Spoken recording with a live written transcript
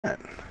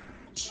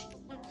It's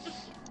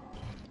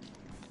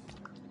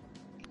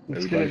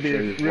going to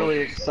be really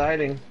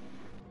exciting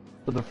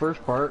for the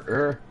first part,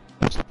 when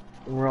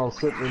we're all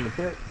sitting in the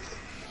pits.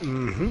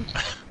 Mm-hmm.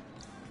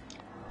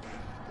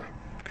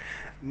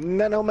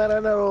 Nano,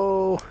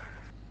 nano.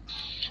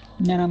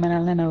 Nano,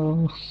 nano,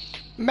 nano.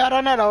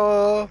 Nano,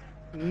 nano.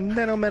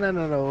 Nano,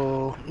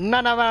 nano.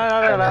 Nano,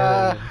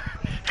 nano.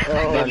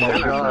 Oh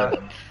my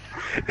god.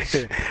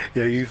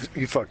 Yeah, you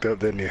fucked up,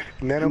 didn't you?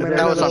 Nano,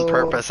 That was on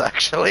purpose,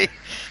 actually.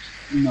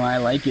 No, I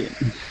like it.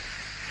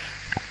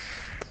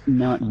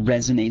 Now it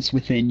resonates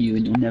within you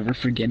and you'll never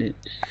forget it.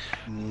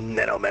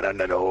 Nano,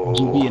 nano.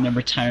 You'll be in a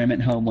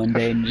retirement home one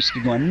day and just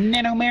be going,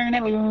 nano,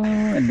 nano,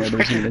 and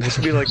nobody's gonna This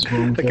could be like,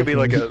 that could be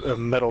like a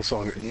metal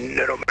song.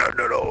 Nano,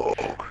 nano.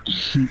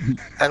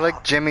 I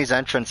like Jimmy's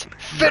entrance.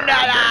 Finala!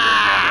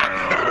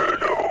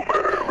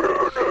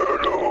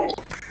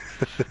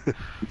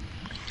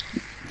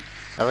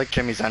 I like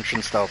Jimmy's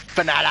entrance though.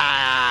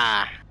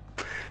 Finala!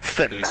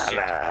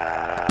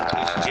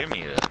 Finala. Who's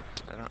Jimmy then?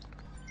 I don't...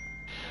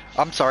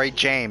 I'm sorry,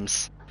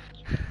 James.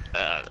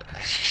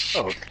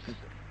 Oh,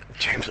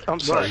 James. I'm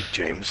sorry,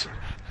 James.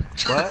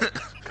 What?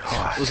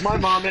 God. Was my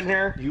mom in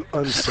here? You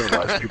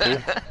uncivilized people.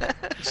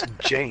 It's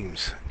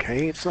James,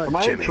 okay? It's not Am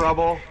I Jimmy. in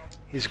trouble?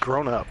 He's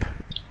grown up.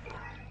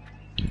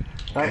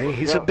 That Okay? was-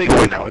 He's that- a big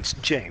one now. It's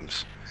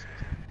James.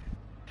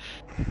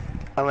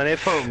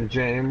 Alanif. Home,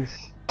 James.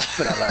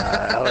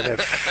 Alanif.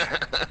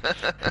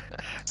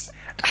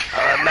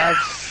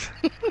 Alanif.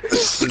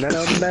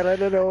 No.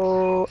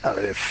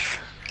 Alanif.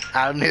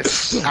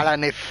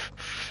 Alanif.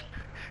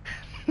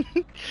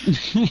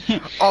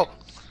 Oh,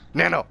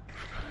 Nano.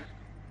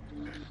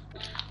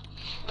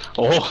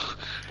 Oh.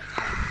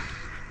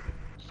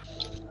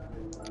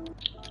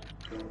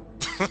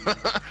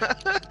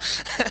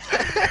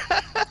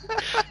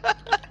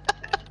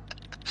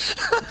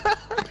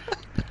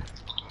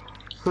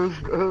 Who's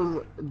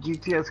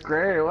GTS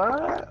Gray?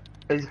 What?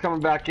 He's coming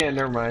back in.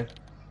 Never mind.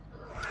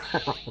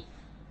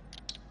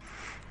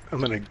 I'm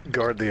gonna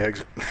guard the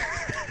exit.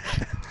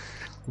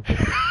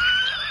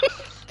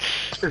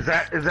 Is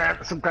that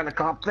some kind of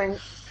comp thing?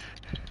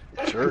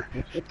 Sure.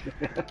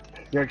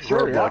 You're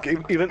sure? Roadblock.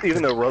 Yeah?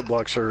 Even though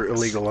roadblocks are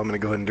illegal, I'm gonna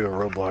go ahead and do a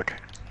roadblock.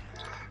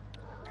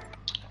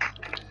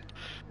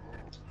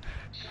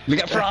 We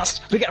got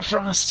Frost! We got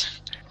Frost!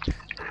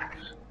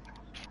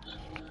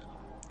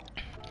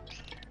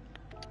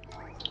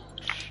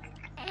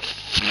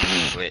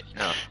 Wait,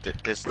 no,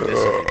 this will be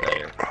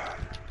better.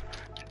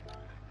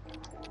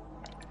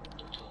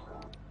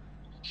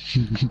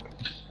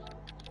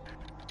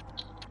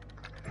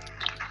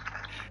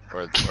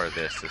 or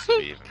this will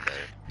be even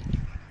better.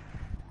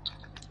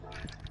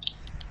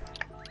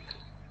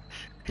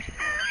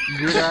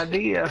 Good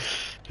idea.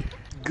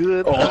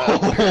 Good.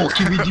 Oh,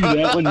 can we do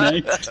that one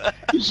next?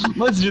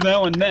 Let's do that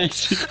one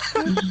next.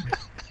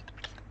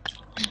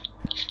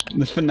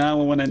 The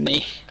finale one and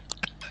me.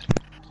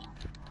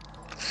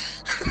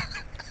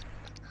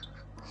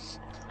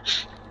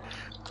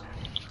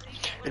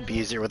 It'd be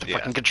easier with the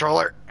fucking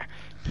controller.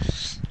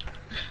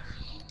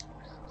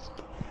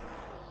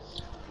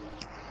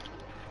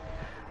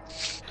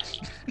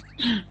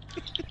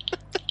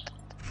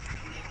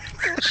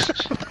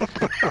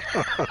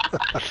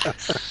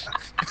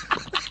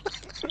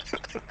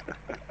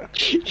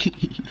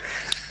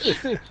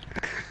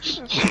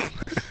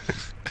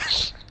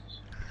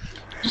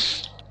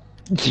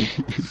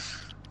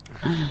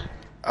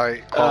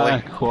 Alright,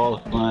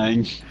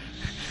 Qualifying.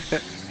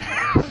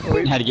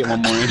 Had to get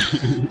one more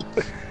in.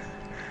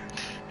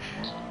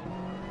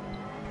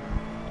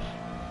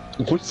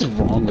 What's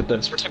wrong with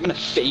this? We're typing a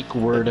fake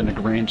word in a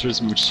Gran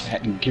Turismo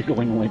chat and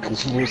giggling like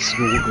little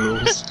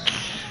schoolgirls.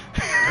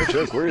 No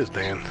joke, where is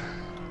Dan?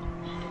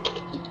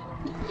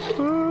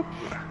 Boop.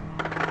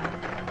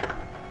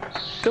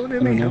 Don't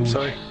hit me, I'm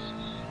sorry.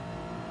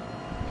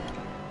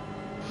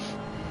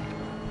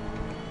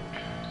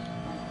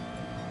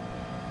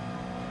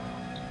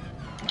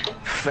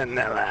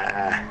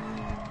 Vanilla.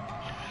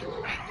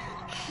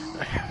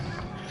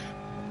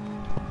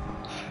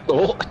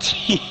 Oh,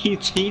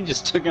 T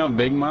just took out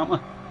Big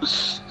Mama.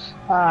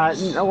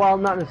 Well,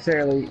 not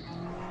necessarily.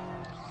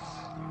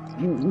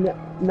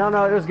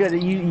 No, it was good.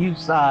 You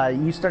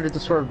started to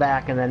swerve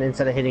back, and then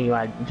instead of hitting you,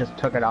 I just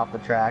took it off the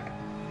track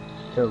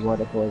to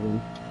avoid a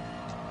collision.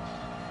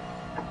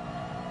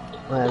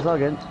 Well, it's all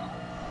good.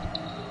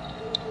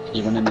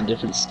 You went in a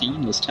different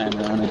scheme this time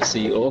around. I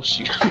see. Oh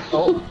shoot.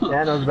 Oh,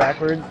 yeah, that was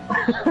backwards.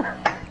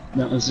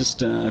 That was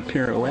just a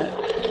pirouette.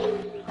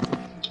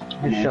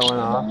 Just showing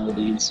off.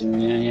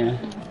 Yeah.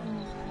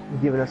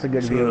 Giving us a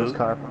good view of his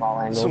car from all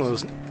angles. Some of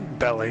those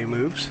ballet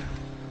moves.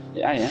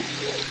 Yeah.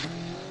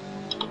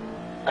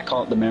 I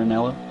call it the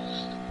Marinello.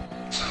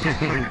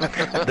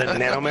 The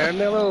Nano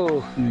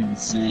Marinello.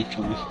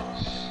 Exactly.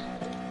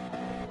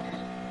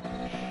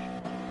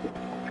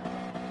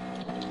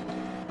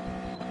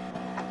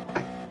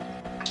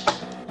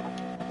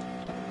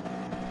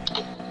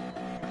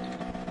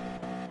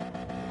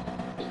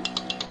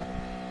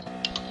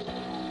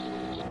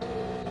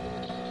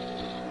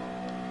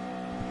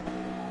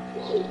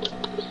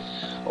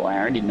 Oh, I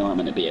already know I'm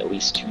going to be at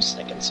least 2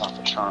 seconds off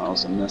of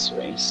Charles in this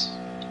race.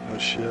 Oh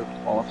shit.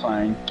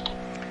 Qualifying.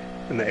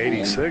 In the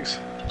 86?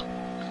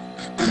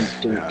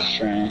 I'm dirt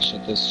trash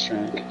at this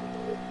track.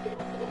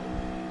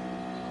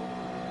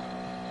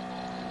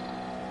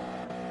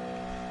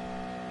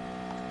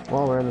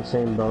 Well, we're in the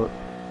same boat.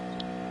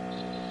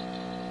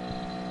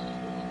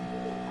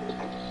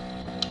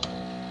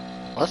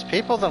 Less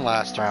people than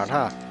last round,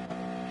 huh?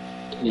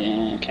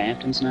 Yeah,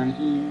 captain's not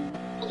here.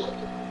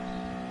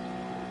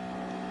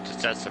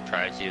 Does that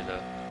surprise you, though?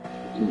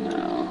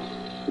 No.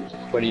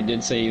 But he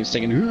did say he was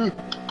taking.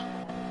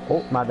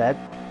 Oh, my bad.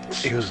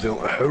 He was doing.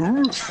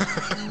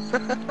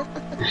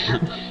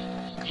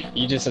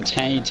 You just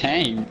attacked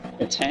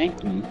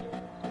me.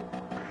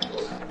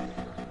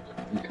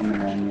 I'm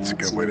coming around. That's a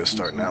good way to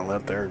start an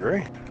outlet there,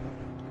 agree?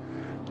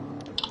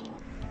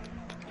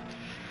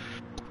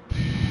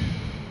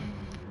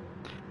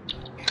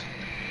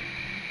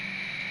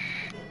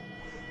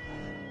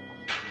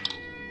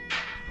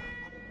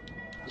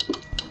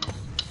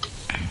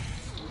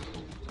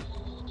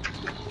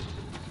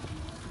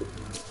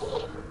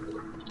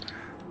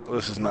 Well,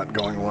 this is not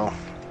going well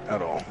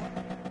at all.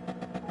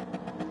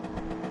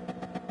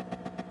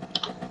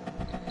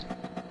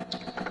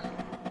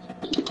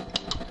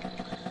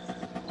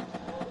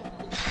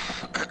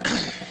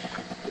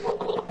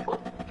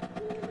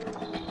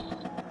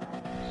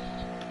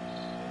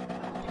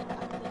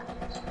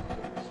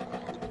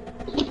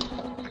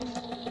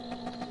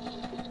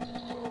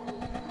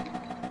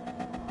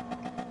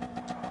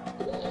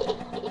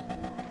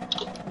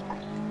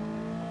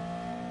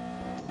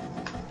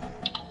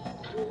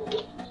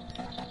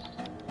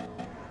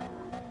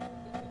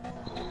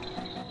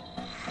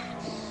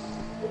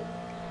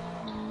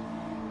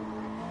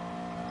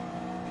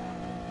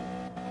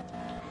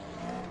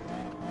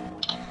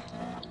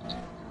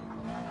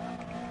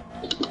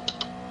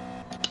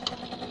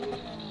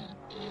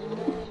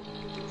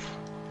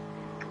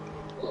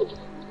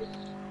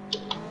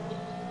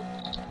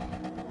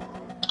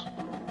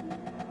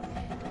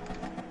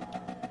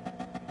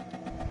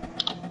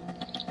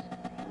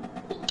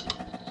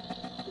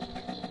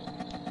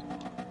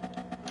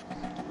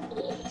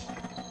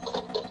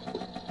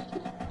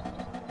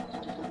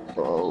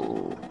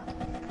 Oh.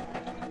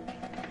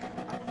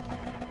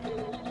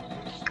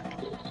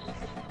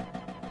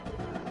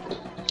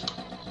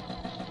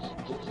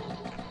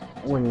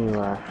 When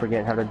you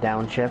forget how to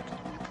downshift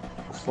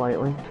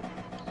slightly.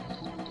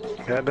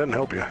 Yeah, it doesn't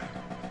help you.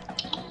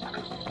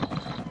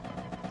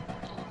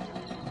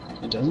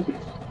 It doesn't?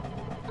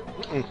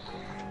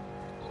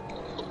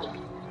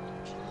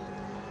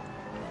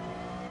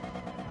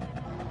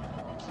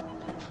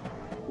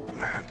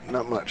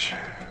 Not much.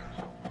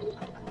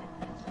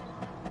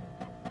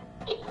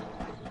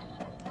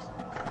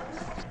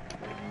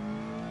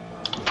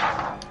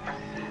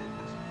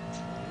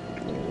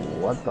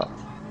 What the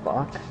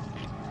fuck?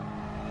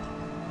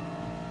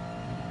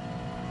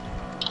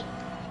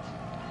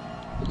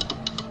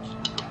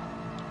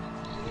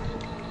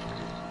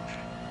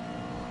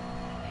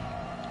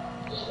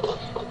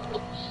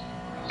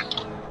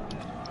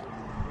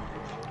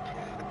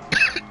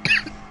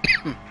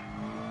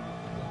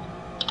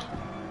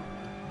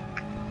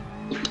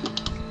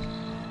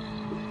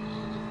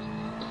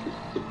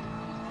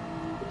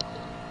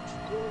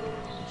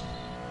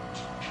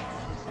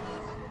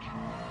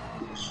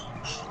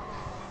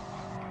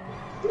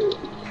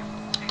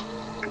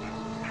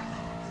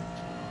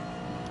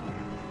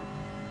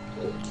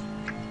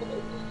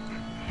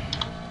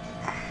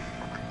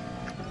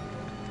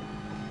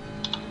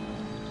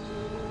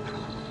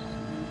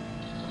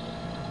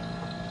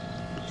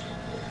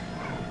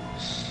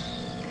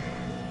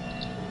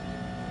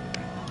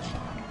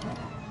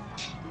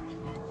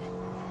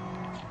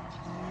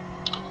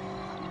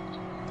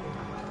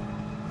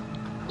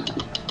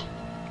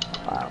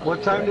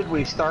 What time did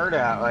we start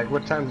at? Like,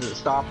 what time did it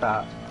stop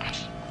at?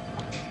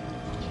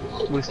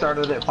 We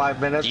started at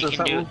 5 minutes or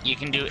something? You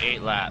can do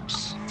 8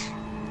 laps.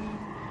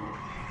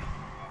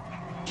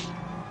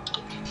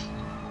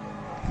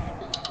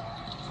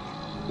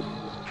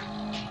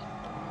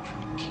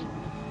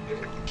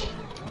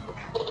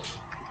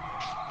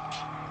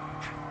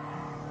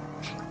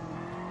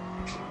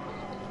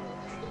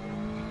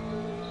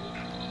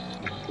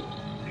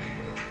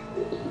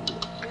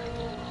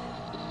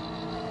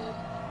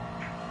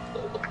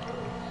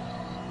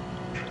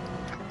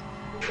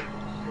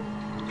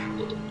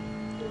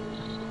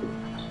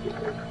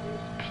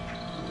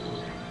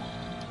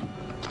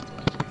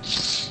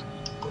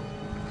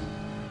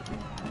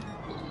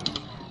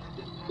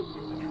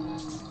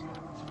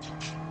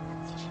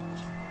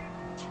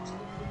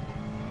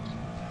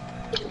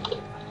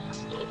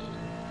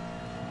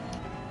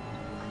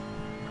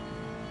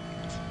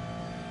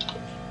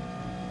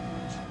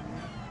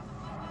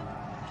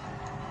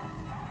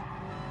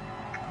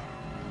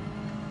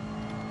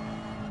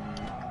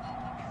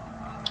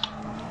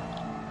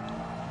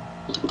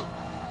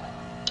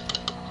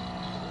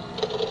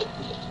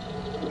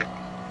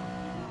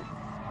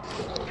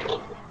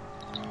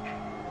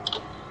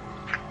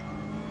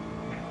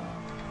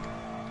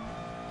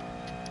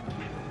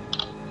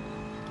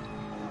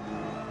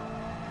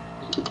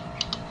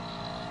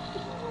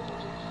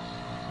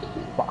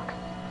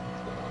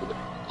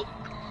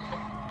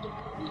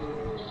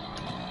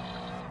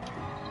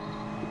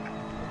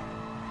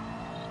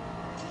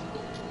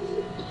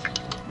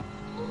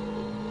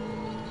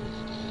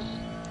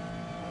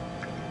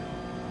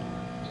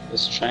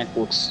 This track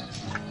looks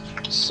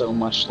so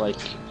much like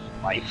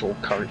Eiffel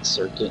Kart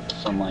Circuit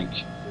from like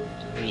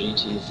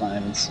GT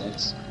 5 and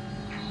 6.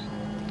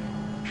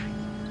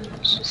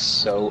 It's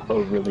just so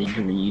overly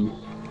green.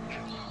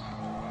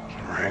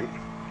 Right.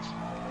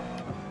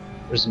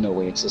 There's no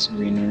way it's this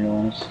green in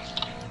real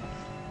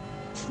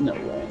life. No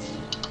way.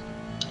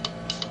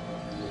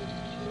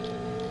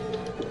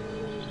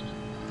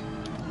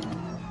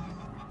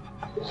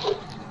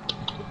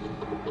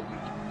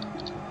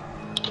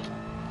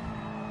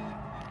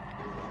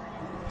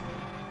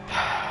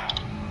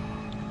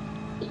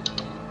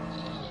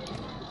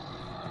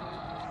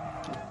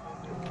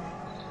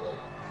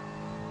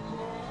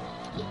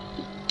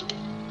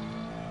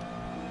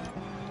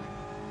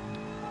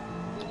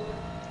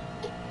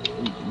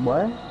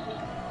 What?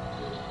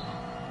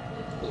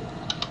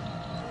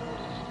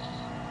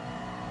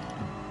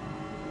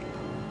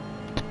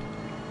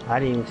 I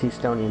didn't even see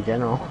Stony in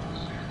general.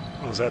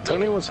 Was that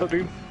Tony? What's up,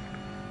 dude?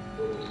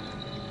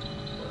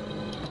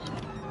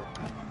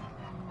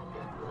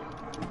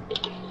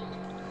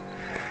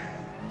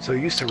 So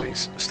you used to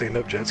race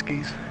stand-up jet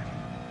skis?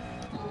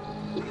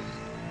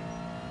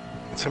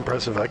 It's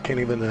impressive. I can't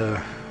even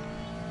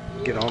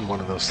get on one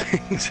of those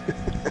things.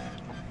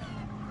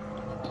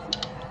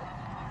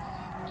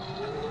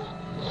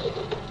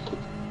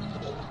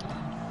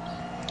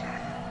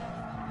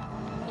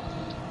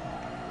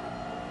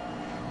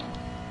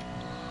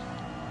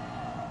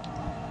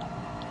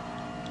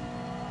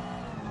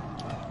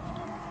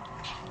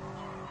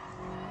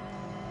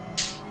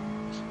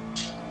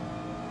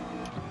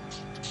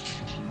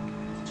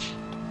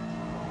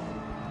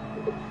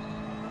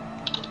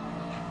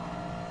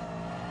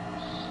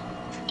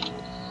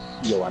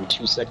 Yo, I'm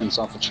 2 seconds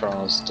off of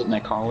Charles. Didn't I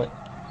call it?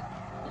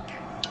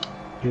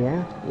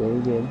 Yeah, you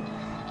did.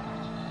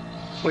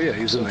 Well, yeah,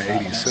 he's in the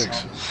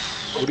 86.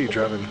 What are you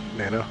driving,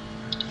 Nano?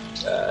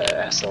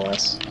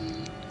 SLS.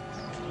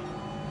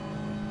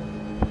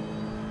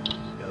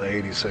 Yeah, the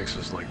 86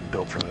 is like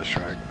built for this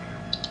track.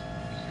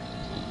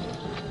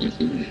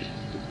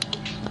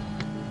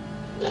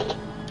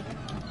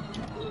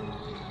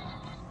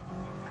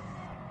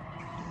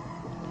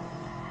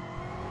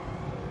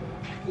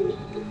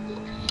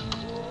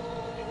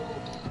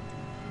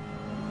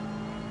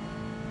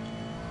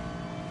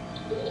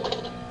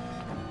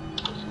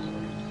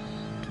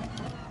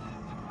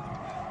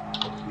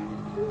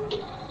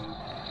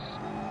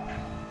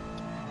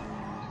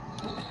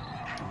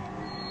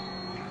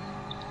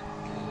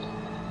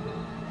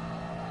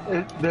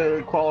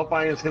 The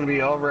qualifying is going to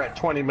be over at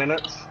 20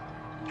 minutes.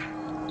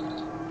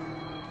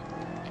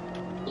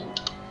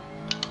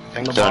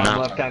 In the bottom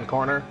left-hand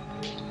corner.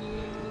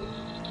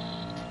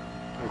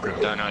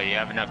 Okay. Don't know, you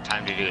have enough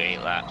time to do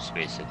 8 laps,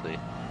 basically.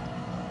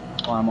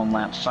 Well, I'm on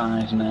lap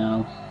 5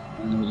 now. I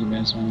don't know what you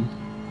guys want.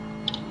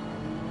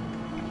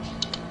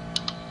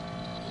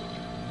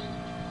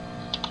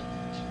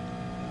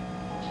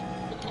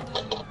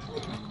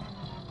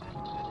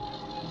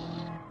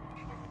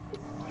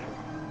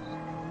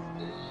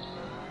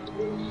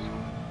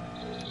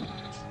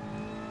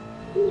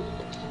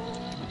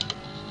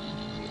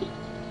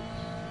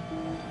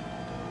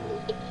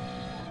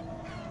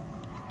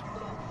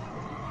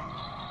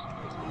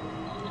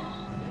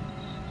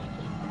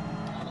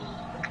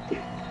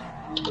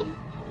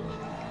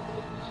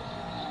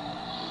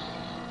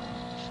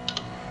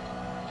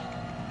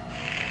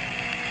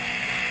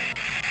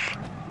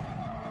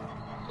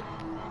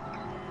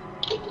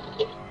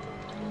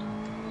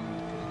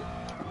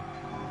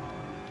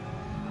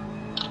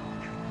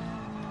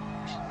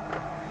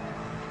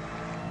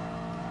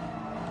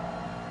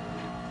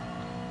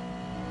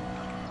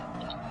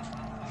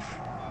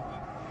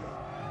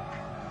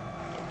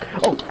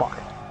 Oh, fuck.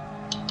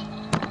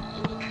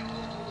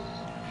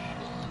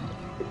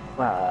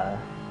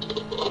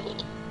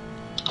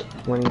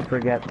 When you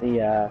forget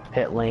the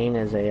pit lane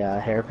is a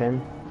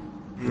hairpin,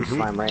 you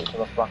slam right into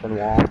the fucking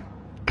wall.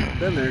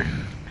 Been there.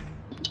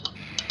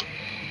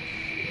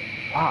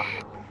 Fuck.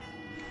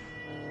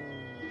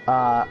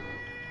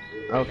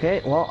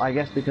 Okay, well, I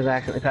guess because I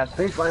accidentally passed the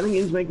finish line,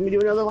 it's making me do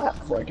another lap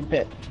before I can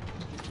pit.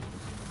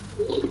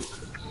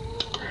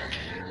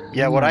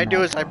 Yeah, what I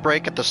do is I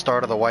brake at the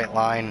start of the white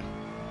line.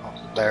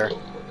 There.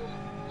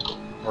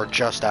 Or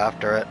just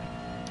after it.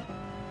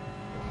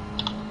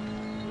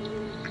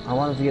 I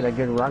wanted to get a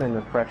good run in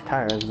with fresh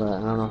tires, but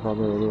I don't know if I'll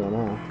be able to do it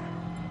now.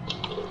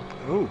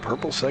 Ooh,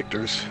 purple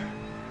sectors.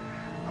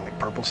 I like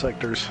purple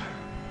sectors.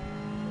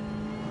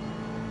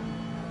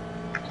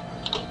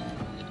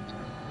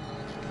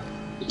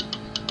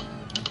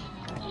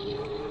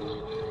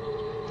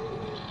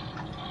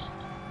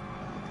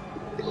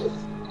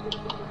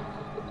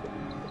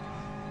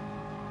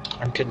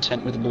 I'm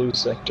content with blue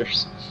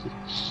sectors.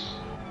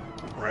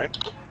 Right?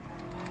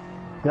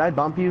 Did I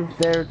bump you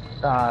there?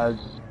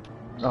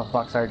 Oh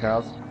fuck, sorry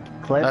Charles.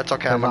 Cliff? That's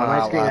okay, I'm on gonna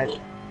my screen.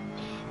 outlap.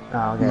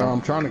 Oh, okay. No,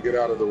 I'm trying to get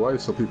out of the way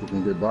so people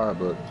can get by,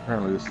 but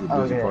apparently this is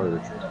a busy part of the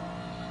track.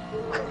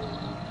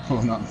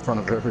 Well, not in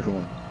front of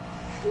everyone.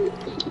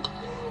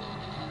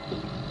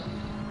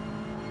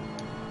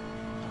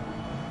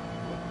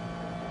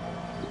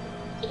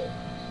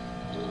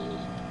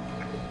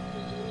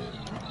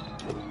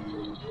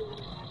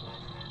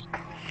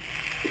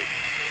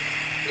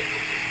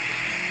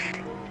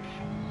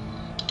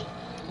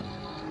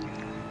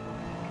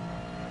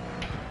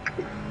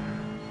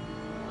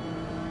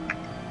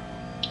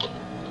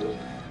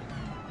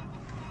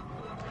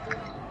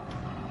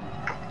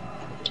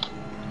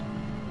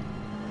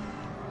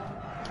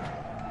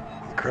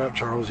 crap,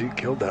 Charles, you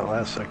killed that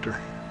last sector.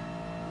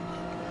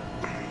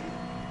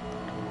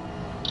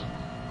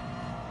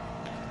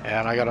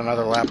 And I got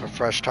another lap of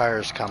fresh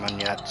tires coming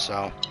yet,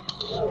 so.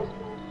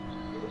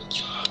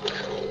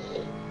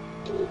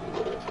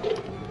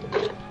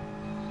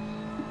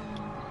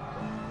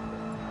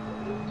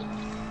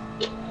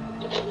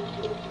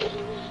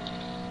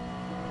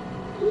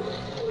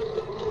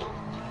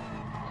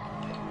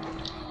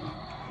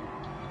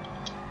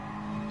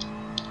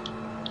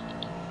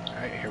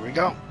 Alright, here we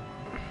go.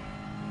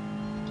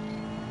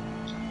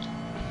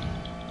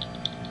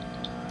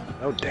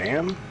 Oh,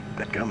 damn.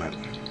 That gummit.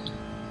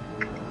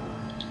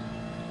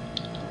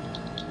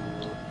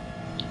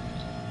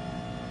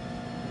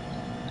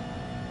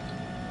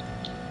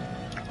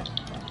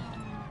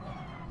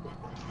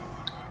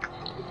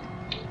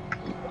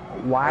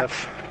 What?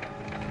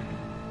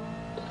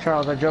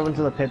 Charles, I drove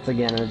into the pits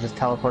again and it just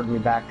teleported me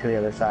back to the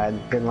other side.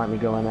 Didn't let me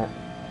go in it.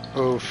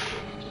 Oof.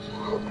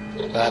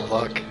 Bad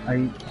luck.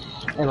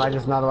 Am I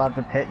just not allowed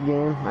to pit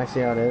game? I see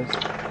how it is.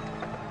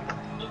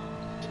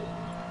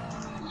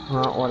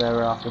 Well,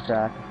 whatever, off the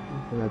track.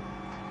 I'm gonna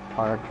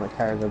park, my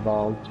tires are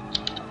bald.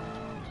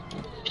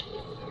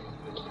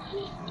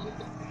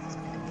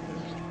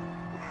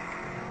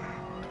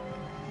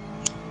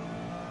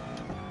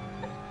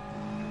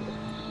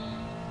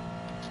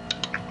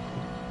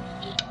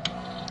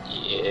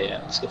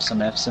 Yeah, let's get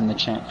some F's in the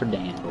chat for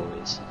Dan,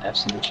 boys.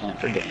 F's in the chat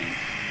for Dan.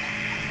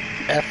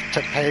 F to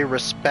pay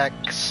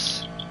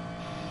respects.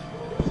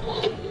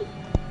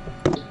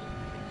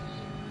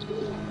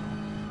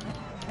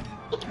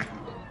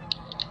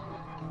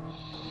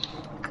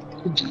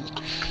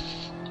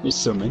 There's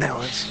so many.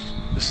 Now it's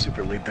the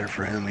super lead there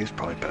for him. He's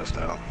probably passed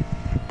out.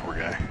 Poor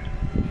guy.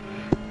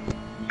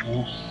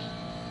 Yeah.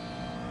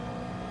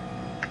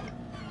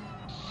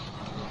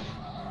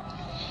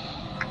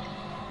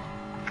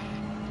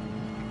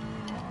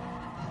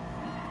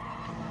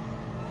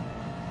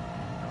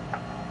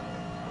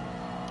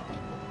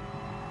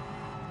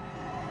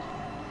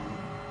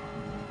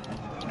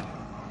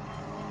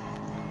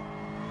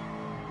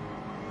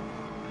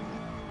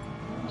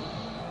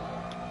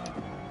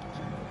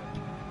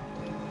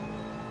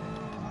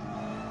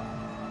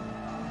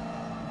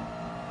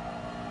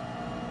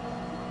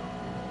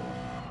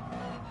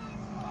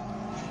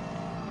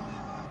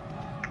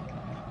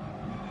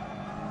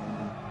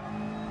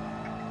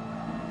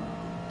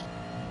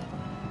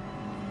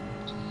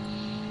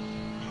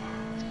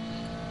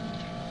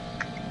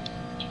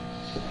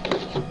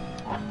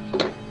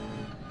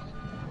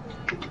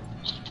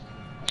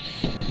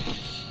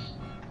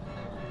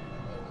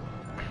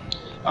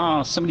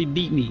 Oh, somebody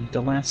beat me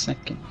the last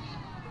second.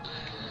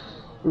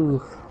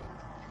 Oof.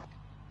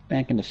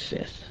 Back into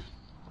 5th.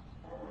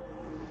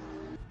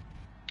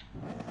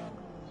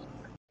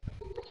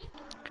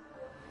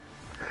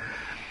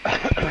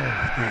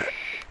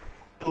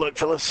 Good luck,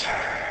 fellas.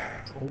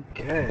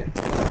 Okay.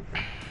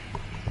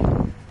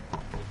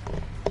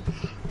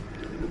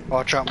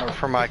 Watch out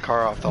for my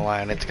car off the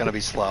line. It's gonna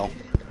be slow.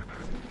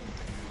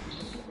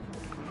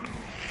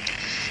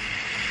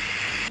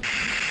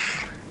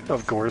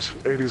 Of course.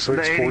 86, The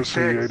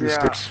 4C, 86,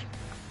 86.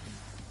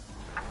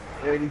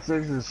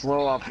 86 is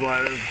slow off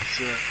line.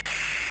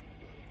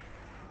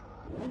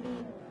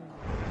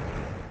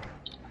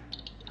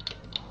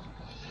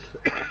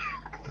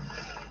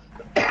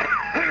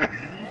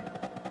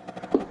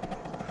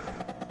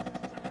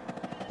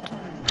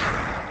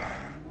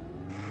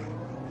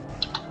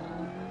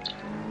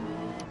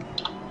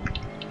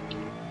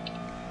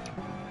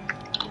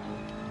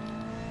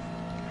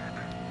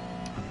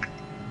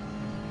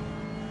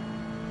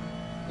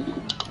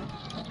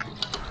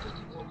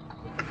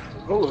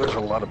 Oh, there's a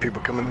lot of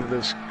people coming to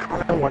this.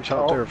 Watch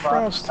out there,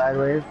 Frost.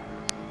 Sideways.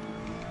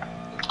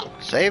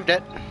 Saved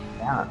it.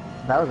 Yeah,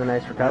 that was a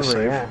nice recovery.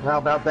 save. Yeah. How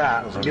about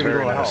that? That was a Give me a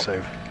very little nice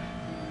help. save.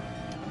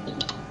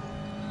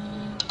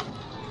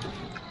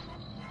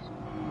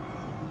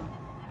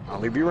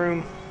 I'll leave you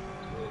room.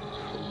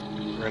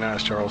 Very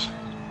nice, Charles.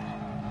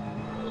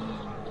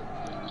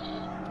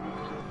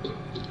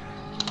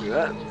 See,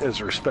 that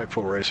is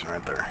respectful racing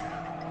right there.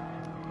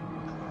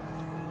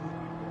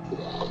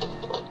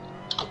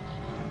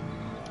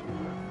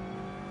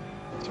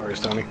 Sorry,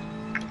 Stoney.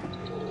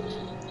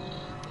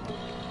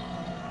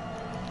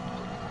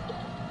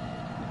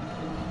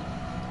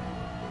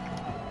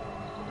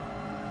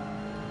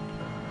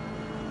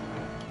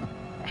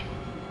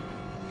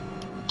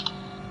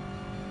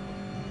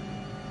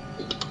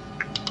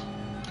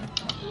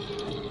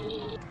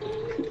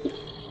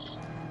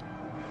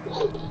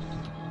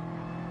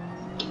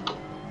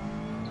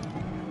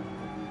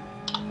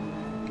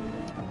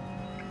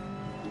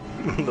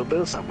 The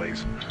best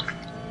subways.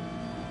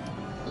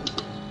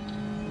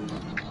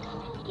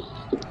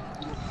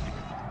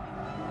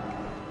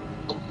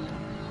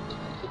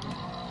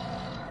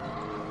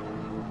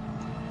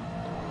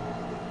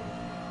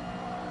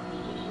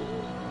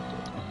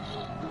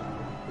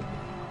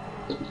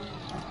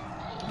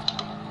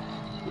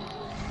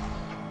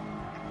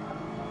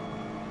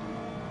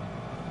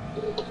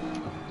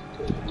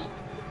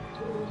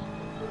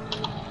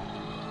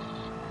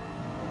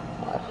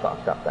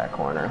 up that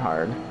corner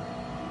hard.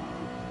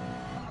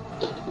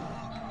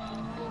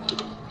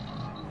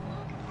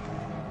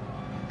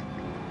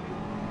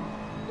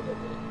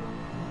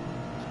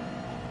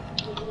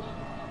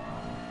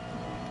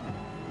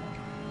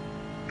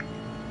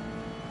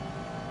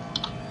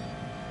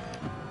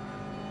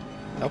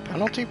 No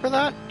penalty for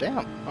that?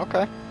 Damn,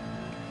 okay.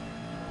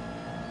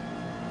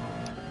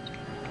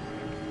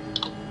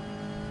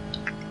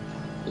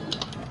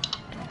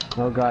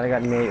 Oh god, I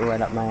got Nate right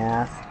up my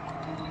ass.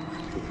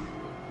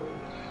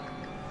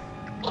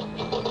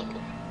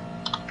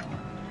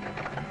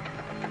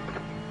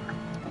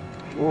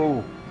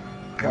 Ooh,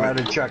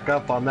 gotta check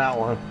up on that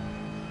one.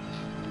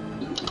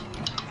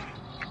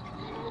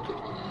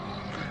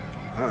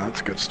 That's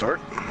a good start.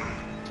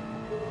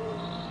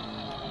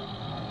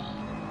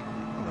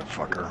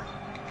 Motherfucker.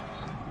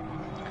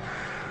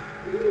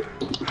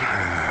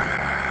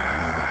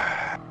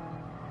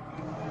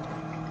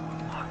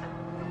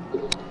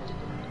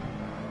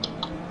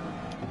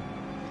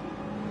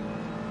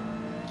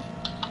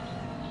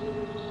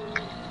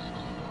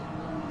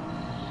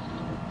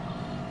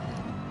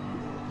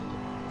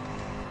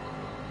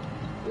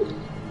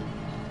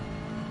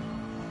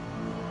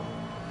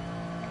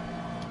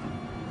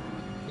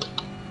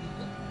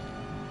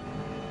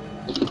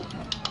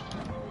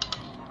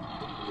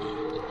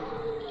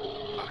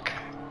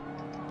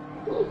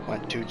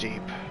 Went too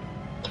deep.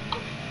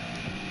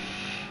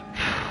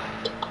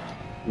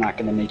 Not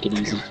gonna make it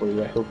easy for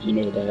you, I hope you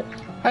know that.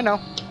 I know.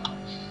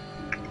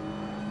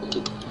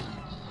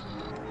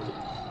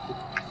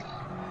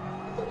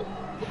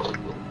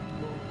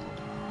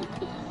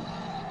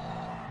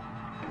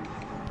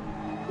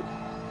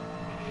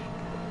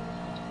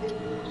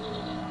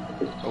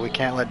 But we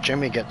can't let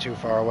Jimmy get too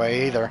far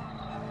away either.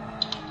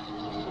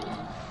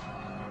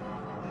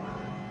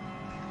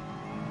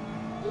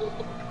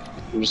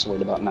 I'm just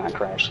worried about not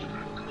crashing.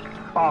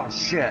 Oh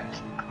shit.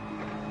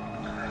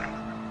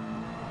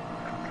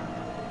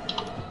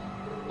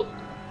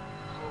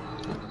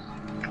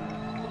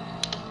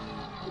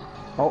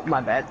 Oh, my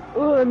bad.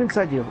 Oh, I'm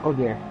inside you. Oh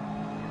dear.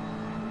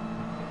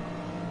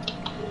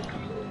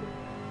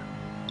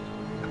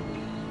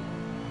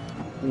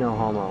 No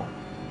homo.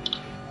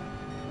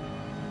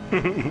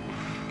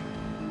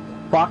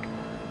 Fuck.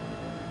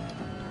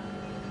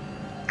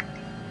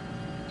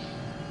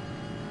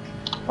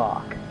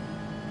 Fuck.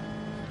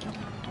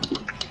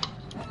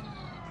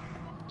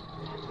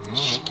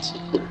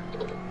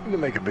 I'm gonna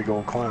make a big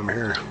old climb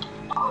here.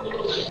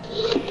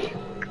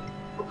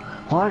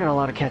 Well, I got a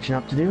lot of catching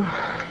up to do.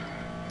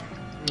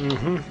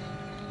 Mm-hmm.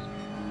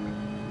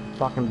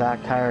 Fucking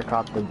back tire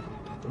caught the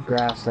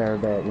grass there a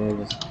bit and it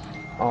was just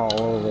all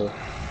over.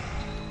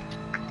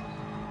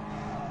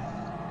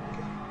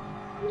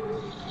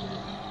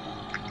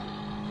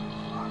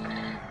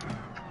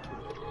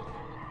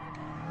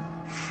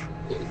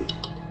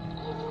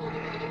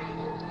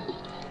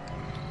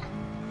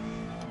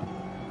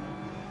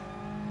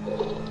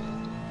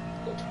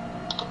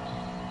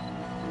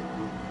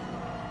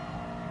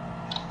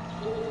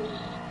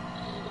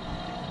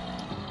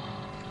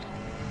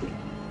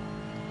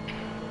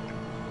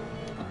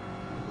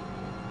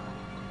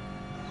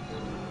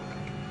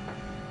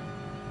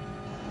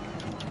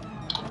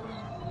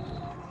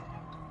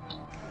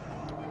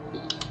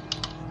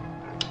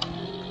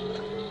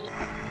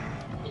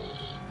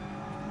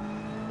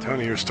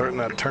 Tony, you're starting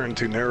that turn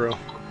too narrow.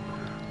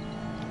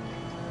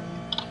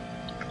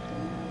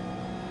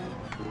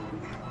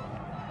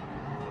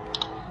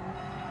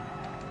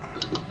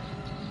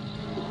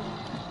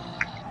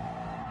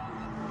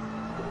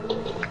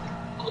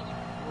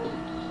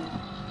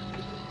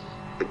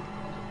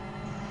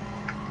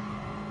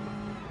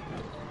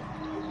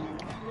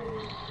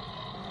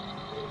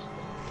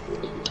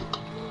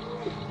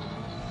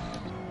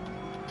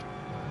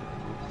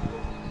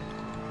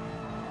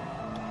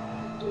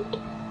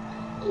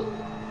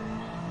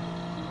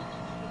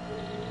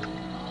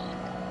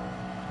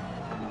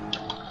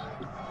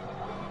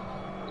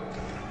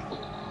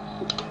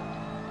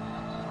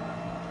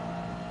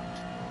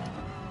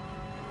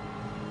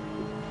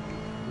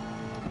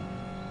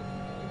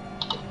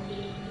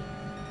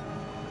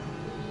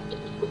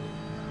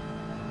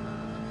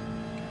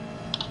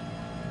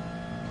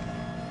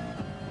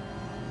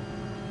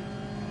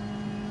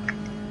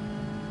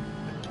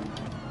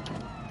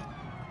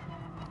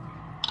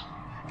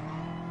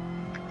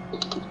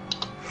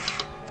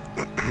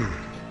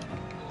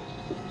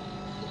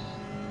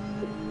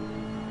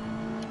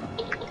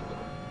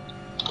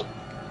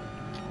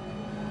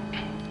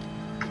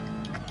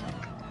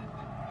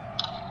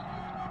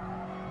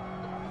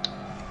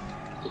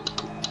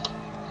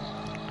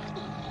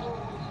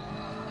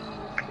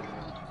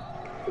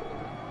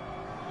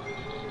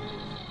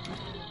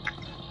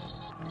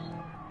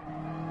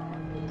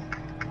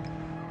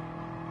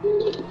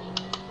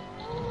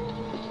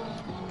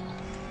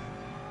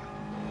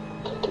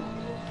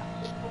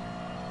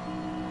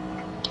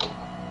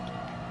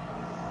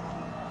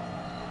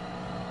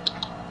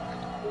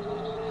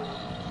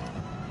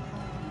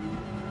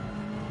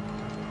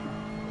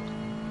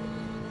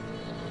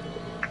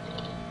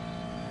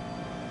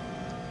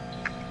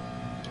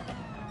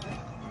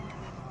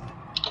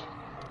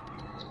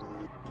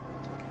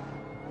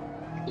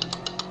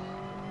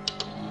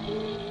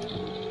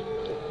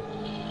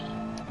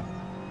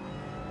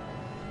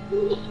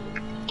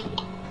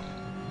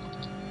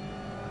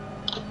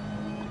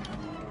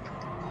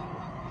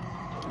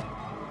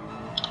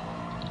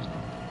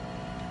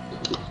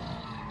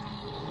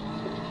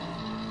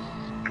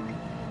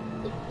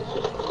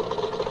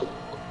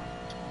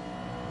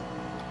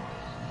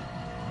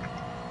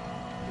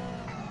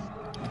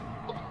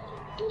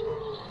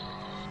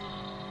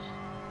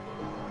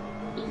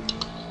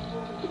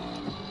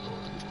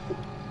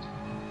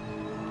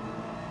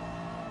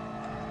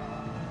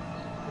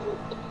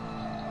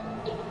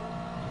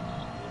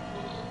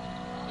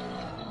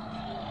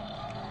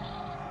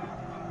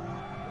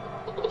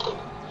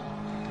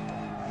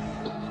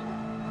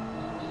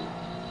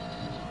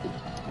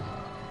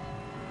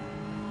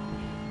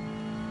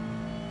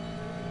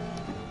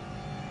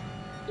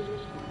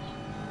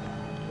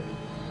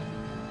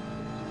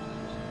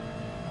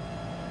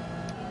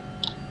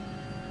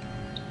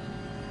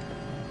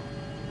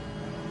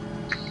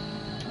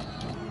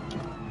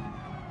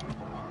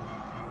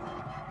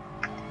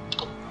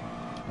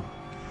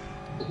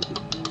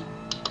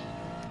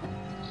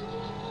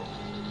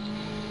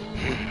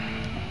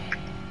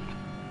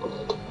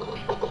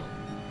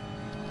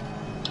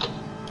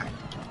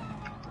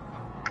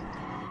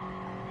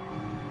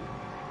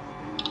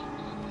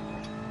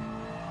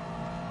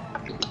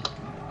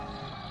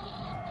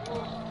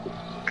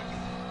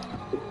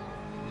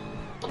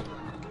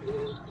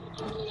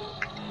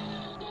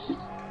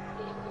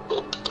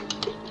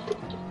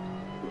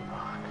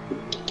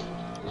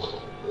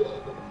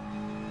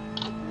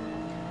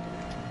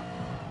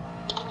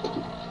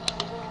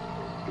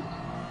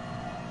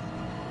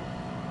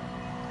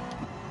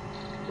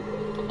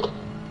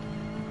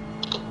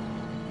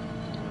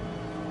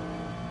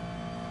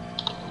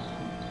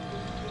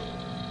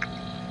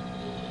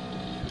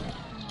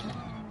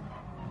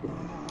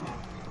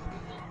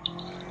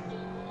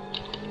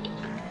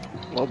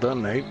 Well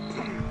done, Nate.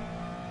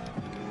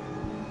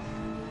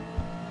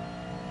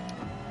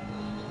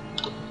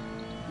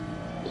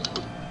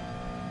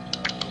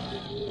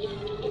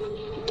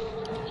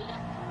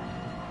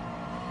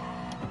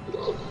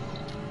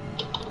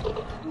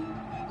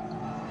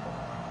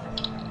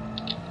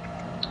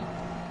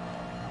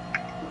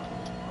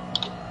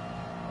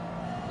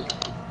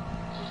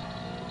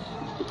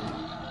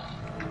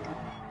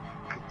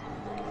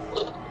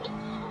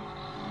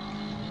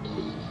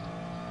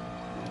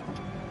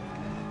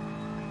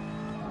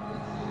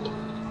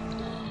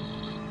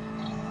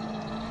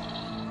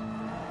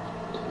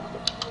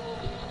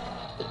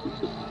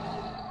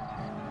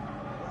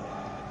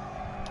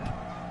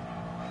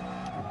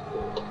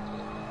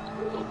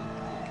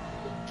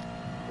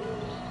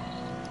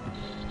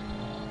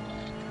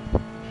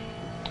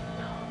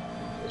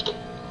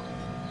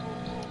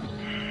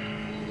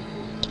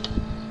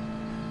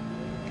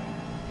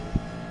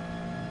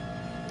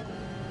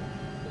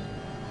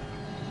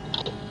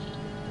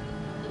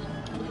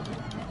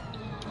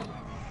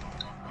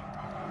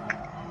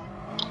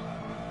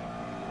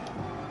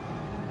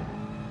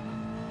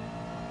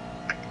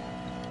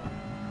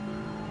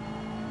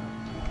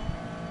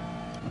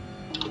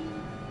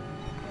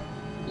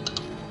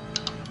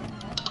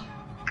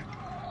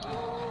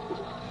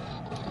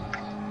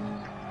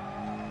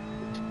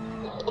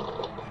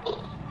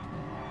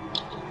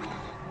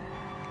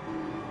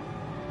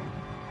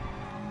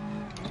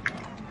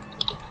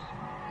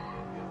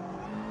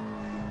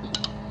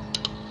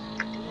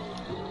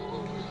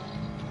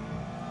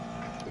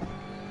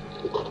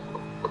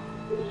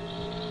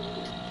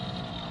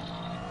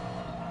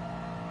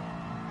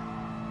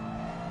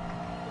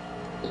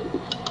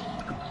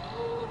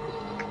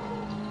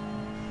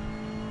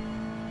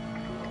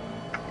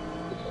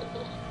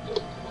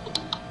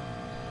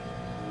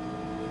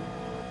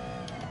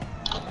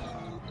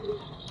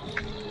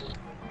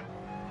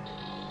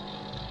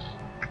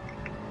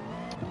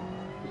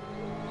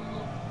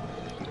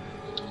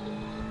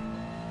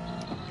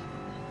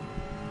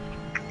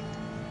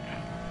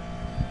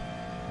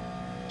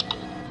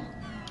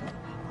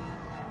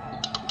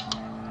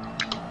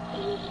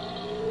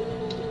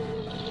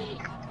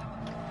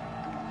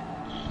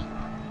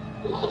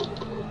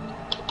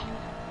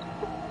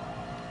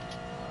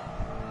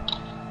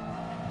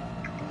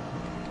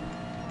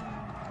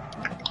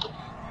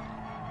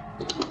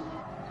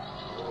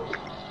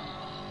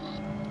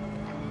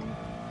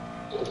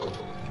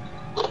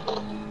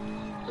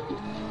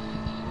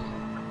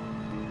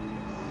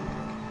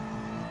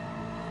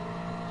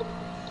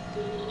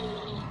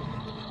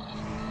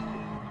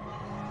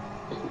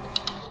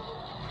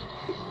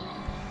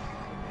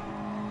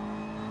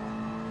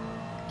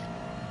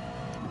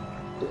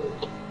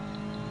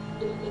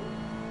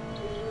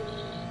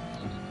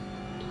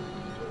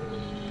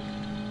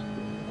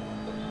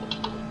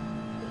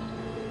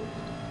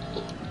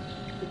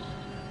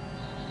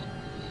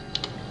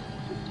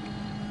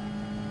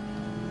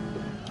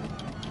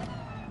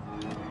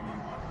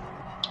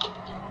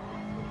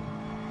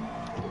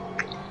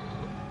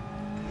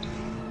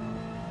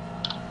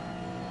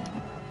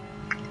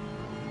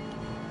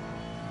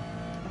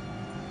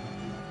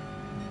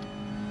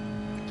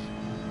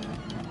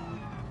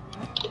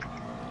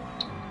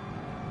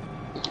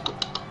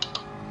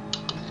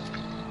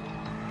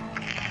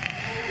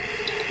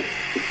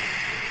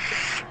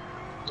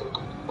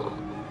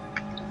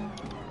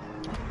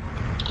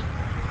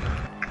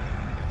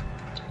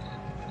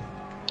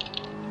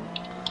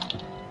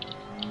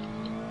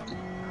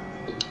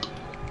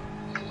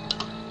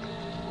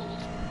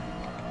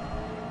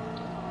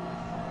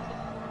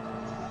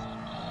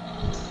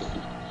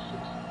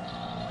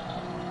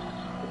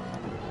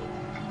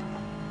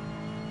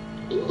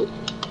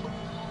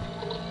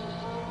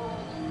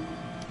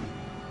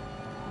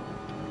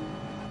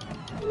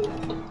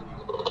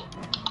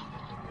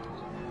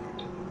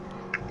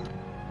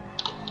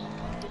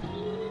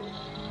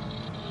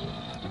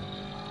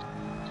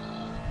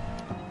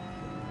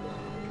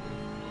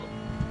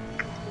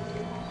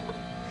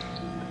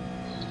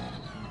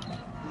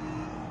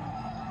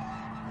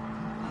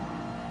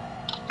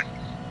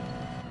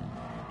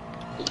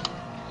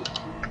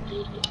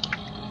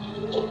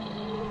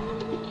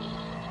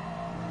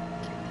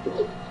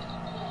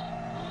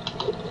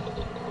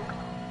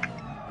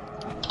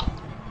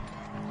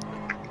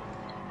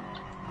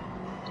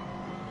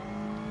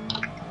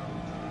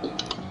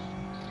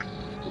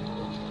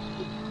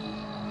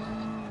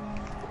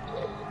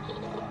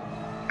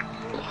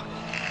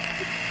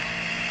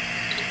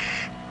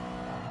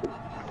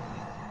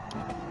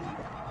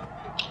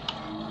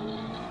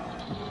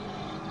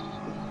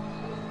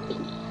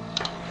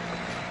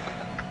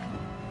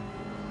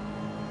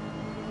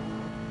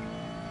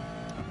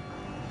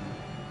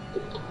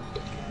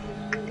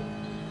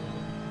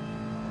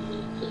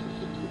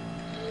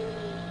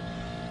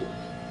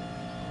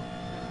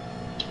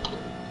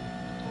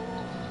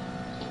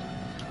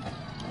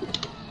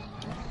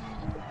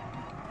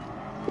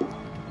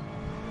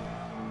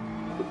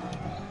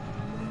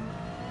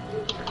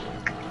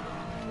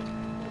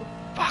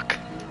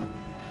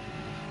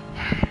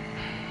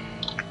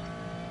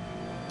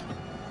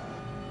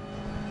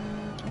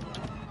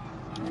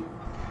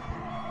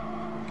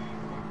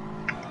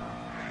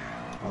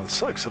 Well, it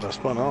sucks that I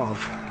spun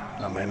off.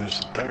 I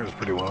managed the tires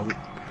pretty well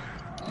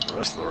the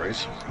rest of the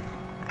race.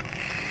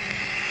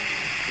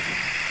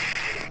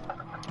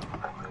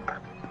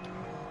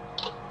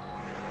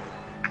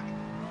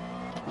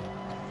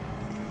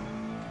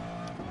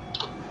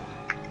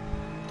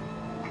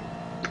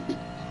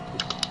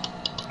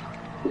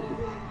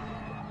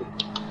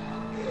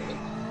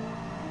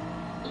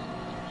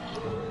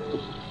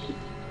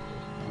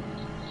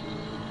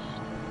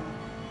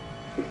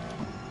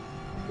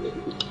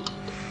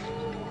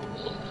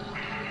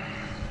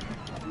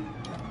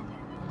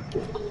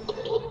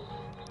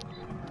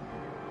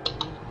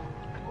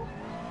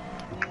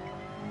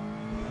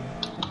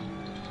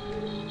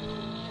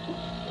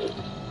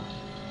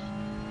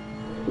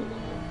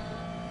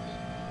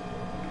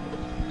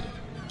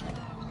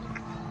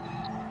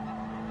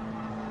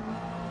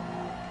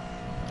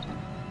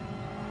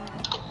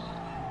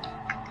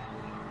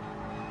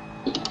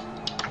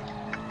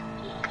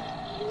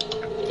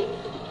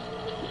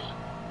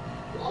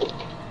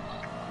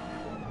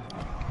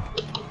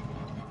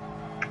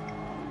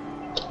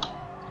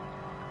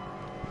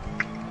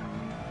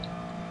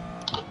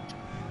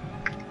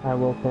 I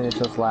will finish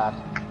this lap.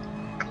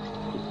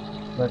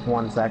 With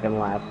 1 second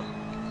left.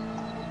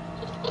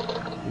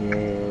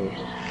 Yay.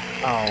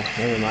 Oh,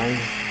 never mind.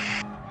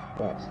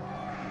 Yes.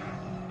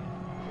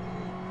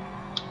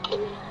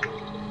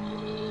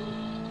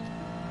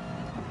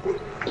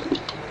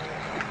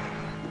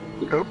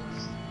 Oops.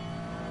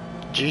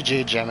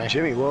 GG, Jimmy.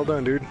 Jimmy, well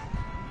done, dude.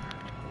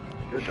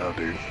 Good job,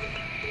 dude.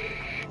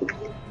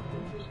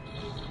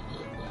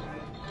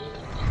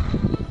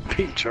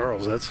 Pete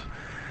Charles, that's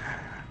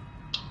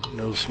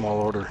no small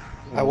order.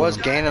 I was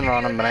gaining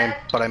on him,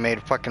 but I made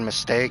a fucking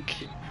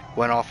mistake.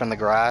 Went off in the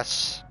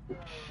grass.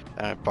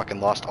 And I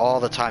fucking lost all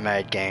the time I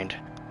had gained.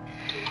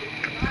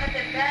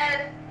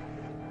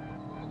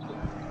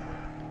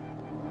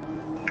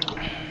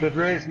 Good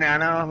race,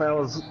 Nano.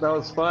 That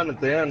was fun at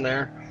the end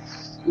there.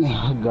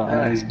 Oh god,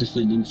 I was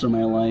defending for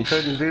my life.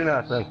 Couldn't do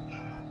nothing.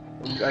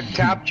 I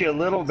tapped you a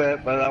little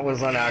bit, but that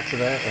was on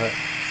accident.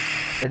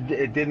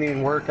 It didn't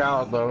even work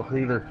out though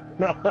either.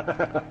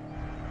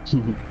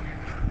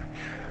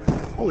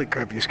 Holy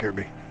crap, you scared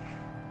me.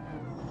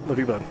 Love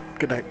you, bud.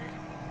 Good night.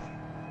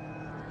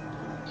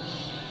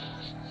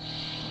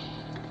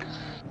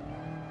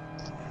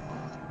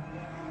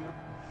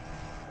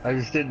 I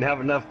just didn't have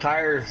enough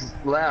tires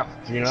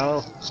left, you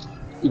know?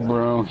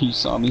 Bro, you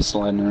saw me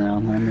sliding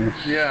around. I knew.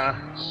 Yeah.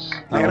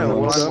 Man, I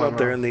was one up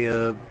there in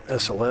the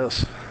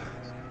SLS.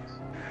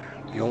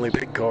 The only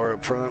big car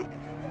up front.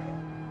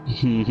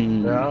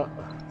 Yeah.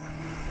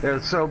 It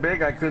was so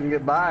big I couldn't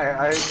get by.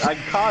 I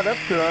caught up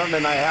to him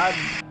and I had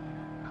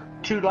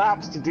 2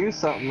 laps to do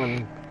something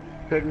and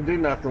couldn't do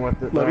nothing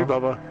with it. Love you,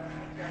 though. Bubba.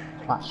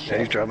 Yeah,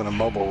 he's driving a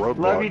mobile roadblock.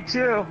 Love you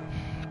too.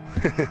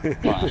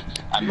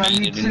 I Love you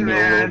made it too, into a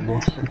man.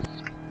 roadblock.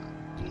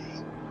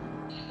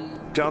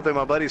 Jonathan,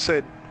 my buddy,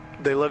 said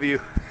they love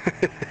you.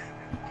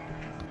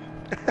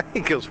 He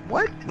goes,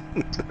 what?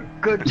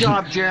 Good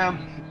job, Jim.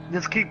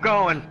 Just keep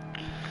going.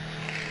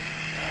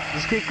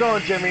 Just keep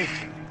going, Jimmy.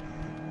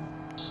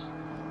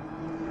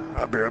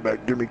 I'll be right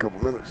back. Give me a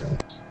couple minutes.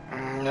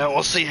 Now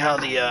we'll see how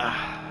the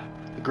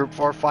Group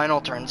 4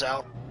 final turns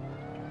out.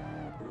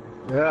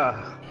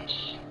 Yeah.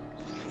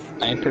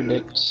 I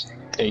predict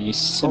a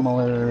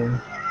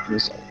similar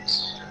result.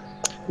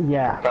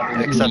 Yeah.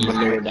 Probably Except with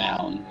either me.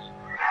 down.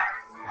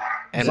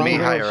 And As long me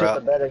as I higher shit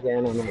up. the bed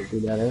again, I might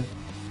do better.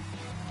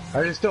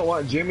 I just don't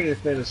want Jimmy to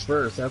finish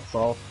first, that's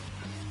all.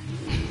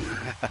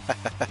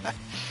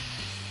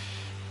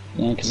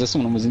 Yeah, because this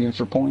one wasn't even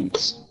for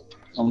points.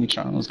 Only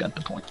Charles got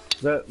the point.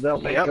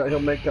 He'll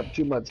make up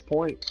too much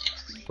point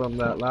from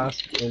that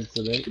last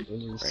incident.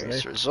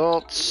 Race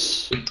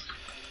results.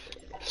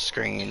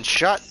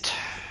 Screenshot.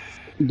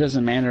 It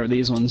doesn't matter,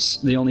 these ones,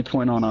 the only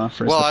point on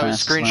offer is Well, the I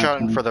was fastest lap screenshotting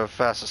time. for the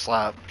fastest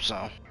lap,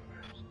 so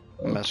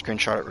I'm gonna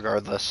screenshot it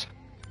regardless.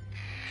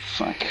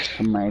 Fuck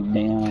my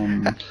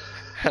damn...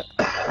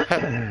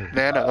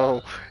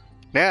 Nano.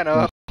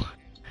 Nano.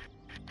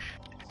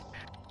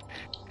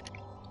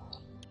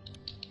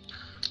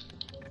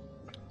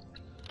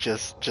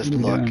 Just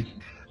look.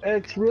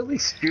 It's really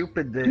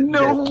stupid that,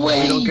 No that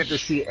way! we don't get to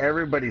see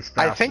everybody's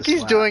I fastest think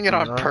he's lap, doing it you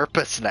on know?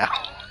 purpose now.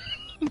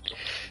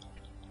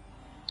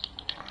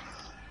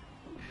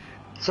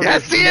 So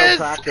Yes, there's he no is!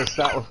 practice.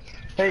 That was.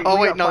 Hey, Oh,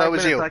 we wait, got no, 5 that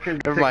was minutes. you. I can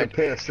Never take mind. a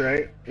piss,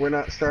 right? We're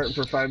not starting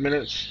for 5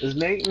 minutes. Is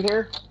Nate in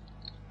here?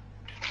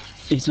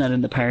 He's not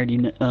in the party,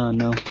 no.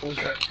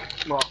 Okay.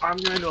 Well, I'm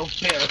gonna go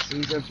piss.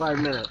 He's in 5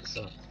 minutes.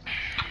 So.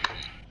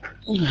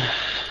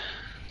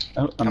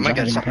 Oh, I might get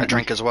driving, something to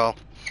drink as well.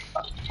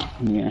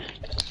 Yeah.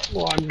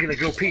 Well, I'm gonna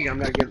go pee. I'm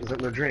not getting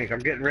something to drink. I'm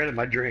getting rid of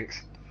my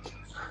drinks.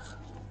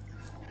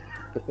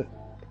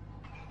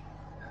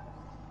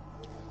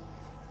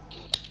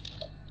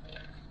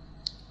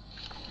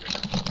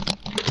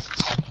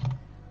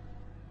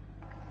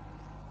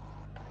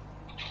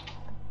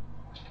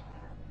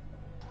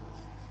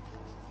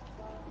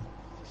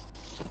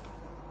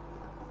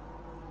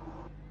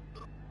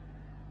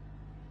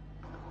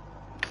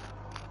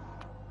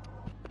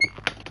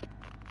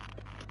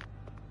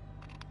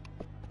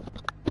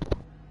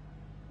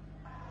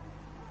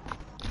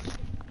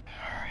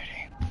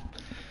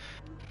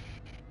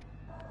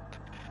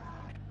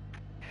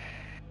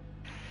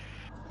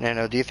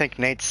 Nano, do you think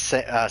Nate's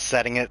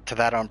setting it to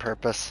that on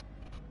purpose?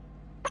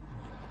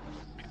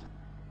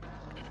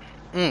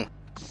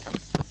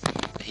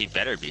 He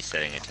better be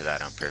setting it to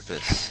that on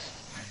purpose.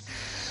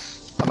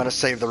 I'm gonna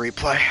save the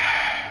replay.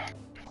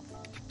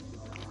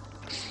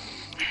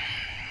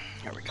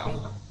 There we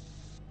go.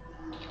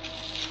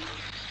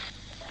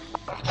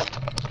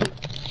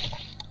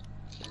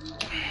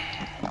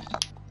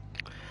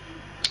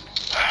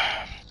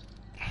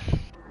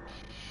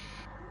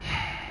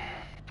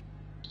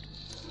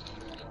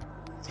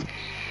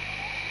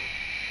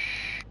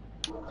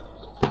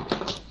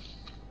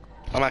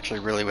 I'm actually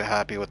really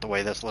happy with the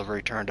way this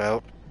livery turned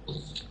out.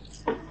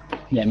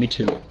 Yeah, me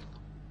too.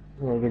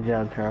 Yeah, good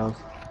job, Charles.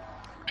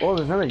 Oh,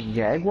 there's another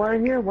Jaguar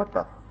in here? What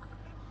the?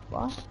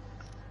 What?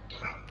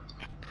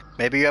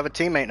 Maybe you have a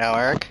teammate now,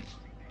 Eric.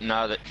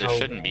 No, there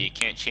shouldn't be. You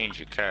can't change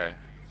your car.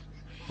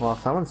 Well,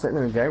 someone's sitting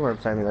in a Jaguar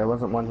beside me. There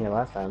wasn't one here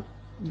last time.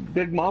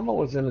 Big Mama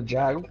was in a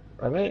Jag,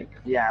 I think.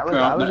 Yeah,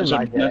 I was in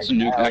my Jag. That's a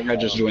new. That guy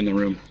just joined the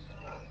room.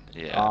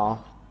 Yeah.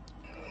 Oh.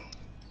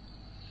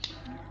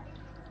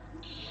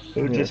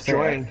 Who just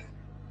joined?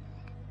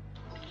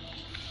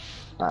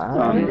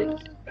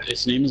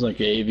 His name is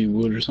like A.V.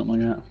 Wood or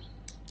something like that.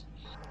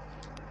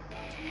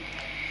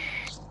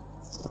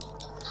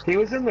 He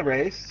was in the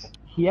race.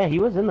 Yeah, he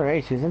was in the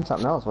race. He was in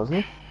something else,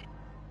 wasn't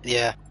he?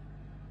 Yeah.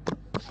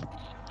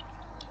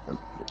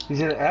 He's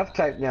in an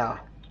F-Type now.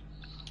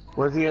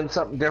 Was he in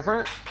something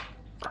different?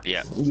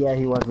 Yeah. Yeah,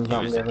 he was in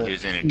something different. He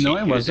was in a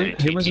No, he wasn't.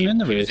 He wasn't in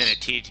the race.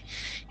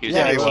 He was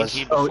in a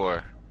TT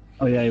before.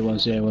 Oh yeah, he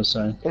was. Yeah, he was.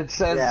 Sorry. It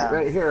says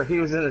right here, he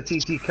was in a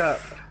TT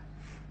Cup.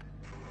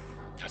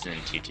 He was in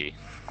a TT.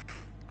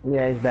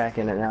 Yeah, he's back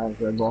in it now.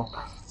 It's Red Bull.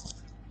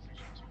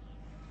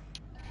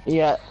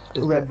 Yeah,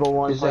 Red Bull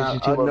one. Is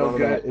that no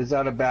good? Is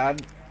that a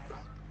bad?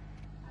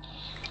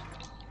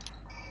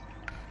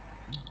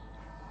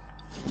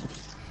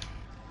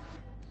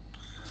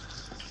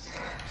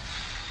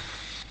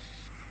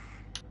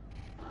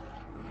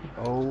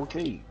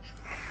 Okay.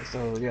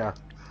 So yeah,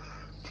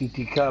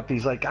 TT Cup.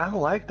 He's like, I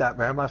don't like that,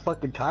 man. My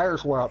fucking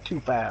tires wore out too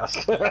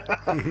fast.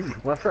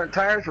 My front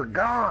tires were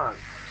gone.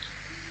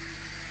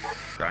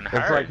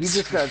 It's like you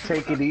just gotta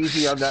take it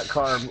easy on that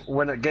car.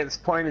 When it gets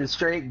pointed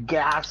straight,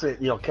 gas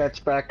it. You'll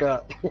catch back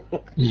up.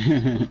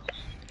 You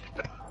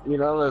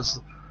know, it's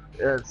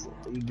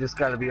you just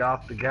gotta be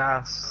off the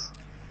gas,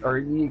 or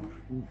you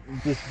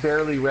just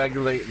barely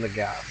regulating the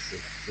gas.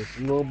 It's just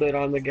a little bit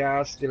on the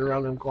gas, get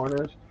around them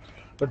corners.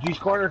 But these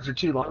corners are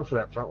too long for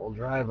that front wheel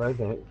drive, I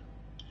think.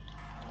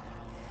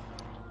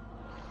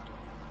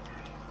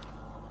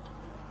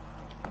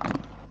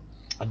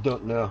 I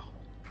don't know.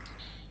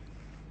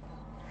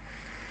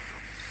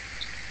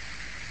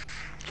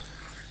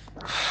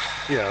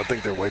 Yeah, I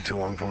think they're way too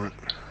long for it.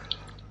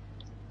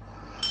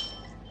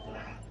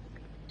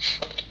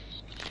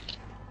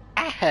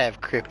 I have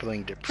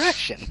crippling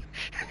depression.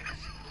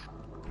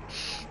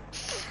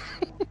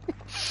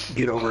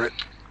 Get over it.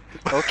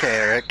 Okay,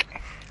 Eric.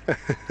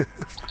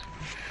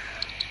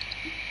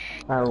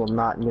 I will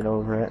not get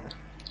over it.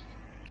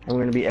 I'm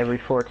gonna be every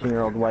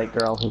 14-year-old white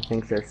girl who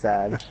thinks they're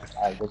sad.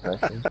 I have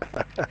depression.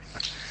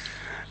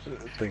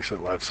 Thinks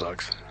that life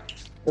sucks.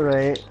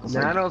 Right.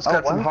 Nano's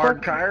got some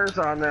hard tires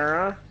on there,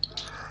 huh?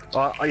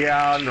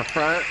 Yeah, on the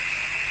front.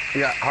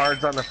 You got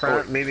hards on the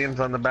front, mediums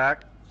on the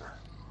back.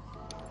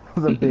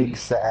 The big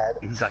sad.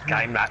 He's like,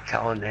 I'm not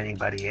telling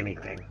anybody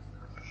anything.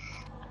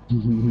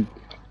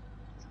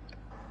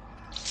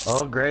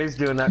 Oh, Gray's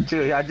doing that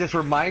too. I just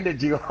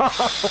reminded you.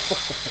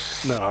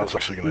 No, I was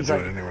actually going to do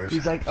it anyways.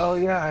 He's like, oh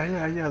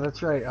yeah,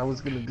 that's right. I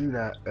was going to do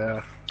that.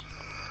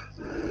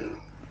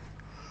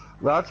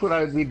 Well, that's what I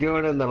would be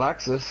doing in the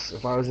Lexus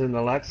if I was in the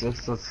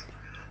Lexus. That's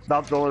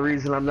about the only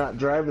reason I'm not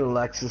driving the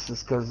Lexus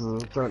is because of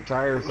the front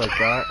tires like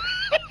that.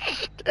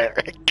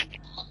 Eric.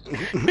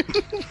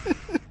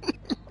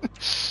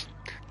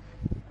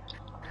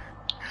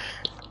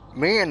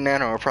 Me and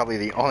Nano are probably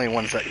the only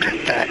ones that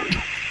get that.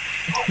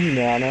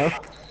 Nano.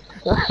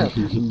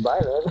 Bye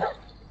then.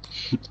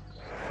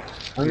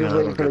 I'm just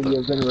waiting for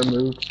you've been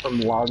removed from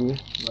the lobby.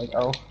 Like,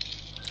 oh.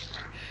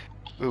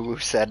 Ooh,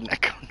 sad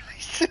echo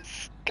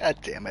noises. God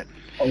damn it.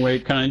 Oh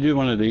wait, can I do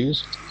one of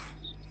these?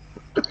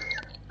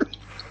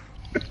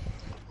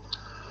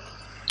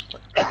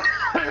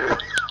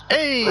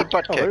 Hey,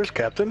 butt kick. There's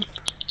Captain.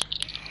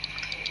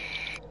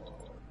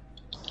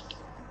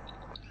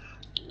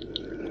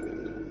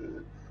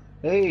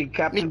 Hey,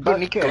 Captain Nico,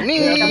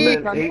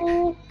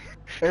 Buttkick.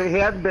 He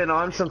hadn't been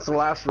on since the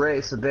last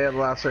race. The day of the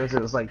last race,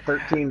 it was like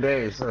 13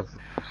 days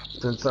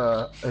since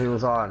he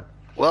was on.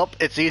 Well,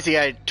 it's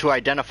easy to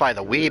identify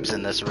the weebs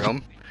in this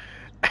room.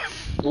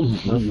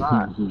 It's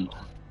not.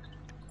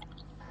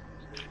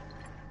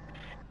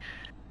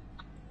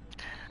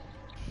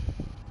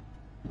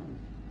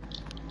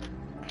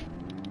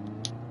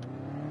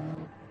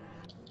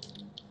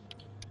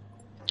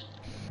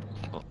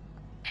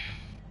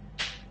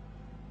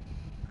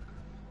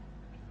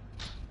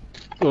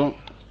 Well,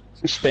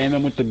 spam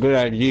him with the good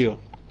idea.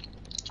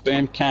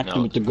 Spam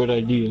Captain with the good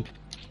idea.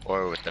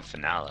 Or with the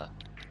finale.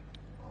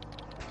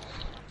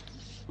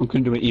 I'm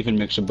gonna do an even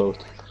mix of both.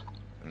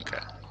 Okay.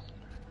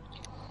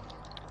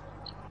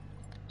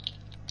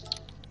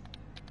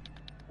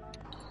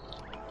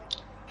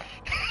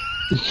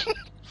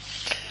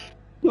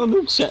 Oh, the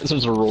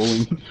sensors are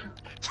rolling.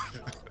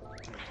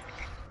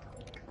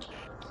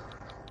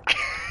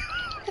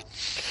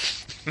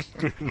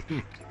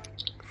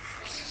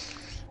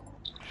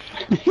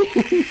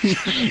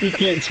 You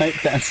can't type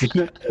fast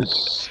enough.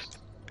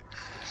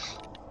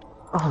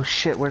 Oh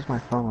shit, where's my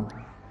phone?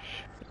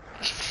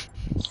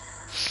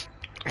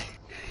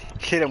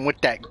 Hit him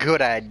with that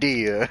good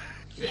idea.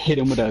 Hit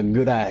him with a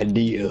good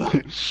idea.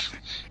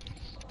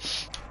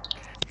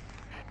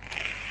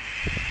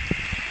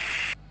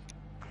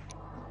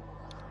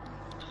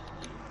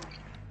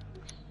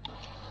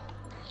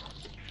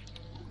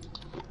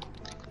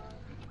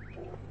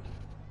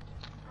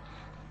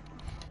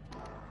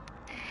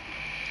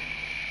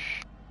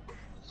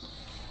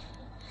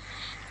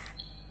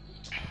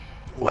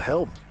 Well,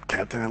 hell,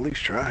 Captain, at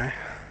least try.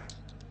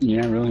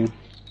 Yeah, really.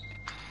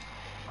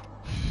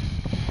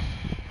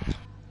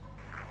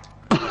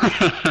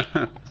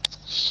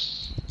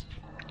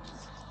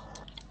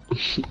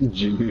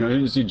 Jimmy, I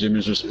didn't see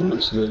Jimmy's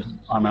response to the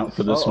I'm out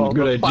for this one.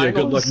 Good idea,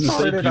 good luck in the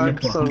safety.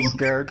 I'm so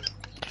scared.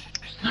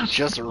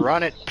 Just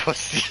run it,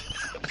 pussy.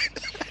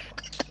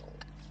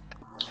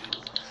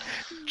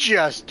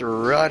 Just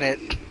run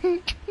it.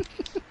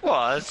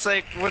 Well, it's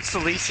like, what's the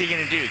least you're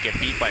gonna do? Get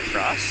beat by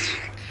Frost?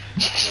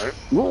 He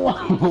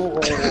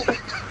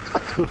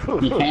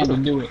had to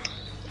do it.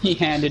 He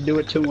had to do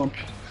it to him.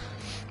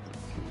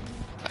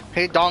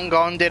 He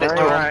Dongon did it to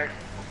him.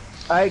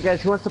 Alright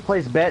guys, who wants to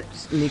place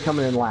bets? Me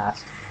coming in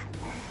last.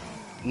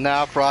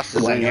 Nah, Frost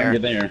is in You're here.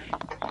 there.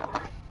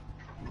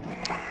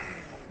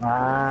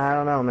 I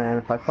don't know, man.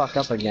 If I fuck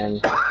up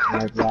again, I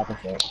might be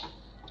opposite.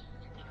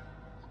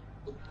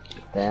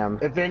 Damn.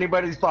 If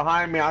anybody's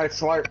behind me, I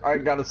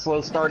got a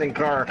slow starting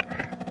car.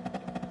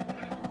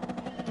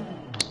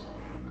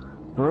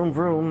 Vroom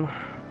vroom.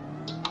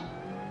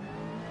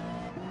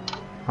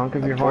 Honk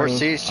of your Poor horny.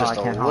 C's just I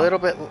can't a honk. little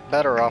bit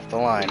better off the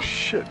line.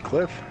 Shit,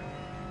 Cliff.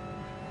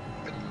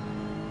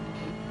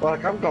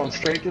 Look, I'm going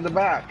straight to the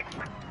back.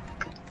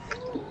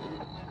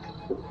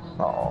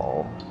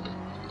 Oh.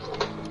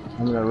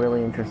 I'm in a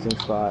really interesting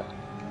spot.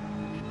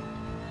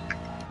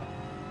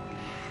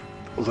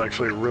 It was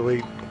actually a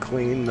really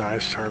clean,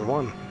 nice turn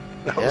one.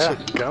 That was Yeah.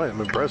 kind of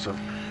impressive.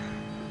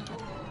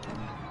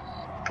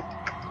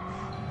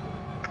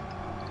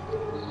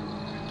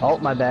 Oh,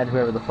 my bad,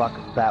 whoever the fuck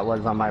that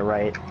was on my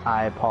right.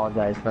 I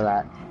apologize for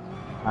that.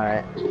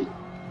 Alright.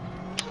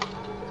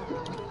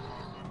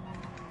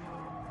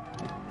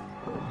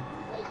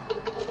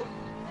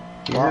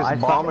 You're just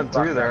bombing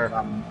through there.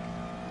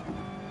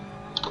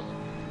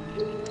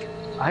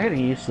 I gotta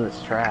get used to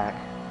this track.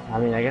 I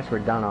mean, I guess we're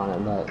done on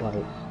it, but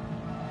like...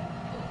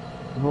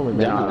 I've only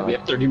been on it. We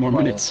have 30 more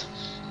minutes.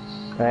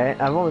 Right?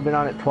 I've only been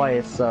on it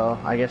twice, so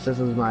I guess this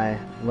is my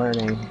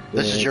learning.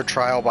 This is your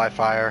trial by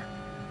fire.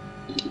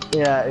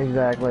 Yeah,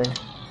 exactly.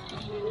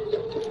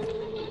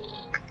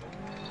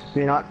 If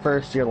you're not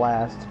first, you're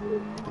last.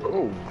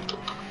 Oh,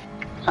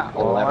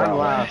 Well, I'm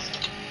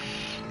last.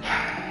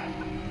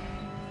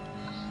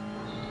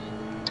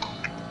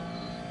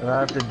 And I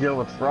have to deal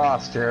with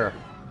Frost here.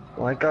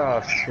 Like,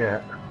 oh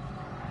shit.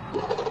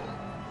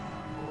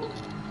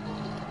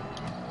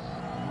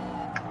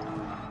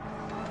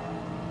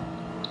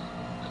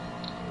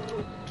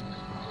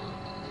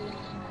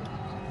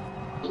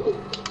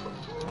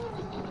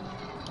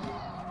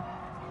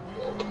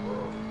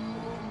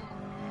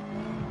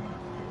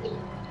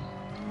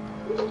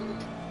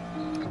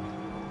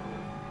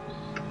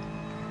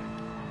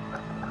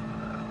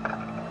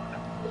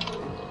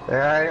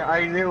 Yeah,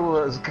 I knew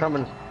it was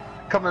coming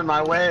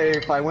my way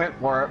if I went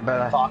for it,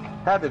 but I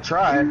had to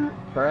try,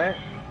 right?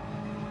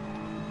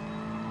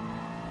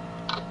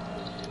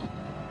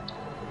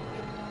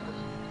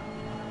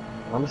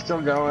 I'm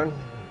still going.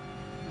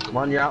 I'm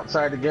on the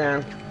outside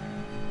again.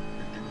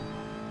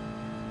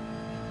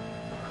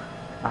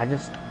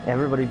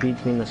 Everybody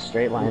beats me in the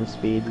straight line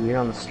speed. We're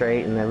on the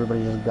straight and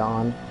everybody's just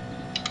gone.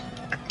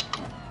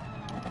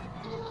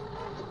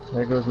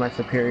 There goes my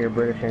superior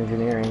British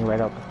engineering right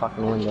out the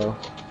fucking window.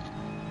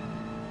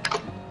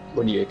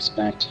 What do you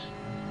expect?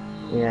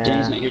 Yeah.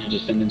 Danny's not here to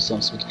defend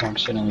himself, so we can talk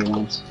shit all he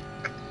wants.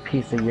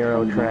 Piece of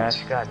Euro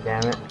trash, god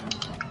damn it.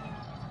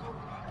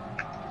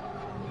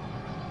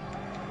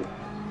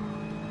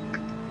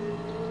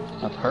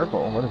 A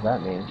purple? What does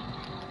that mean?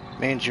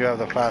 Means you have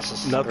the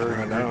fastest. nothing or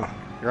right now.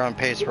 You're on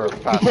pace for a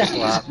fastest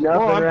lap.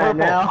 Nothing I'm right purple.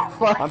 now.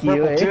 Fuck I'm you,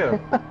 purple eh? too.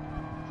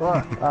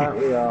 Look, Aren't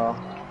we all?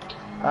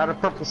 I had a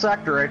purple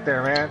sector right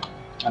there, man.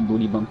 I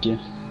booty bumped you.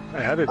 I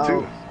had it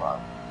too.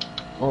 Oh,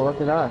 well, look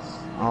at us.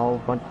 All a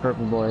bunch of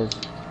purple boys.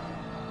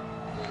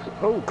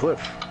 Oh,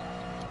 Cliff.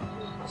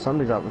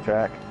 Somebody's off the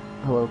track.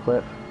 Hello,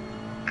 Cliff.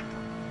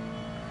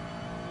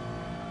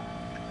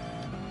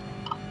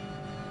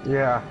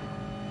 Yeah.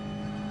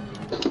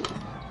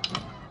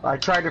 I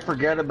tried to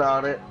forget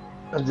about it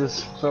and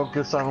just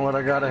focus on what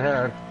I got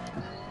ahead.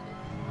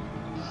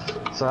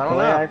 So I don't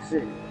know. I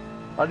see.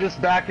 I'll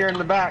just back here in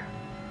the back.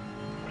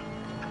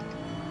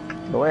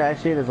 The way I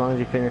see it, as long as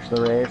you finish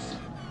the race,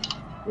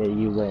 yeah,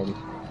 you win.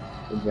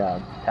 Good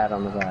job. Pat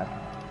on the back.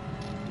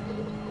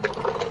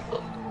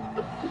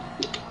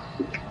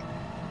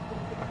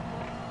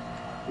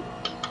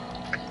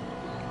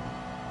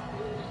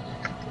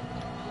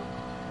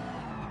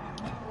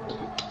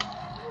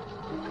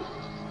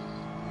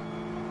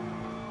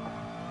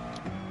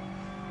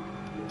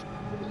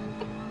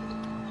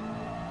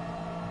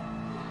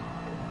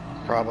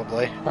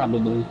 Probably.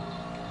 Probably.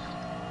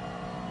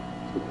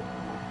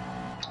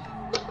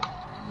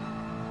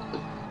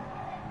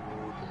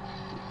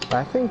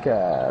 I think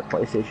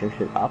PlayStation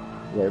should up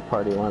their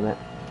party limit.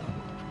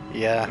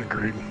 Yeah.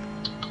 Agreed.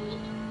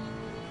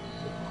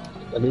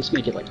 At least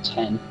make it like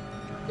 10.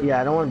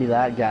 Yeah, I don't want to be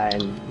that guy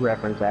and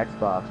reference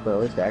Xbox, but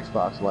at least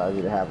Xbox allows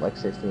you to have like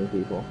 16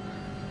 people.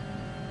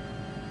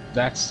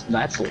 That's a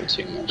little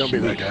too much. Don't be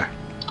that guy.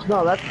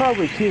 No, that's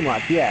probably too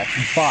much, yes,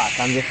 but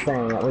I'm just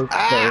saying at least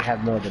they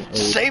have more than 8.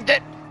 Saved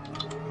it!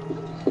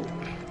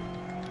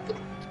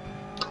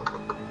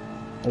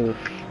 Oof.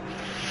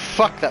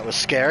 Fuck, that was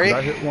scary. Did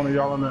I hit one of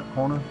y'all in that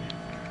corner?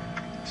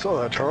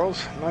 Saw that,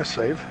 Charles. Nice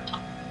save.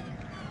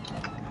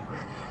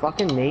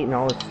 Fucking Nate and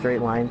all his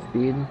straight line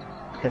speed,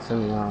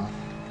 pissing me off.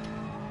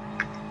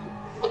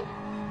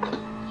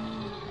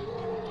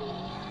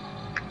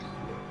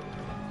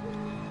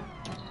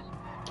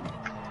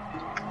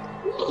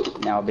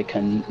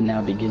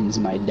 Now begins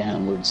my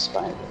downward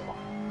spiral.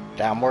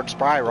 Downward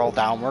spiral,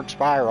 downward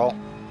spiral.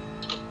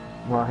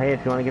 Well, hey,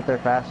 if you want to get there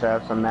faster, I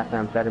have some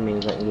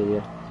methamphetamines I can give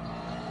you.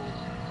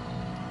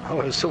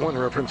 Oh, is someone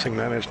referencing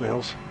Nine Inch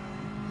Nails?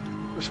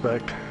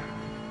 Respect.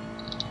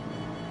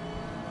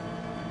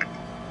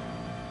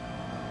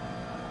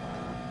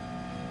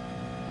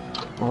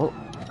 Oh,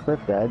 Cliff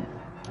dead.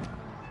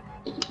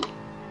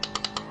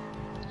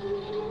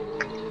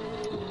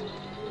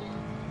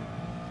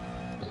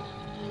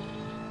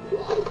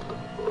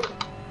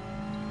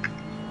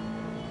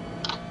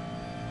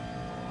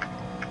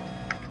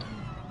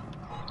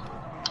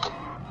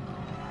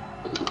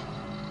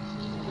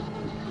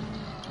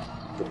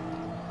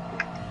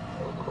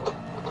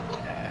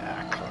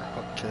 Yeah, climb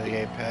up to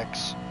the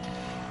apex.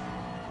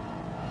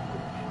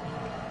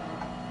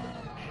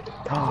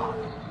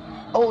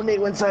 Oh,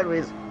 Nate went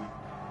sideways.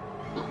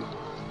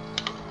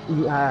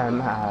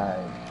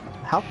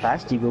 How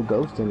fast do you go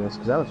ghost in this?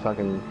 Because that was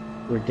fucking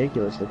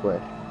ridiculously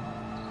quick.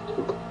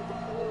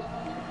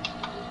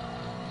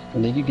 I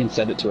think you can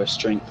set it to a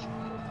strength.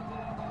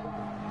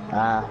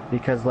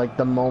 Because like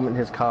the moment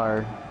his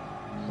car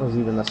was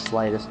even the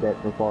slightest bit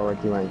from forward,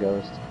 he went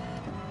ghost.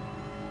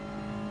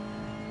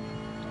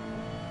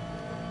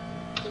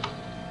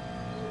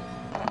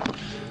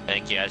 I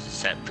think you guys are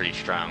set pretty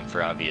strong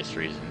for obvious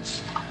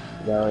reasons.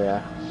 Oh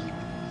yeah.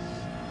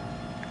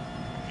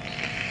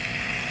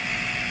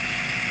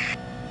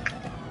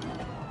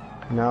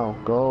 No,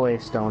 go away,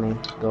 Stony.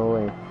 Go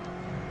away.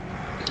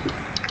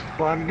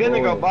 Well, I'm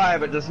gonna go by,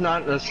 but just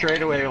not a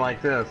straightaway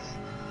like this.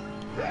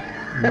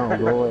 No,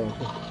 go away.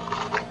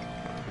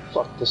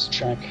 Fuck this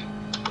track.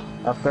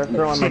 I'll start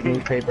throwing like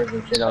newspapers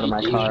and shit out of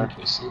my car.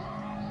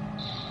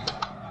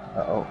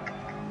 Uh-oh.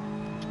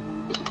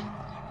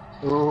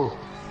 Ooh.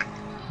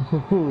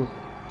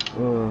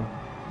 Ooh.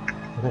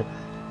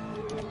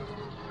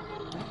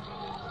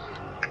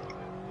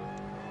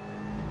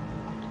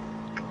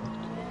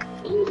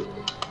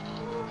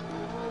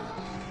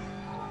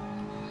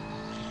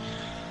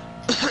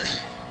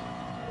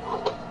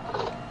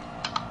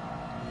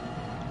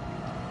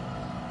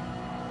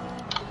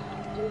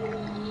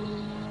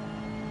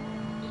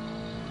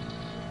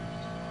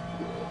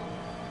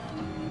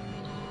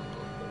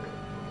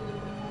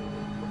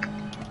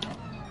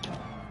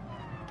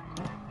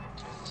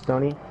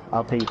 Stony,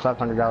 I'll pay you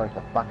 $500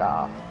 to fuck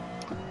off.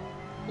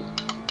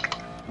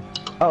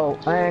 Oh,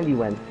 and you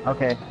win.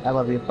 Okay, I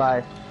love you.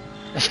 Bye.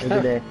 Have a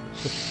good day.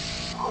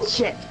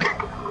 Shit.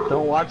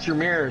 Don't watch your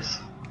mirrors.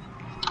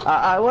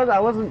 I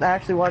wasn't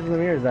actually watching the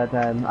mirrors that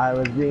time. I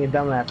was being a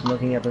dumbass and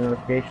looking at the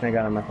notification I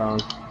got on my phone.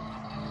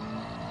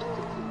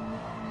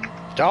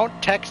 Don't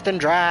text and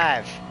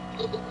drive.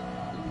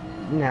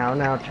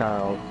 Now,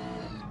 Charles.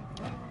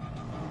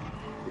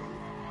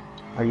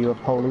 Are you a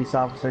police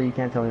officer? You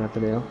can't tell me what to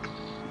do.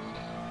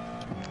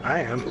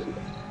 I am.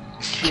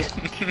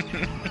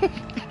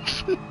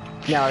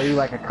 Now, are you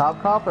like a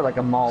cop or like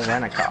a mall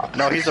rent-a-cop?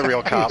 No, he's a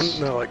real cop.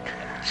 No, like,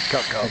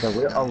 cop. Like a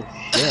real, oh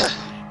shit.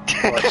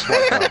 Oh, like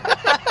smart cop.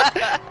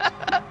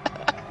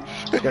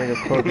 Gotta go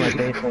close my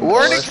basement. Weren't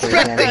door so you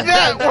expecting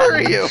can't- that, were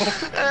you?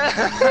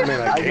 I mean,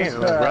 I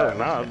can. I'd rather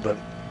not, but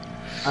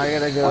I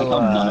gotta Like, go,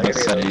 I'm not I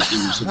excited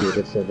you should be able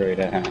to survey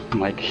that.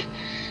 Like,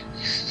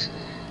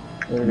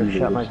 gotta go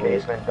shut my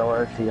basement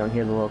door so you don't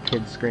hear the little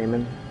kids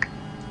screaming.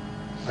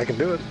 I can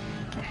do it.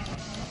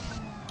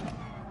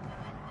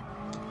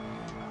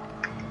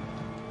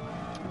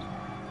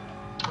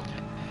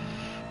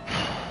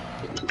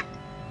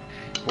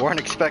 Weren't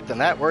expecting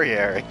that, were you,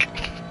 Eric?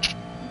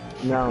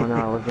 No,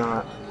 I was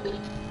not.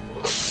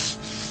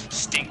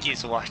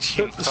 Stinky's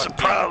watching.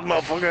 Surprise,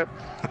 motherfucker.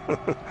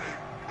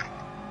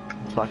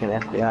 Fucking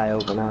FBI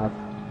open up.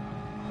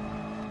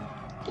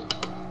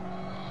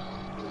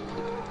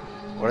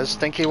 What is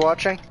Stinky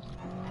watching?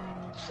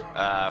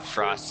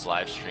 Frost's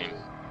live stream.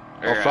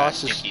 Oh,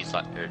 Frost is... Stinky's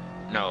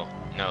no,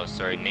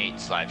 sorry,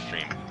 Nate's live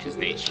stream, because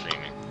Nate's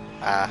streaming.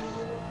 Ah.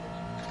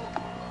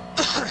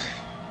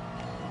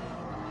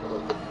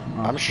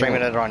 I'm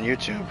streaming it on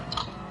YouTube.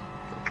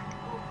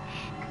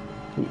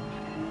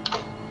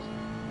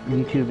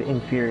 YouTube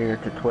inferior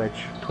to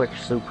Twitch. Twitch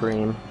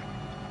supreme.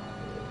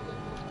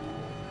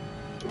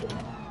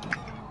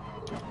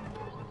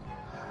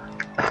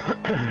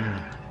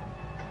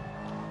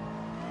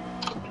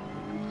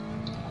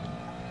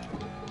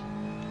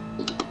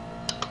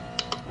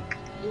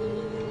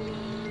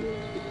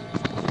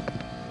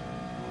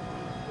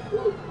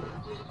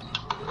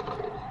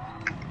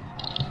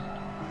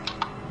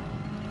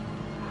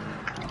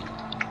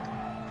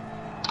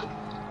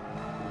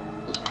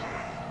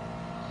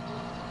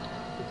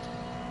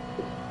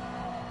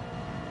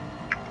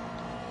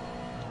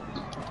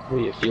 Were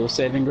you fuel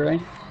saving,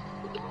 Gray?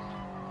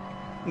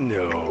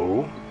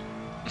 No.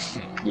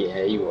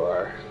 Yeah, you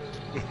are.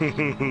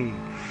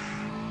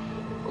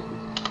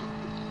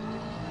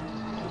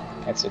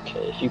 That's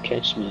okay. If you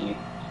catch me,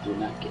 you're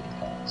not getting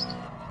passed.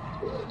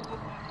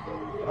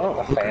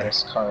 Oh, The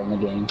fattest car in the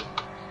game.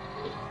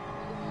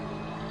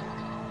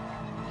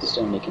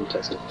 Still making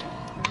contested.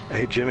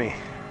 Hey, Jimmy.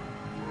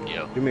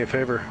 Yo, Do me a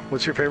favor.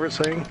 What's your favorite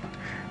saying?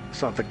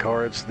 It's not the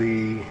car, it's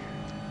the...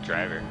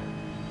 driver.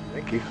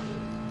 Thank you.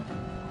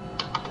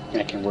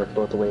 I can work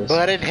both ways.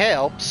 But it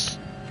helps.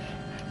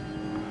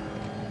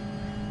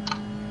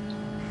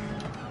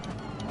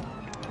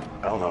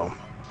 I don't know.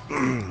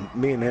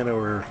 Me and Nana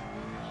were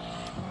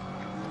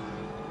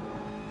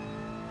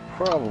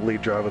probably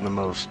driving the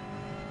most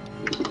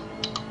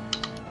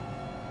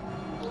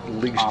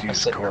least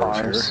used Opposite cars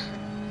cars. here.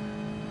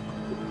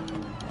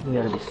 You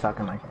gotta be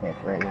sucking my dick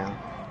right now.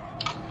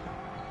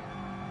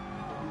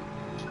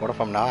 What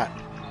if I'm not?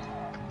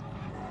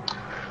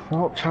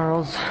 Well,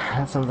 Charles,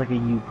 that sounds like a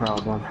you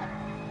problem.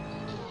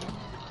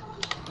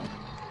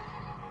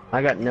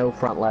 I got no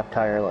front left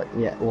tire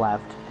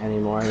left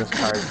anymore. This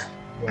car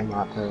will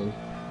not turn.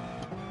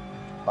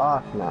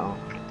 Fuck no.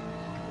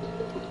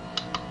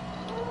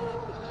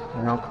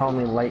 And don't call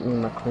me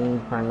Lightning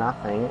McQueen for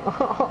nothing.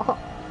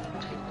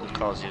 Who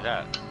calls you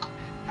that?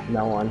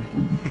 No one.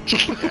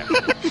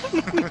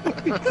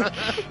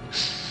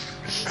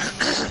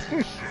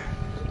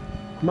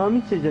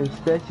 Mommy says I'm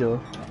special.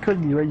 Call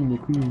me Lightning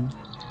McQueen.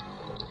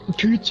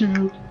 Good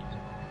job.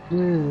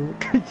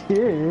 Good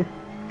job.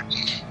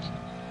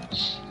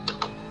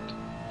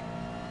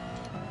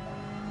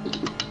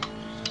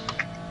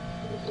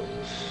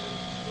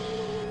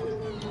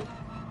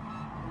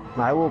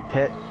 I will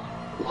pit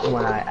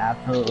when I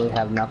absolutely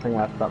have nothing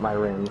left but my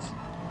rims.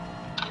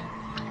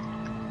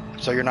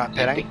 So you're not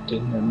pitting?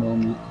 In that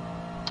moment.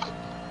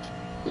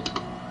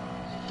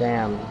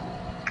 Damn.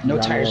 No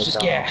Run tires, it just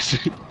off.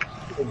 gas.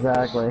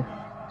 Exactly.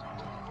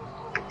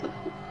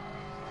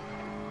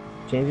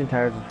 Changing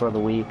tires is for the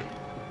weak.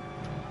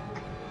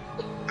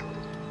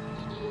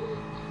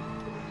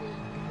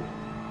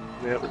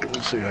 Yep,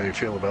 we'll see how you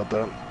feel about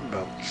that.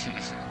 About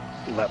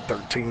lap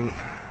 13.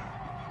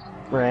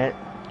 Right?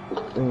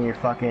 And you're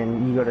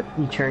fucking,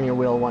 you turn your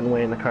wheel one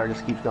way and the car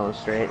just keeps going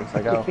straight. It's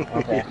like, oh,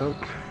 okay.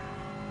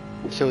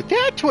 So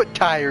that's what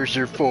tires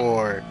are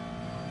for.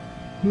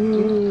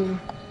 No,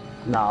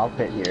 I'll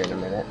pit here in a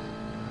minute.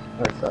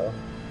 Or so.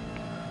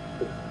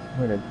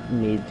 I'm gonna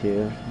need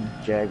to.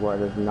 Jaguar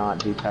does not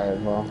do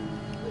tires well.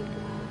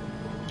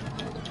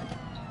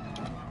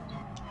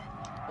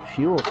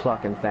 Fuel's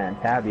fucking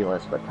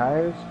fantabulous, but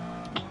tires?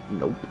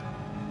 Nope.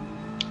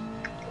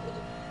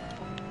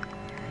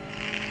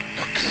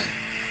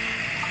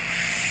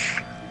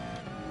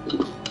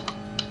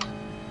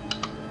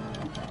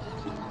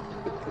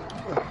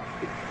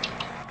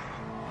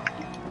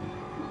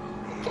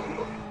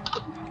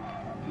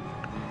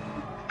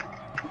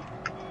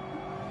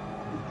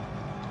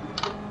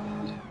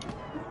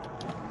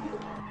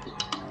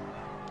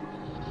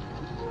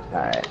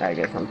 Alright, I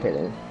guess I'm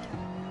pitting.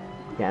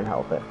 Can't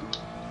help it.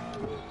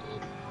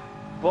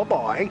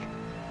 Bye-bye.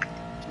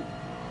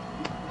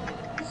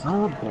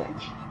 Son of a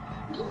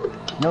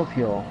bitch. No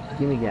fuel.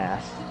 Give me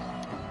gas.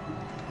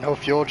 No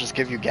fuel, just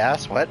give you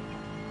gas? What?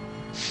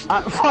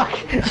 Fuck!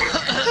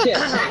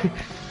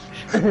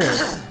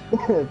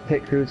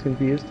 Pit crew's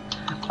confused.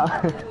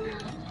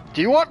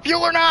 Do you want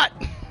fuel or not?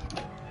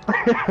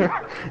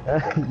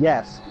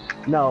 Yes.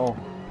 No.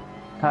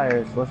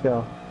 Tires. Let's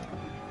go.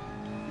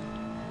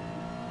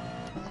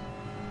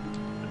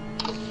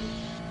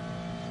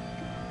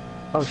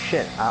 Oh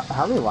shit.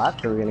 How many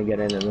laps are we gonna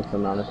get in this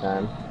amount of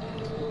time?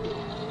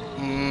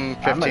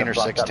 15 or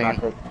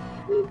 16.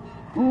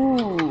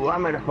 Ooh, I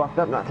might have fucked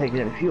up not taking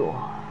in fuel.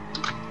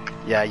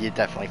 Yeah, you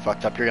definitely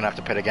fucked up. You're gonna have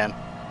to pit again.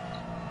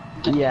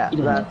 Yeah,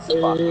 that's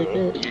fucking.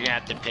 You're gonna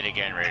have to pit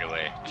again right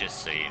away,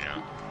 just so you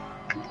know.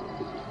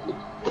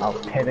 I'll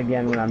pit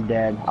again when I'm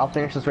dead. I'll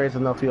finish this race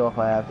with no fuel if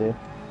I have to.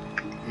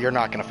 You're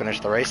not gonna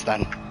finish the race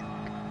then.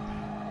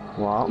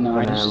 Well, No, then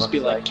I'd it just looks be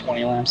like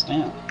 20 laps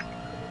down.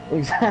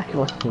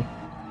 Exactly.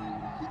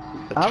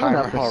 The I'm timer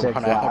enough for will 6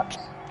 run laps.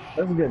 out.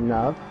 That's good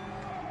enough.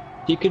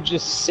 You could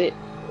just sit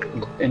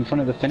in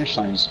front of the finish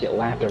line and just get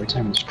lapped every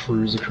time and just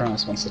cruise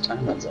across once the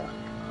time runs out.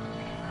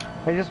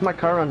 Hey, just my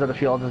car runs out of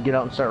fuel, I'll just get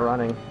out and start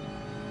running.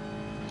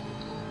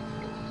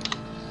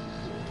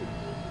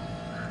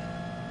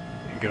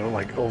 You go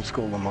like old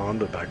school Le Mans,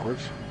 but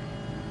backwards.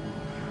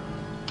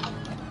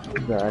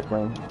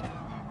 Exactly.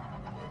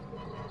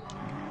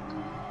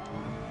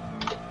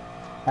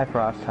 Hi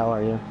Frost, how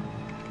are you?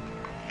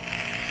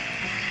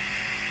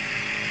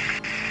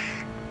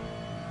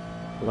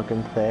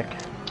 Looking thick.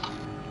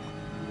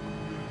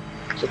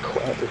 It's a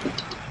quad.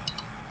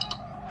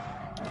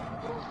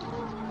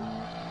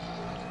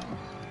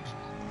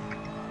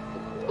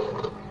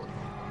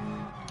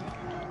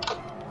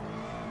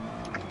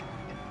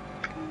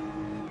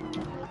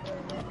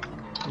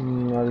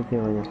 How are you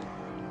feeling?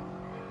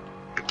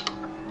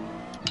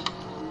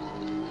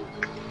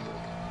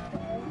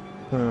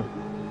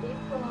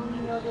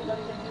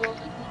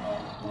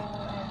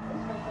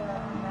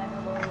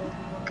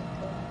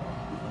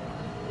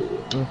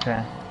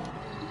 Okay.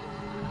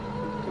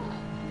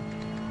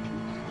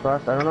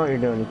 Frost, I don't know what you're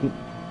doing. You keep,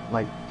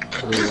 like,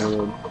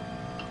 reloading.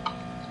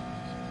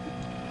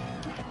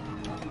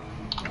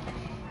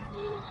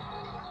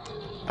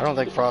 I don't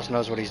think Frost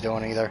knows what he's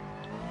doing either.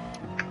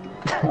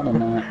 I don't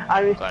know.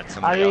 Glad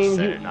somebody else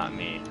said it, not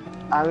me.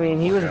 I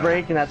mean, he was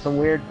braking at some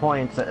weird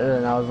points,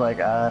 and I was like,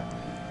 I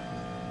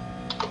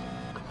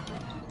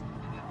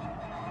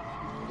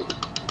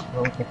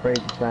was afraid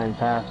to try and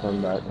pass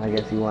him, but I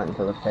guess he went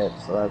into the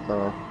pits, so that's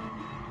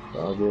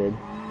all good.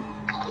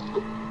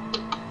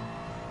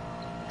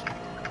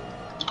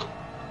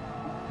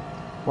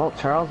 Well,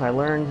 Charles, I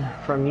learned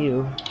from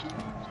you,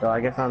 so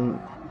I guess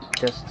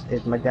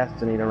it's my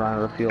destiny to run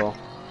out of fuel.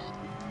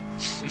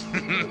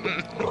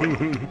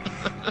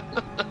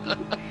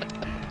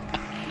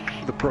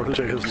 The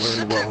protege has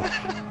learned well.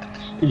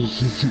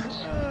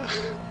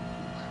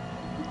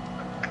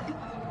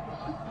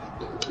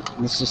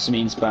 This just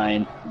means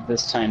by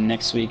this time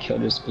next week he'll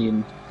just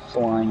be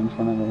flying in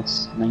front of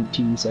us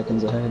 19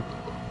 seconds ahead.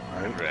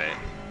 Right.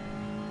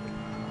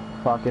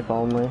 Fuck if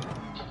only.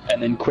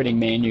 And then quitting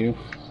Manu.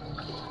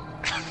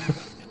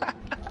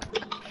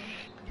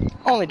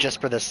 Only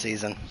just for this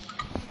season.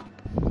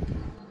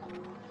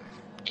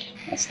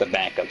 That's the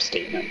backup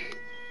statement.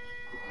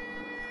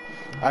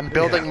 I'm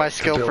building my to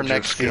skill build for your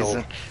next skill.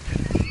 season.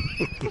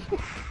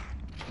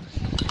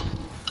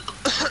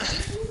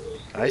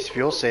 Nice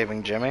fuel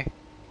saving, Jimmy.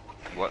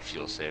 What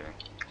fuel saving?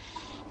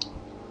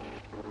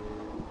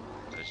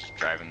 Just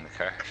driving the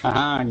car.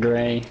 Aha,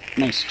 Gray.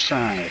 Nice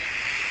try.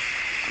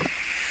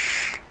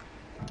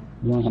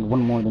 You only had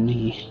one more than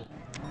me.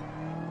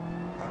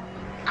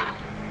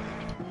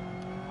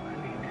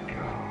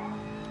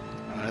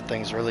 That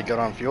thing's really good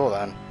on fuel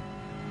then.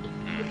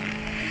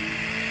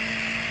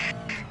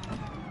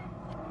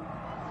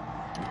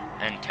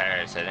 And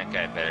tires. I think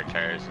I have better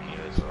tires than you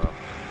as well.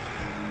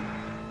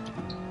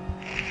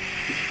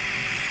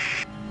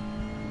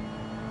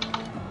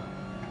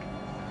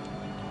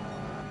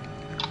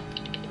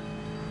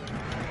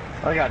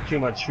 I got too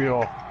much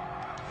fuel.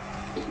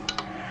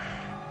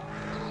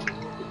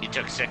 You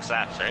took 6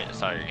 laps, right?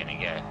 That's all you're gonna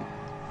get.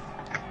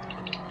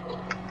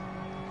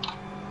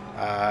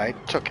 I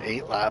took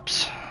 8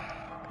 laps.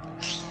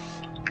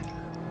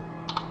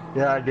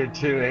 Yeah, I did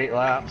too, 8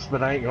 laps,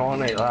 but I ain't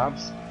going 8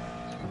 laps.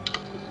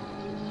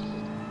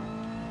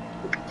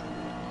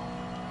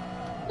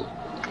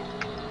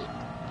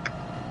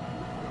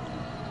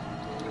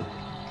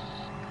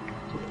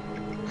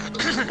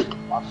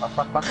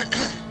 Fuck.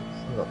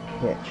 Little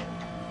bitch.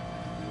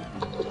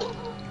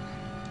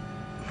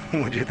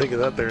 What'd you think of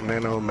that there,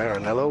 Nano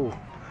Marinello?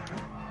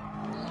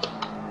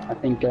 I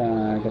think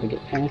I gotta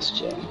get past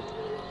you.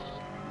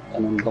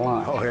 And then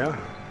block. Oh yeah?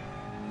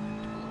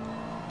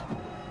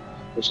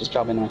 Which is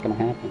probably not gonna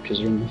happen because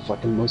you're in the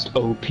fucking most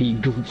OP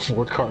Group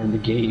 4 car in the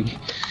game.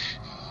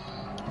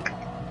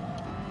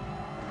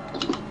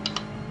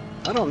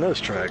 Not on this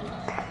track.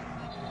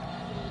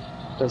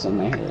 Doesn't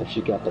matter if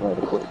you got the right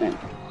equipment.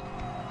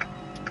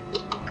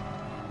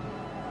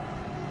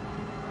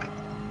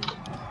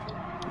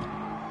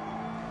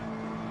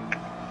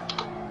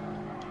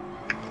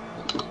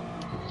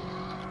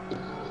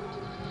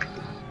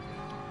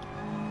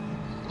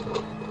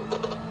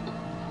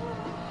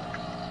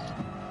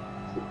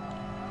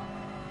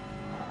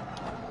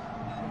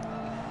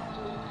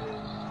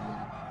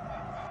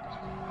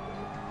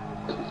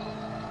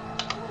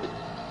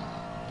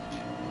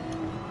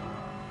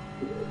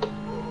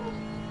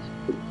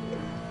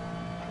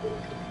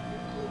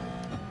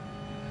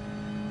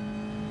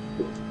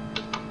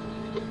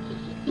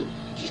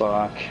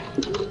 Fuck.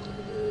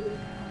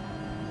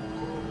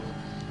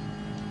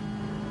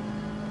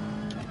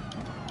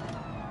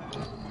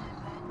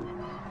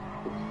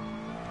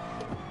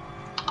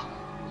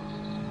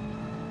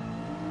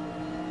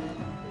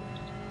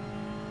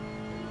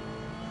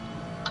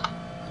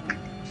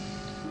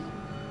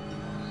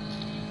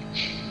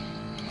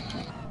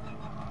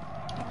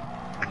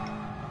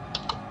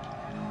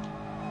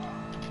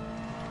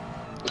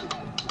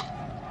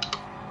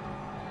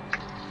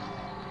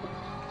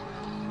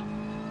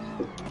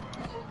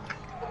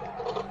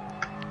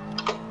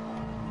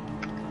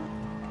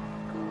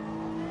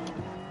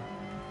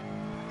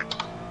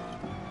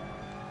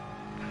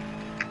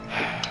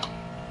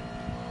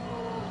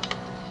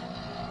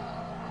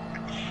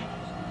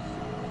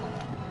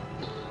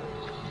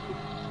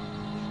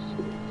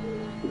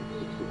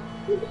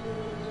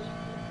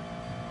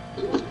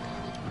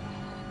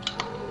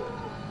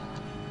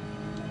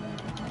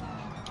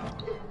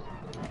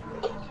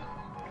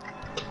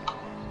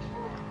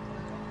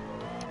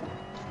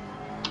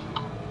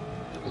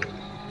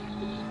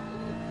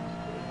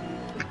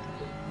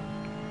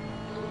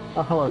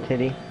 Oh, hello,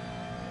 kitty.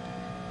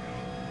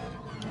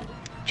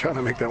 Trying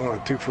to make that one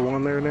a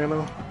 2-for-1 there,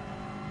 Nano.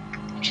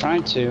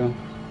 Tried to.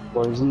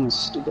 Boy, he's in this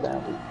stupid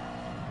alley.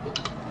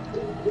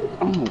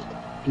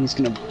 Oh, he's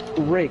gonna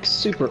brake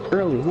super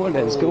early. What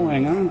is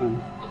going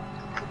on?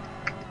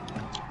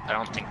 I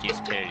don't think he's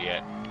pitted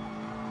yet.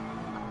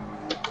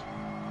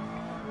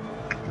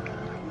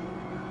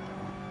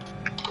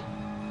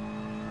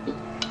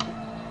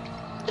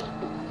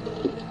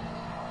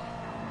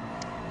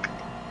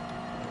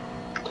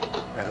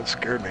 That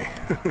scared me.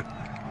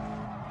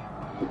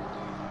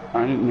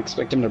 I didn't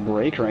expect him to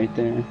brake right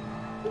there.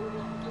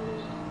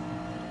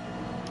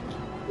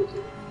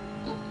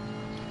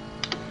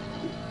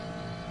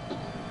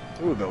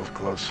 Ooh, that was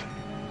close.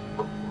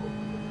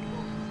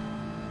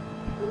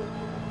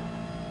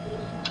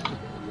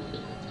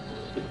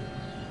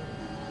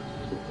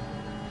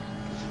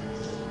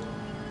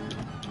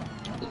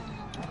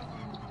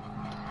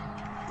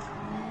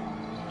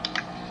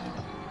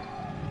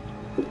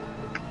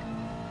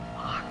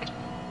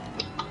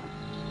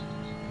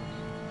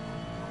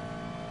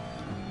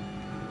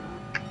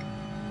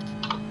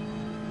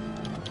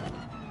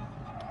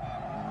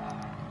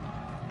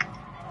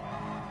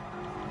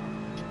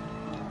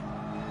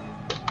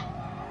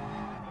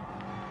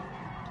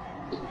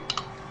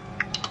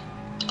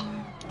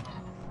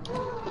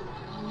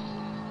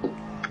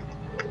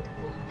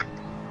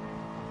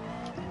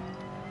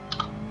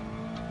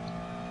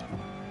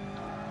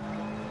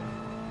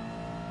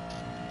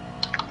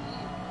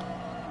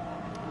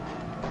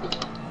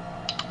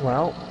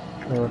 Well,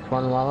 it was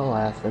fun while it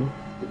lasted.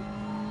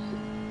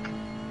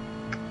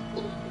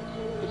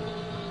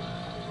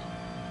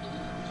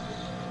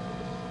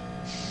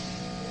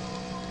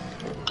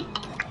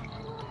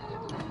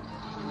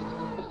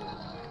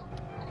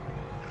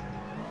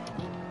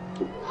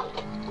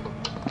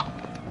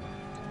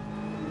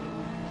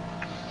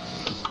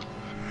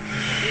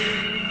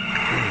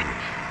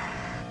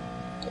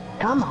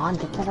 Come on,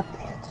 get to the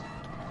pit.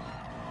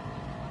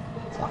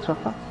 Fuck,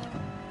 fuck, fuck.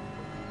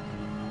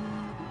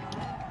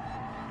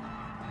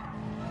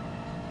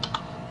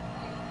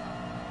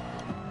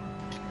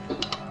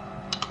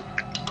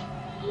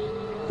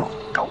 Go,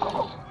 go,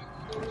 go.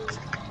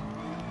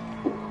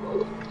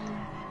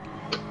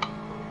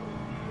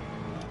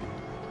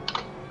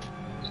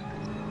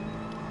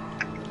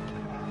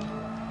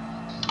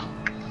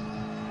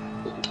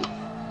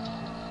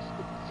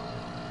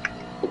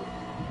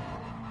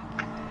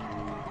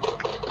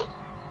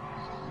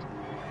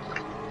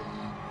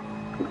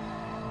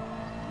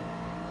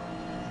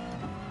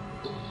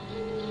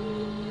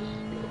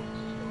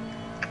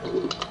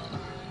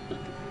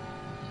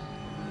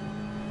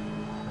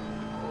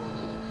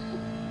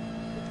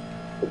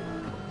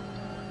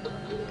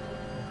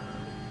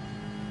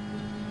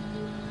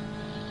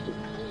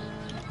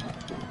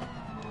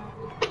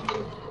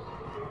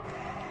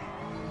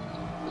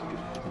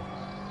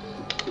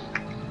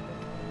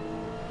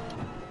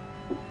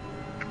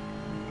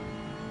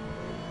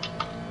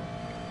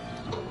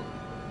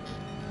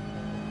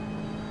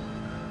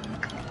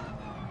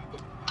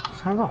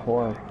 Son of a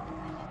whore.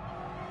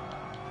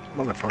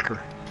 Motherfucker.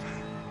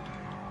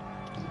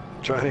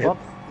 Trying to hit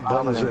Whoops.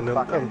 buttons and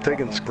I'm fucking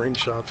taking button.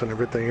 screenshots and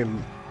everything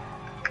and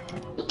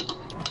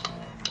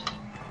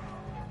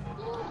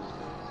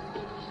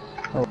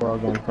Oh well,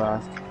 again,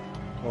 Frost.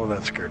 oh,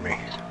 that scared me.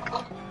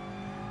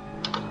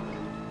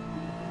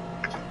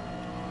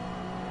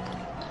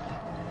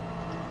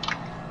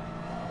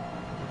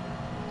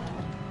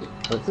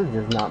 This is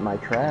just not my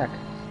track.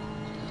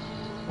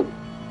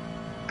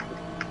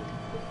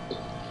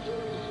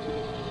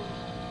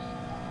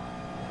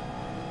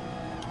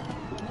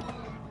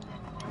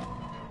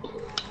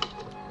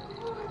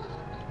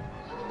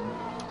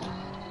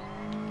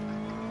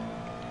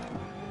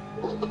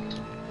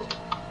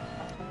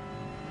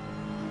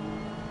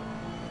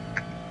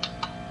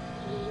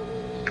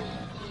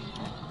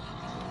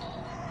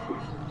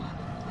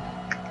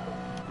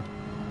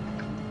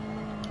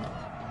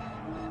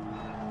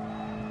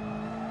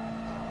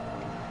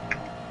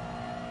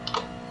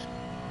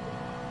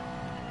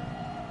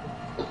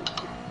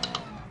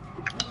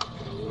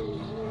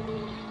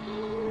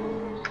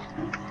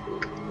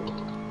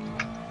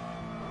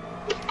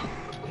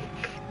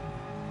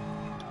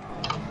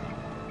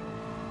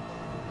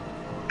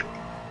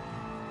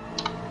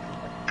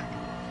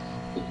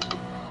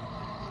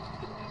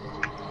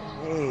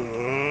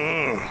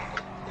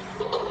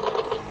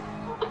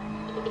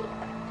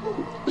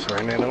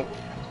 Sorry, Nano.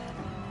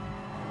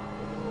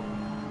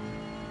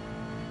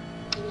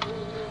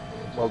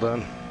 Well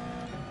done.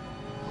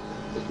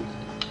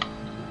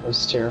 It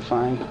was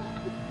terrifying.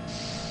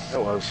 It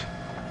was.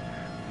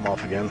 I'm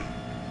off again.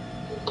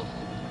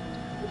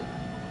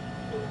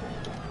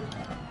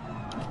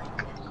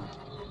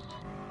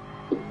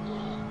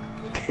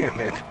 Damn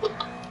it.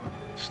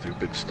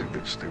 Stupid,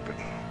 stupid, stupid.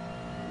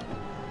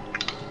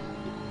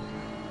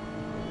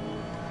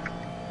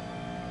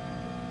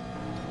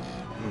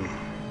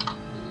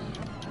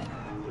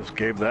 Just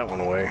gave that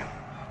one away.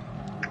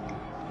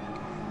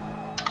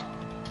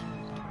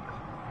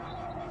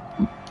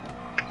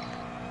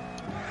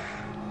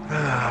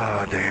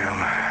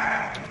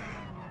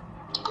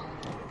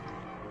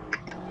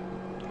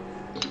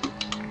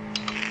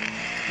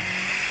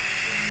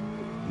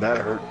 That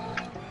hurt.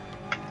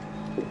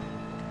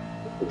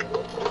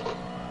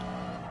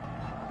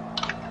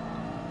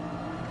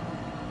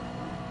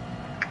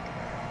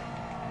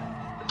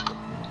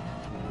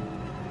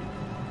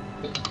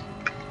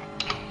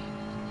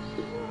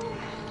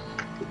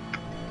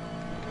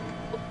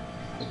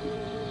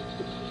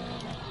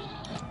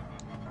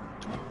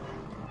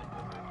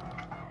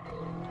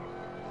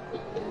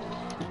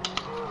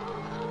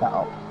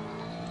 Uh-oh.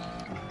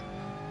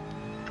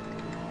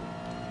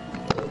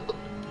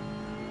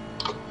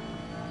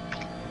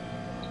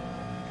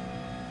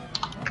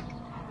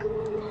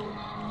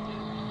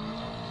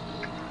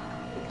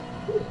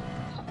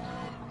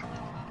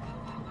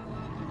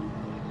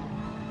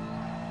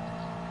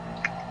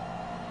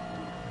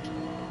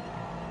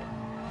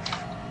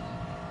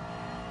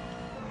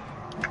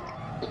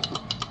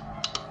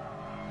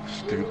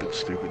 Stupid,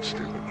 stupid,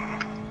 stupid.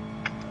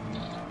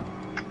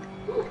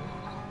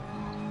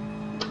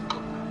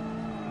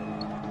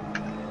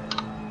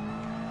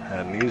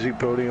 Had an easy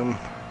podium.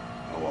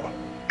 Oh well.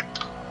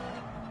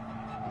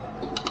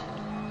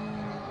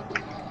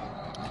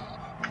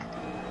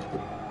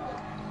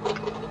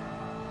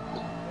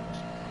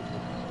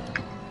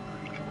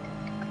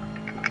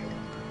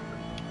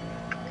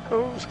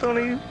 Oh,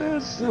 Stoney,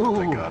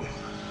 thank God.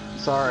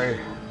 Sorry.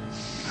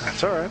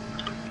 That's alright.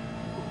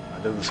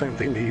 I did the same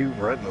thing to you,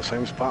 right in the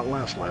same spot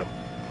last lap.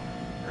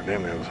 Or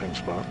damn near the same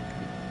spot.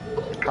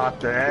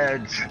 Caught the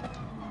edge.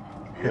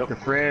 Hit the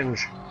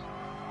fringe.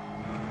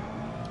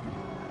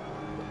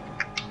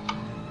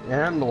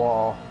 And the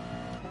wall.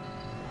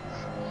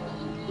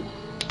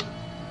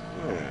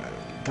 Yeah,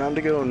 time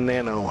to go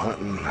nano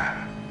hunting.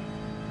 I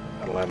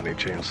don't have any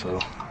chance though.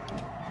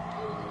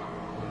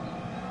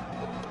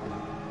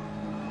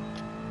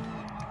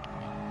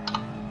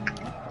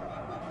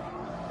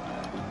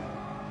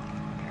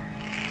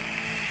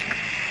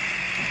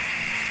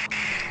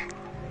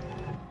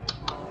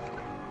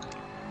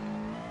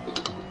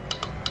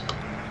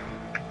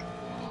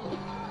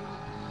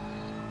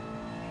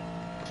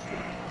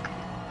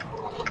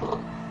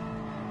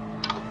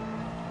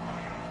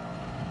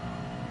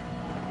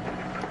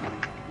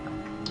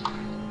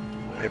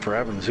 Hey, for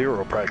having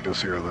zero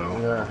practice here though,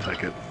 Yeah. I'll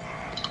take it.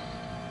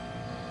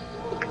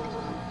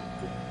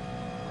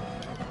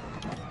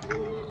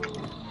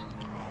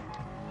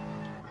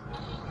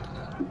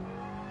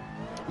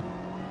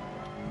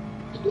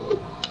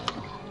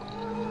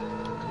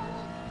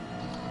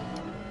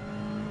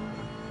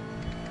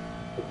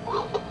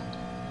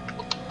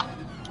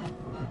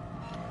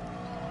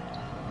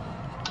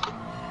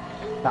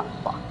 Ah,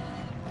 fuck.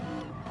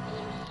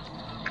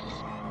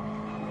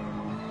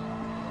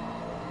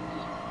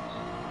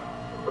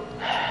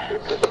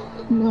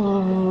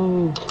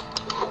 No.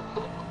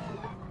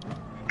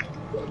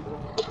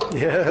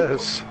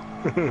 Yes.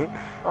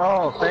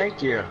 Oh,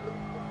 thank you.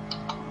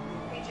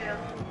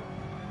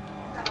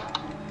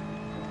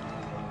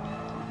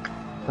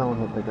 Don't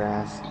hit the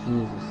grass.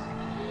 Jesus.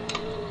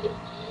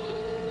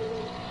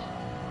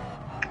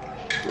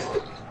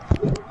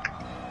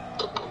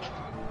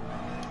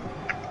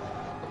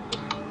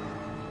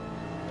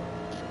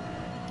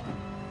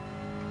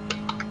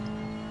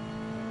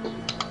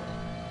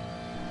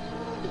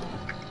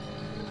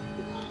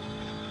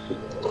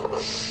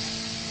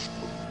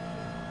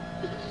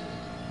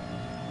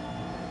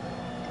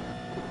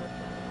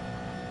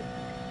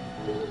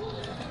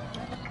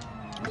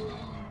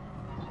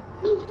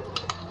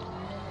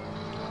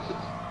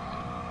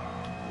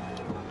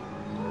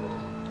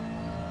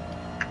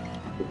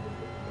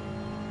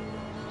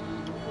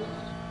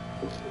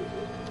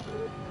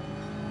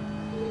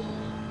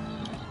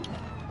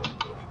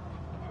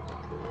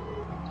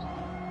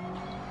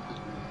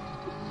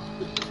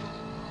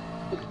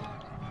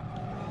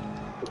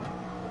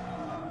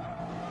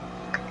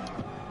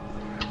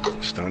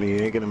 Stoney, you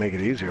ain't gonna make it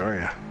easy, are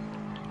you?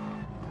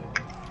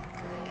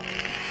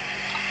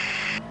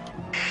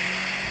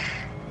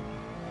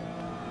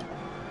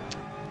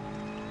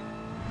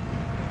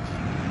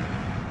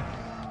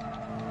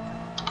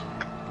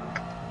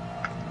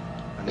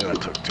 I knew I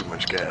took too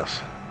much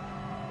gas.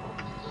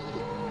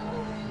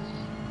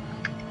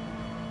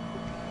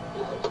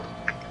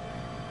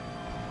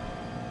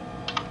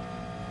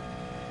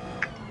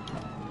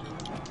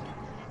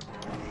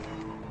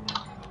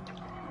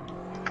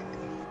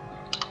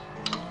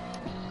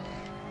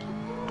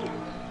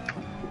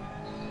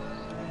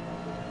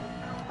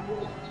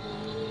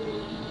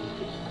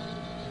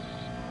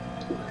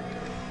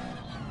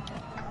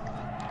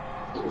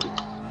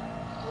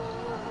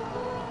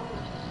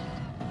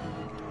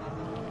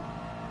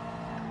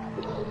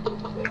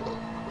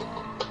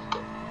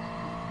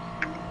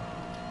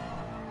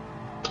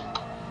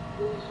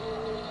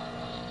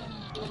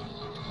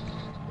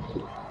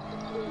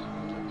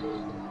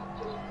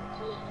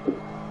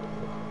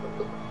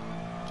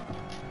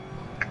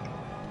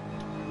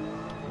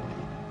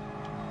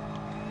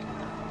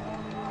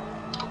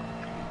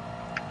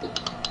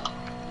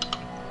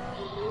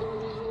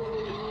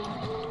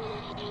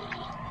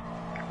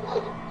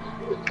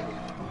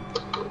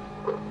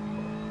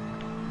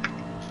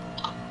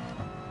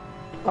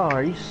 Oh,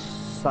 are you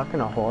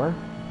sucking a whore?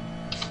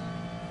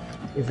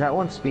 Is that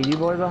one speedy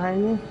boy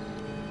behind me?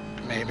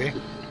 Maybe.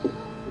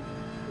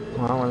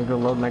 Well, I want to go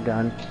load my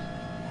gun.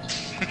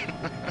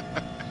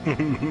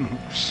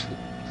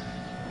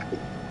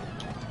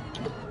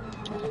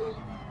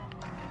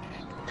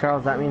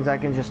 Charles, that means I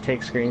can just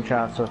take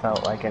screenshots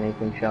without like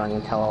anything showing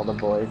and tell all the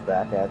boys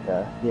back at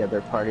the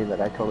other party that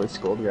I totally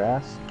schooled your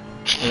ass.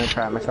 And then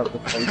try myself to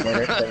think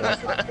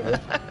later.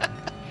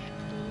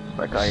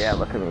 Like, oh yeah,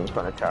 look at me in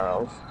front of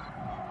Charles.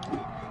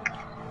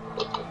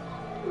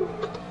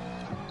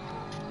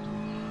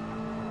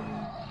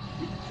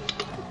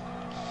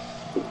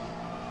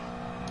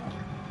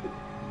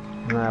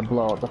 And then I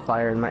blow out the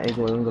fire in my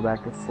igloo and go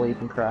back to sleep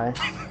and cry.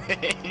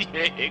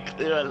 Your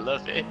igloo, I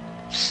love it.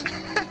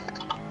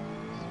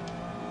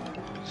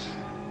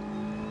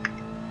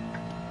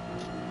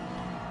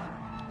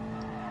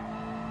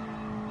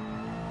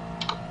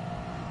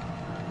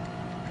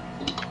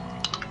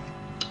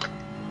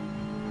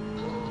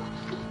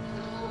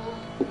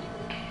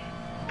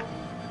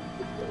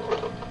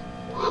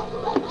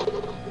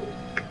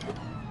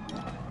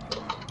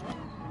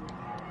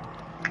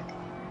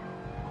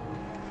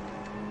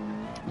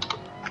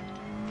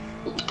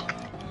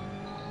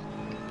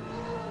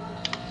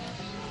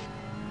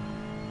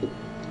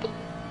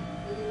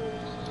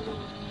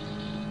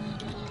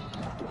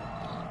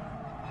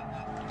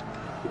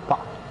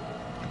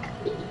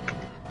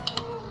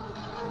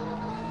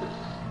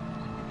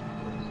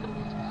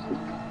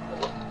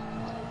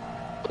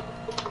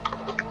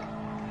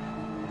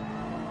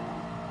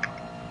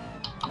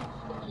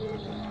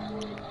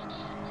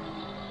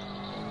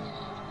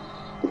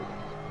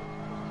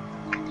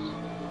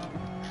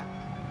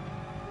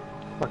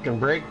 Fucking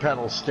brake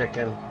pedal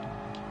sticking.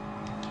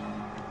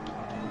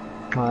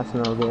 Oh, that's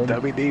no good.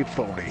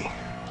 WD-40.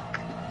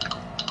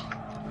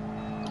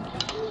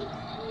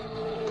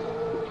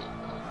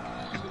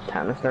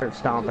 Time to start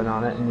stomping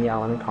on it and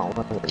yelling and calling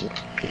it.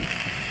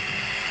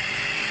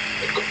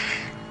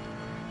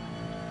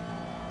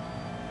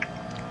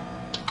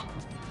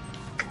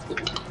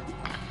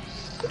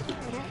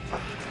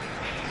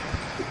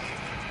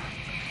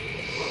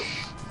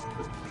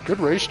 Good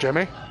race,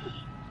 Jimmy.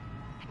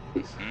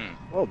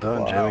 Well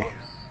done, Jimmy.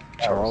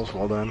 Charles,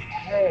 well done.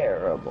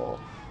 Terrible.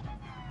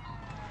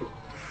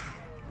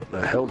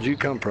 The hell did you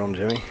come from,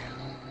 Jimmy?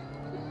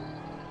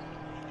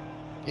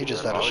 He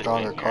just had a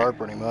stronger car,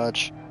 pretty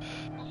much.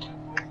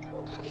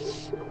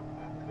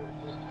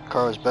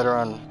 Car was better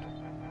on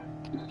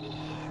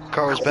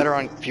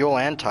fuel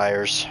and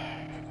tires.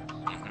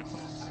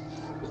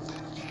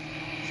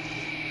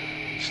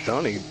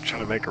 Stoney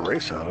trying to make a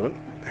race out of it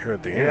here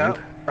at the Yeah,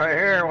 end. right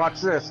here, watch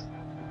this.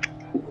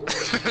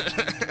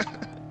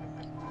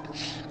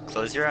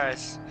 Close your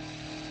eyes.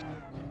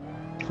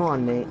 Come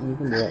on, Nate, you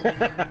can do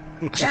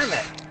it. Damn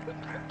it!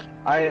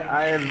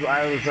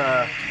 I was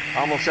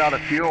almost out of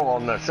fuel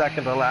on the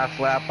second to last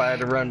lap. I had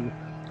to run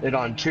it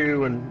on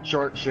 2 and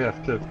short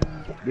shift to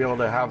be able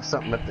to have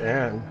something at the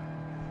end.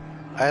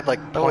 I had like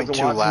I wasn't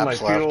 0.2 watching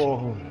laps my left.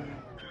 fuel.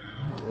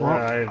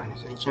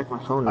 I check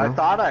my phone now. I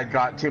thought I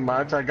got too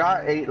much. I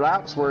got 8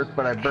 laps worth,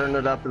 but I burned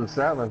it up in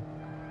 7.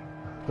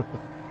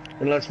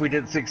 Unless we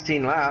did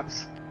 16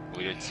 laps.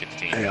 We did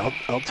 16. Hey,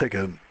 I'll take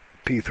a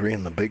P3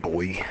 in the big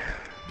wee.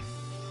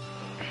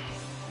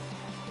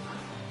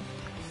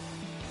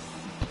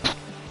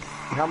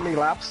 How many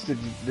laps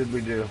did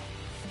we do?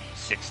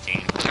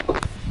 16.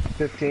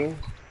 15?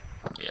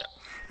 Yeah.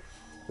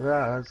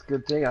 Yeah, that's a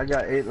good thing. I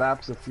got 8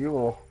 laps of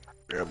fuel.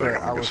 Yeah, But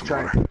I was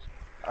trying.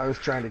 I was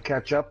trying to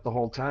catch up the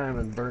whole time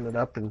and burn it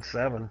up in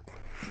 7.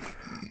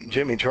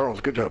 Jimmy,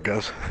 Charles, good job,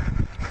 guys.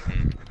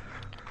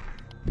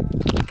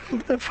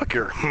 Fuck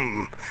your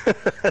Yeah,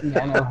 I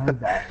know, heard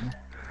that.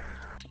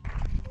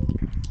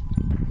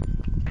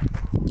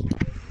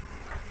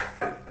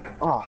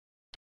 Oh,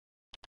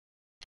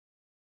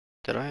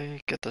 Did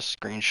I get the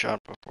screenshot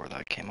before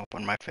that came up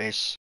on my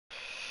face?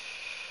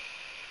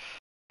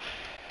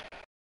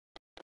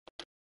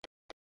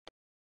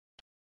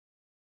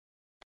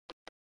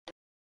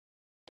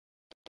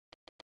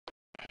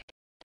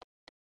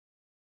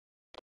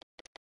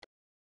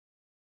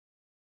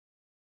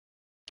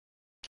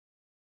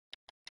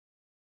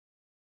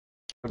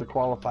 The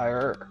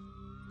qualifier.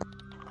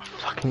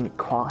 fucking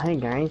hey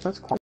guys, let's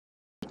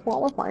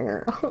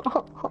qualifier.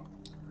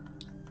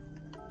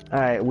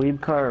 Alright,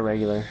 weeb car or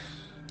regular?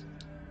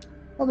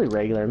 I'll do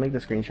regular, make the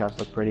screenshots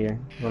look prettier.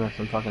 Don't have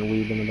some fucking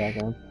weeb in the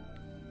background.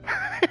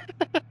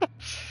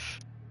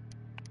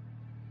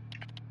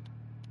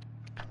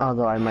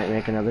 Although I might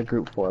make another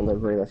group 4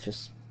 livery that's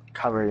just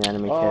covered in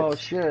enemy Oh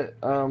kits. shit.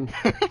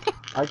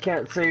 I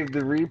can't save the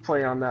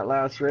replay on that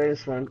last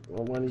race when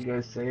you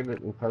guys save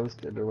it and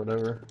post it or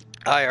whatever.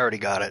 I already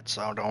got it,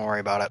 so don't worry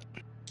about it.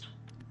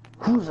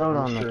 Who's out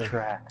on Sure. the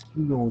track?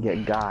 You gonna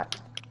get got.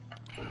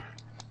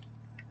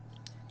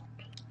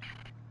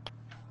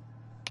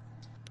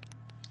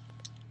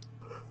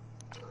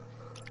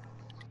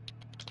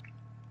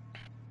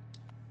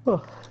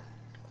 Oh.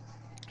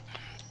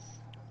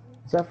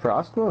 Is that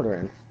Frost mode or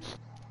in?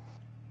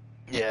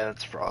 Yeah,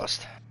 it's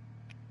Frost.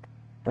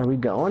 Are we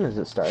going? Is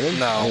it started?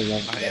 No,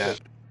 not yet.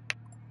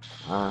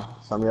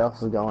 Somebody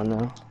else is going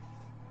now.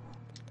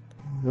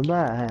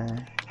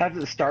 Goodbye. Has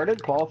it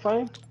started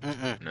qualifying?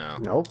 No.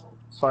 Nope.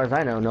 As far as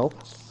I know, nope.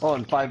 Oh,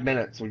 in 5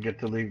 minutes we get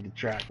to leave the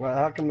track. Well,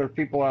 how come there's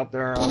people out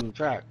there on the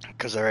track?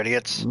 Because they're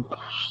idiots.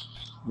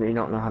 They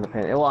don't know how to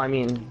pay. Well, I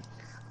mean,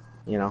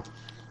 you know.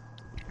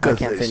 Because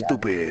they're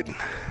stupid.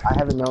 I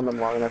haven't known them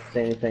long enough to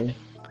say anything.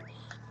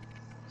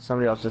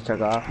 Somebody else just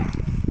took off.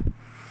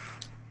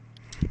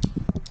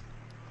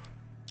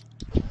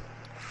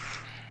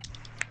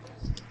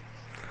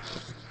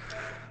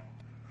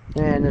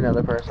 And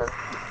another person.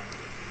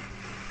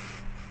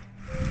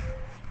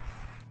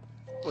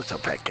 What's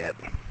up, fat cat?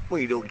 What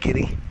are you doing,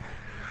 kitty?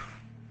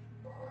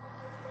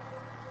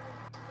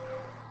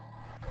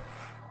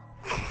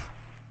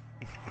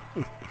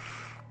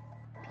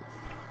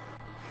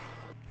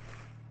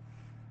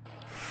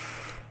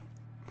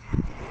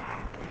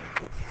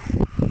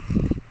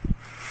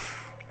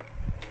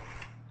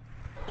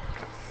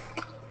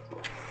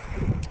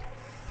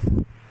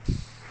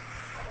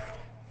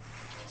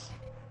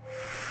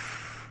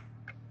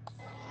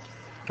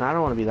 I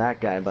don't want to be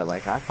that guy, but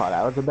like I thought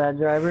I was a bad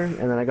driver, and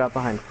then I got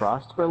behind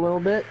Frost for a little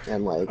bit,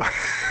 and like,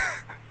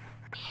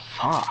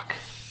 fuck.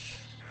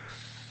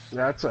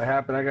 That's what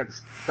happened. I got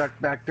stuck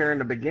back there in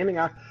the beginning.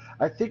 I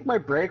think my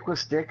brake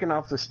was sticking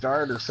off the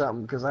start or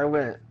something, because I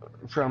went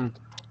from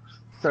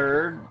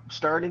third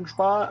starting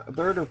spot,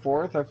 third or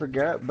fourth, I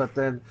forget, but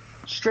then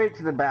straight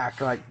to the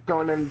back, like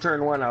going into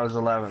turn 1, I was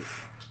 11th.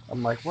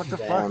 I'm like, what the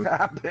fuck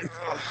happened?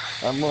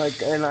 I'm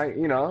like, and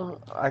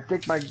I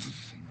think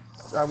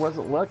I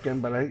wasn't looking,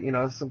 but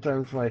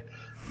sometimes my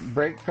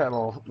brake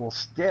pedal will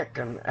stick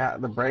and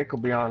the brake will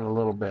be on a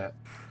little bit.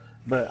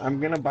 But I'm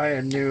gonna buy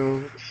a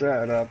new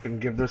setup and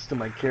give this to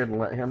my kid and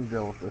let him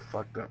deal with this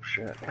fucked up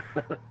shit.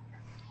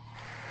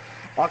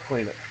 I'll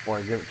clean it before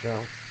I give it to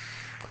him.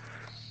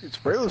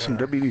 Spray with some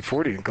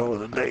WD-40 and call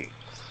it a day.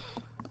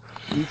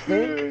 You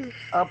think?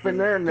 Up in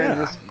there and then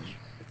just...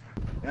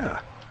 Yeah.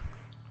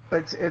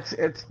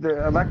 It's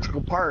the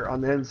electrical part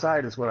on the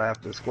inside is what I have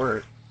to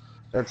squirt.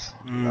 That's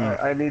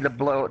I need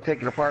to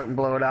take it apart and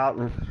blow it out,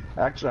 and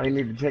actually I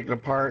need to take it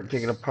apart,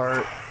 take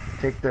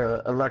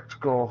the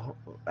electrical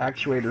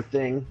actuator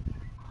thing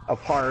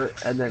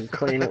apart, and then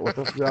clean it with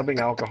rubbing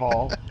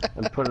alcohol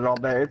and put it all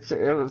back.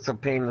 It was a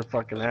pain in the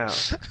fucking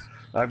ass.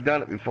 I've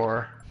done it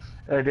before.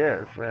 It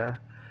is, man.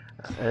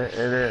 It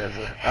is.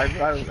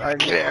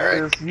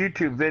 There's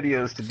YouTube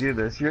videos to do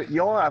this.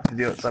 You'll have to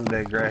do it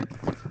someday, Greg.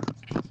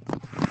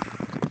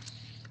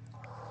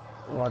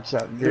 Watch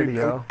that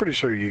video. I'm pretty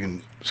sure you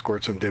can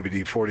squirt some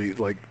WD-40,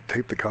 like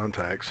tape the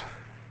contacts,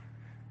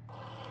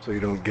 so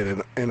you don't get it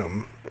in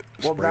them.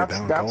 Well, spray it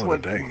down, that's call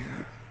it a day.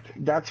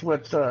 That's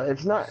what.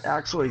 It's not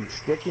actually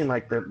sticking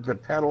like the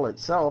pedal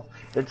itself.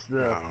 It's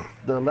the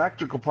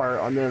electrical part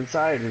on the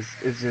inside is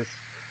just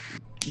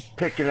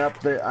picking up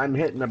that I'm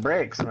hitting the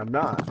brakes and I'm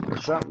not, or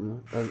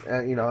something.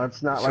 And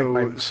it's not like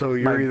my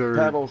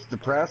pedal's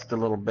depressed a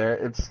little bit.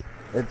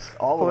 It's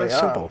all the way up.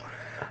 Simple.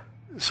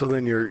 So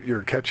then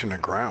you're catching the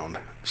ground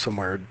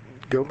somewhere.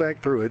 Go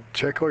back through it,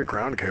 check all your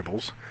ground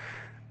cables,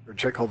 or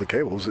check all the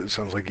cables. It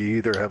sounds like you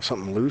either have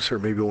something loose, or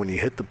maybe when you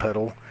hit the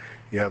pedal,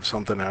 you have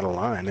something out of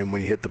line. And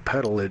when you hit the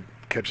pedal, it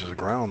catches the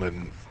ground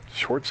and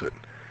shorts it.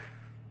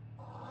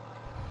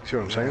 See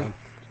what I'm saying?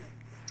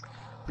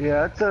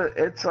 Yeah,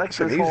 it's like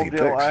this whole deal.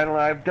 Fix. I don't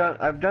know.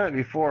 I've done it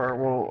before.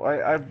 Well,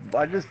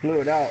 I just blew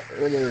it out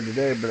earlier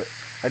today, but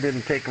I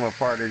didn't take them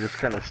apart. I just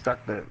kind of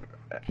stuck the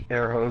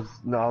air hose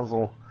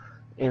nozzle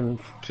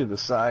into the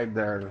side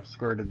there and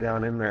squirted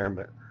down in there,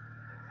 but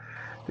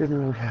didn't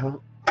really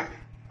help.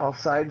 I'll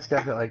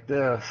sidestep it like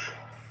this.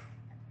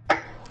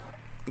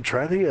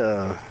 Try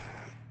the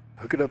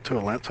hook it up to a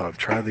laptop.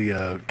 Try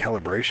the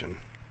calibration.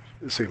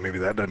 See if maybe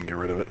that doesn't get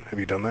rid of it. Have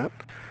you done that?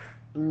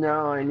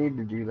 No, I need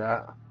to do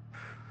that.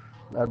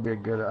 That'd be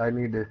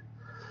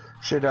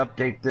should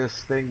update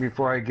this thing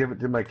before I give it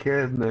to my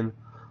kid, and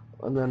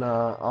then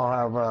I'll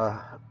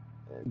have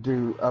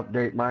do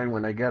update mine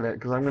when I get it,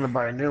 because I'm gonna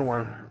buy a new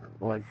one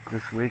like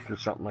this week or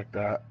something like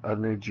that, a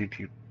new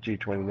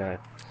G29.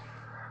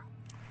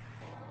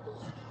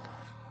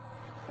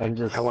 And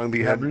just how long have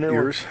you had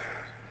yours?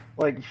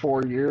 Like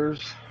 4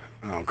 years.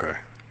 Oh, okay.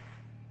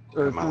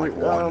 Or like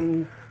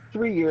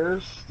 3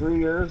 years. 3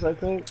 years, I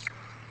think.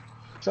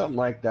 Something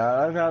like that.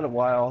 I've had a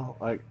while.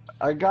 Like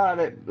I got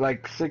it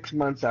like 6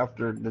 months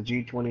after the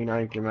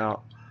G29 came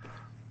out.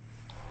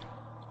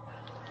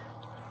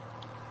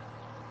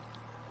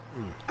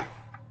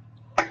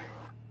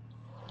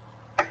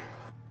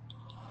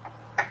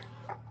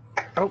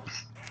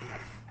 Oops.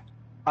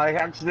 I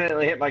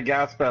accidentally hit my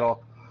gas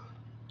pedal.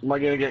 Am I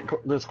going to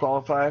get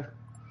disqualified?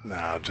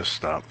 No, just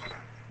stop.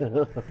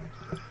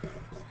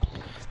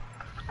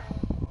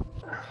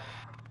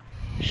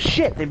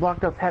 Shit, they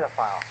blocked a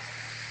pedophile.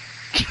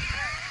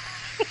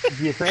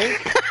 Do you think?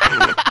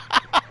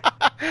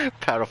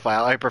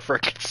 Pedophile, I prefer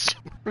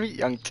consumer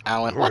young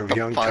talent. Or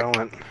young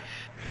talent.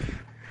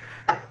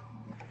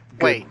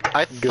 Wait,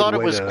 I thought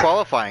it was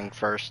qualifying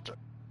first.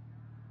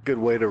 Good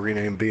way to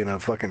rename being a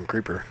fucking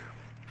creeper.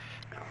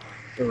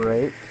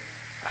 Right.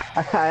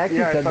 I actually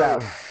Yeah, I said thought-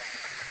 that.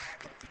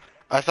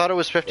 I thought it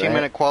was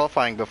 15-minute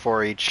qualifying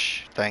before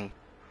each thing.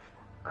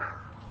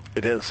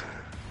 It is.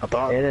 I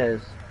thought. It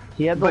is.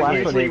 He had the But last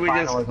usually one we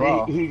final just as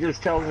well. he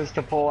just tells us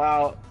to pull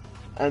out,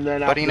 and then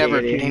But he after never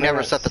 18 he never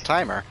minutes- set the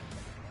timer.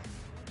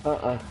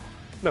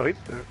 No, he.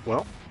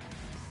 Well,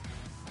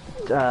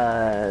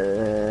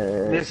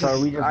 This So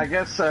is, we just, I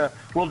guess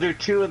we'll do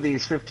 2 of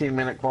these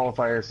 15-minute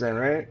qualifiers then,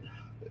 right?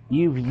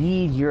 you've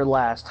yeed your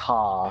last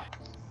ha.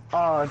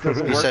 Oh, it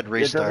doesn't He work. said It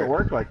restart. doesn't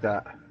work like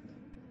that.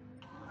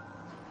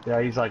 Yeah,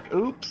 he's like,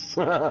 oops.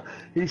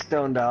 He's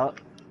stoned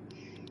out.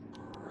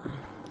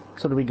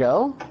 So do we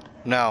go?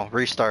 No,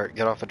 restart.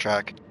 Get off the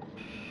track.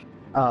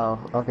 Oh,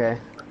 okay.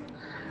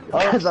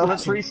 Oh, So-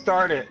 let's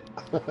restart it.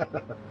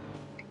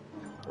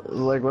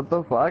 Like, what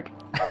the fuck?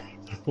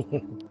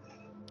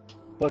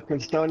 Look, when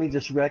Stoney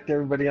just wrecked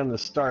everybody on the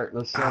start.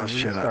 Let's oh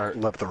shit! I restart.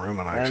 left the room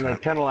on And then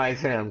accident. penalize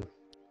him.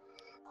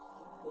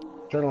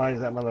 Penalize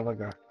that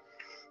motherfucker.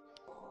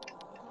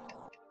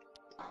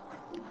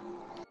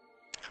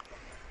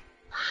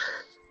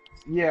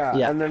 Yeah,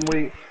 Yeah. and then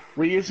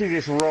we usually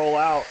just roll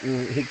out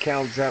and he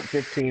counts out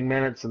 15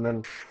 minutes and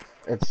then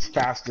it's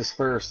fastest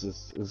first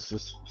is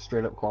just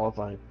straight up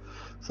qualifying.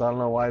 So I don't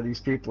know why these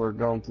people are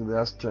going through the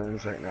S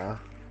turns right now.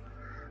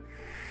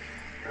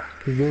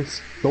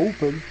 This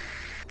open.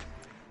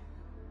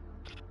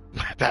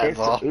 Bad It's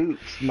ball. a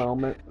oops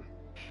moment.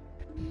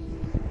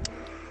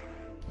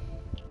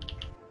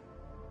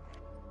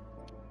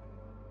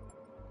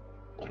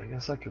 I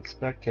guess I could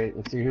spectate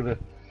and see who the...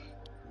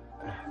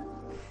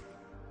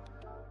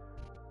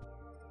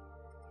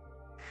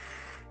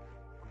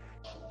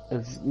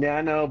 It's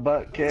Nano,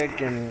 Butt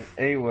Kick, and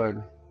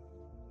A-Wood.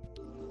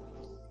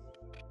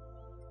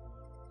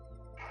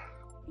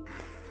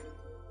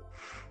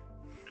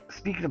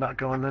 Speaking about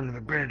going under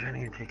the bridge, I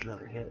need to take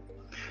another hit.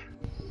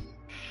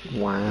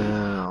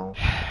 Wow.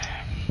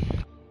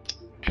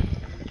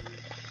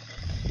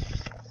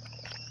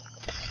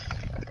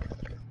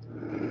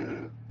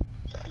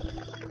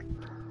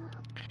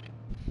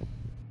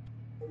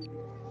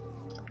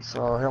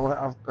 So he'll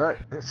have... Right,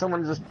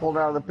 someone just pulled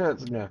out of the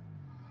pits, yeah.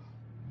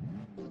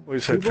 We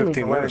said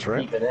 15 minutes,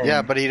 right?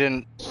 Yeah, but he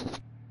didn't.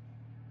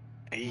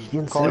 He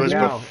didn't it say was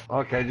now. bef-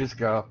 Okay, just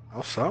go.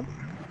 Oh, some.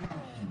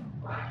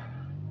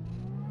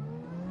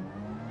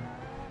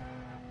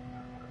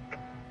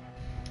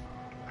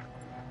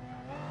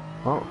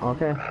 Oh,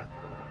 okay.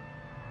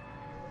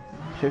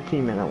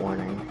 15-minute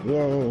warning.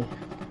 Yay.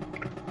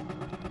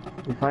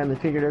 We finally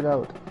figured it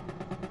out.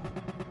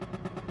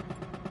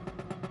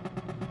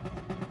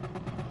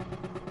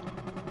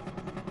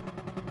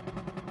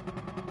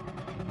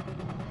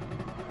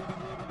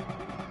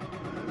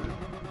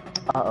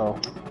 Uh-oh.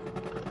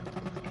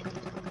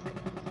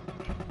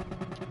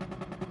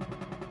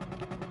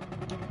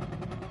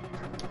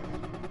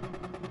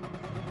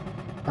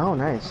 Oh,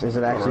 nice. Is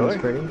it actually really?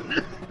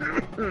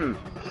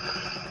 sprinting?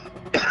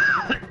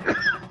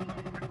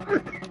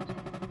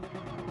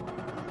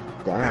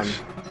 Damn.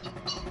 Nice.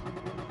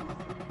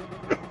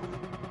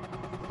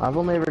 I've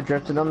only ever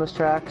drifted on this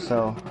track,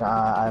 so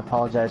I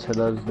apologize for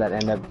those that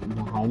end up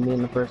behind me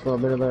in the first little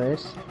bit of the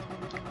race.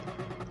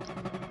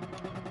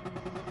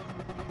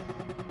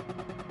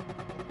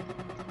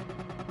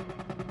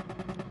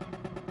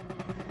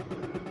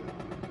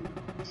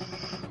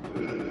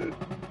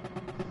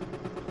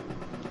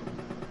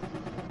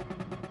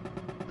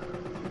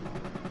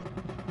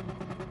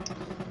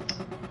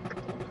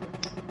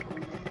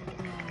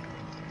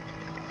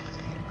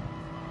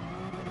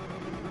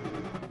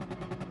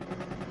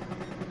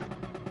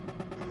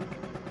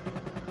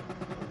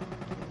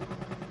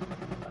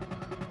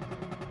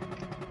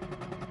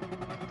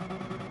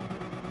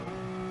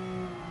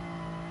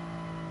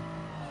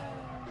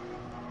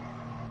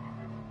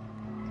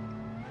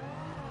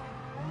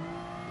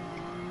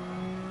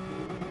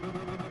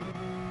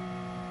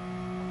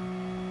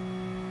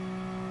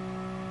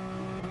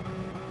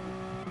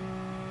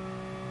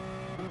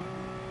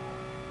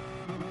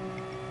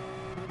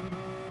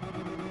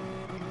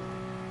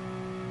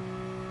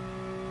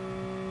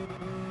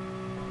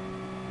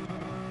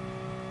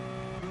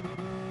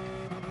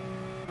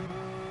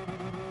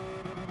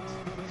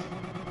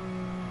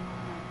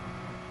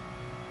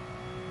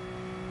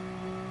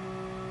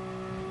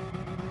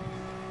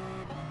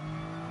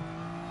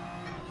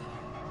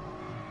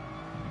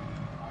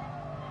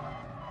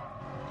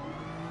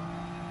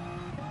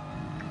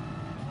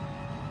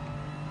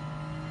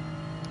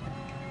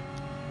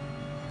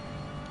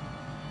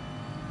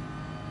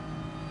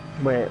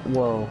 Wait,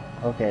 whoa.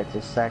 Okay, it's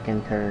a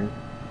second turn.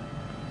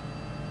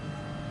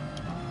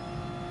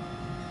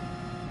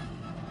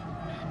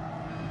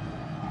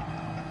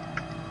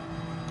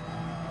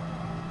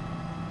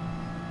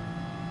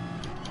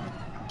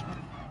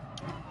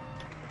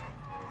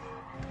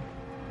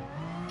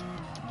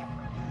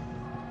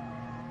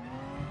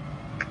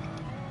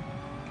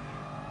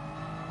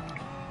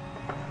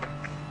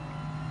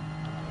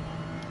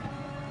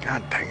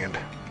 God dang it.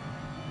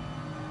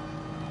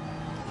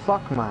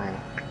 Fuck mine.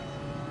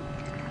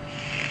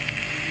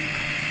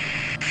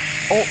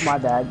 Oh, my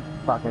bad.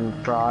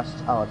 Fucking Frost.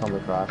 Oh, it's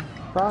only Frost.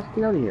 Frost,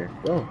 get out of here.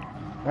 Go.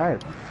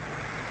 Alright.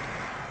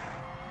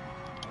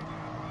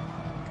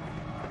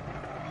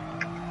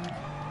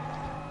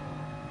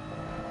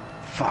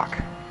 Fuck.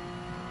 Fuck.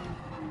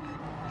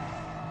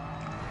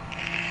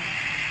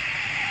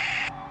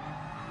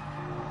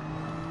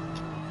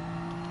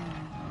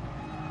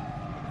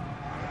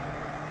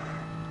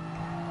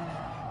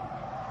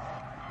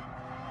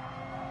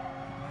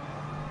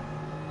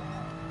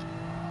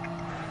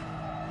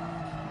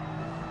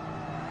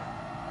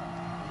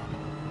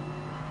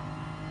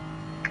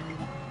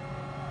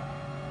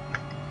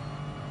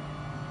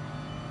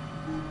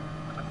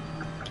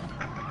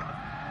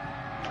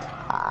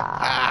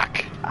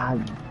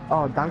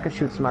 Oh, Donka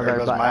shoots my There red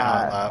goes button. my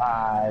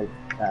hot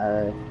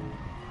lap.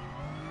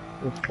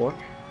 It's fork.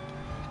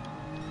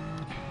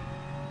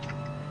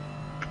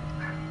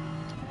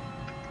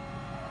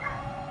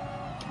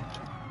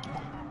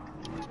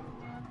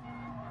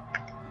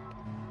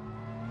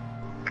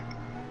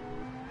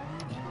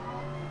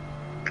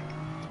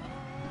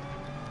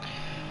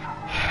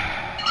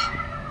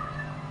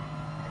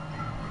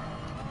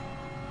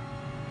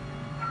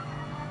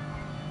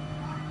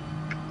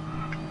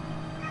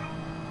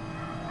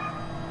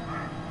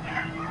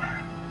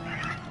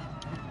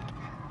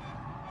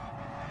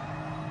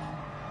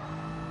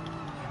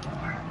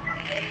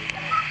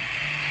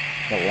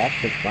 The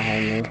left is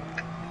behind me.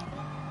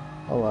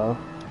 Hello.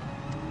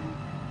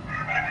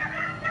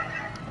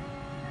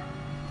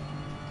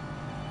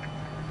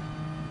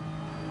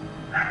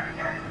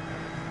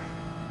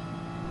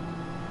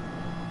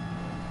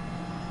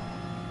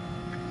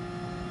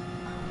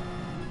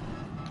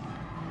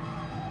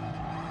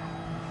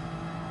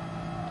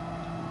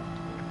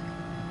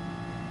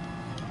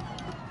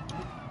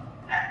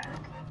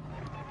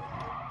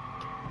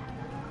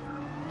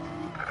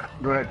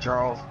 Go ahead,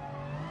 Charles.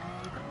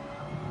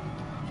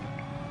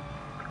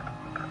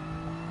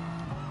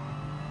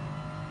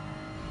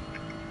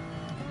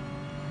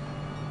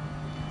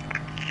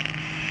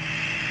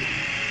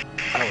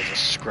 That was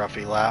a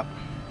scruffy lap.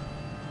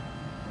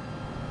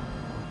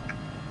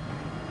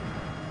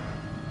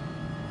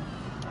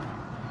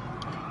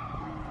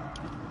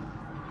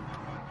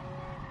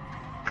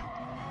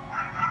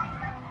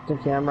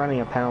 Okay, I'm running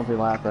a penalty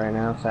lap right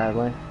now,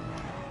 sadly.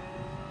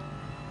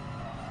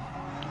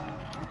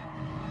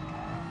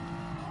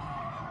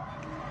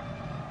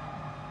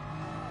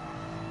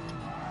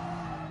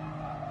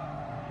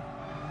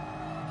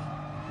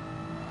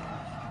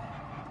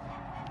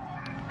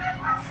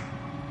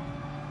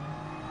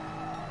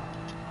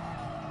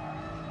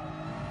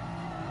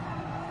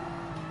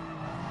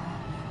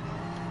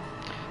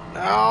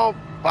 No,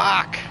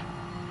 fuck.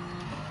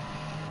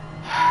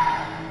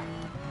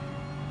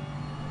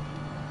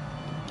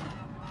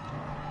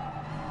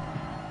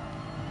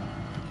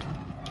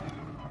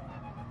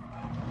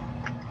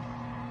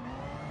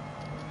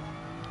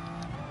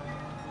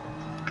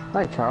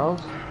 Hi,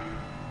 Charles.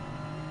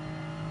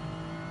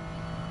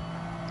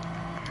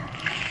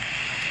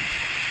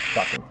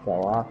 Fucking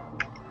fell off.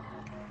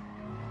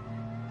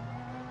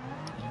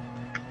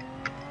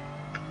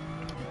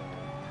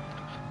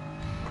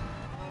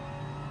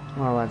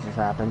 Well, that just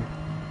happened.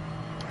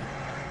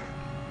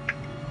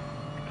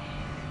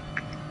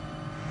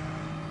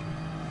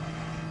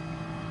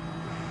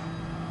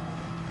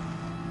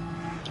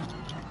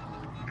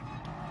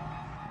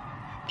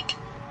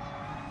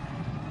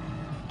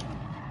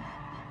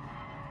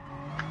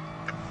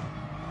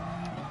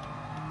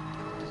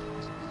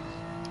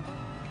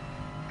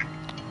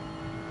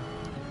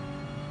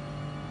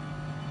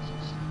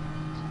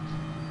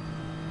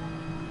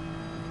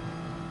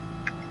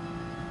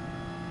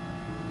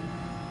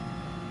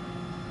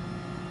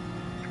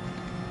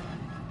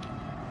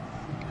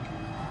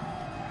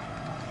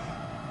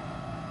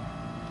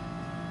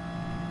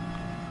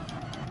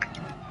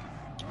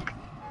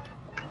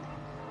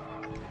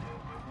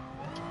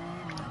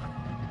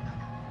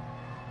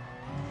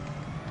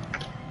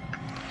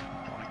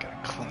 I got a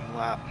clean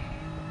lap.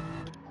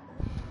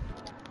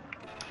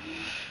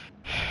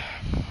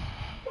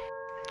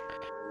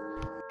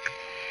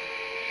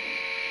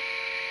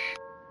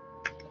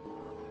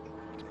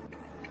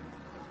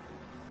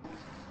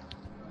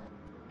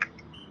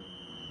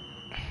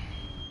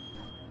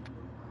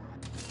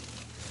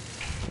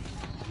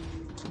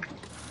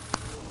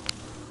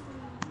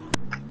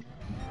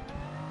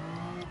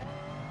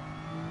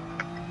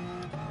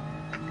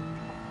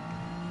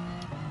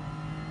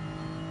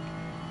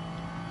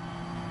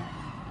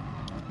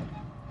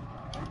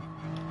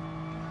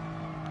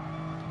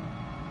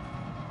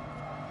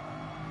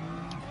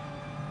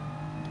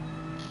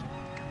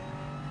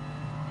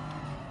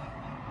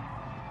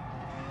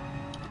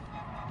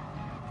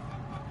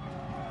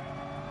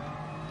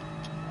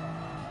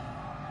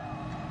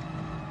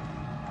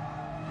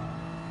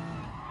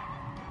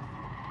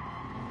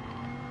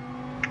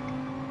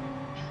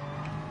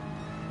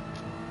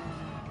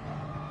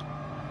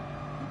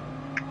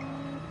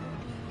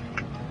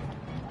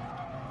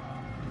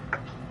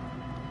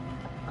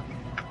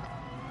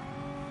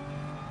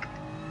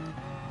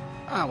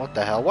 Ah, what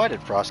the hell? Why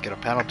did Frost get a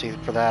penalty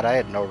for that? I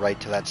had no right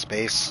to that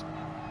space.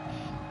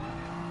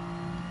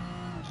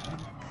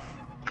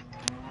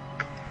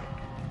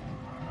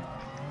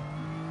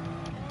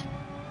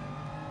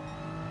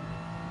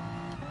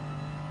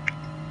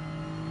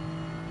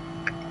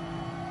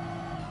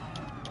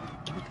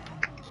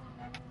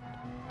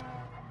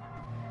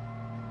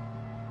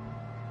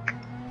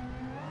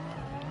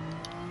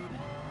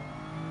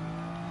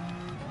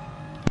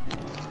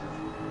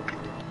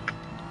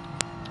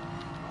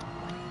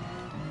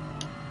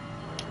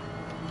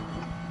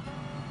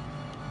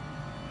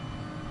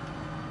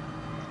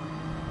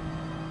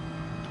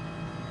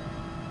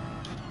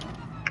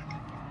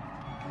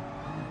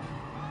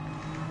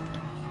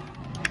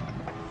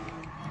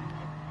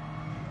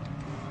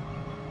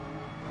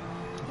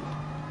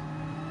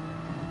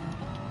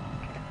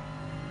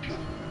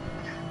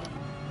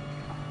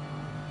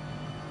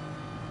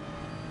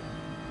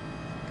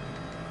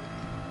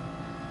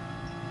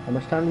 How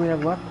much time do we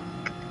have left?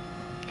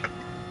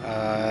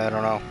 I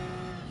don't know.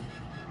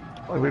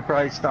 We're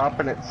probably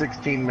stopping at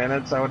 16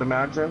 minutes, I would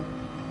imagine.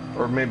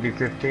 Or maybe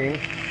 15.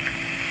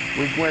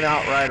 We went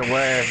out right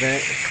away, I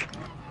think.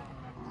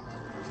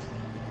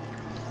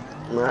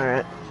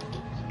 Alright.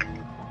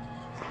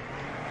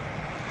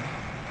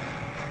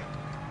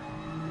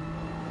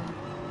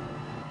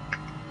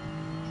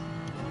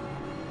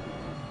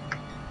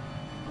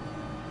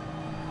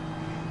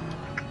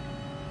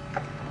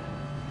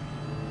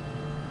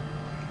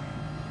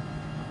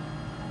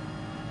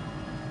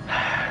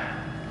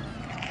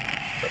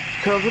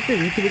 Charles, what's your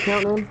YouTube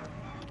account name?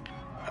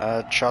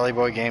 Charlie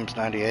Boy Games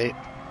 98.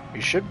 You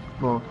should.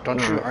 Well,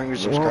 Aren't you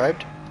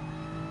subscribed?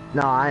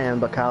 No, I am,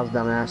 but Kyle's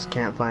dumbass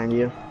can't find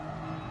you.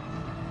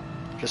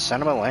 Just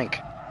send him a link.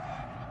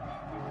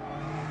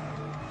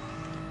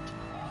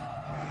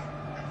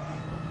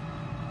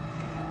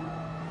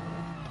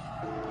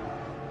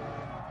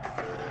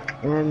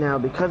 And now,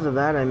 because of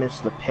that, I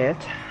missed the pit.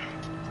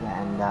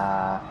 And, then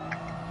I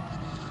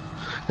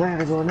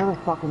gotta go another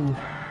fucking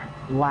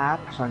lap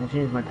so I can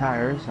change my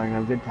tires, so I can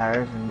have good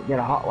tires and get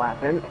a hot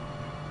lap in.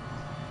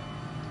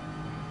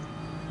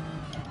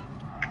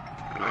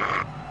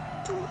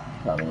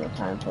 Probably no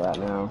time for that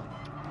now.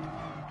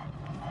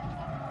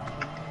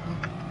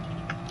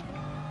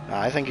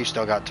 I think he's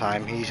still got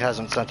time. He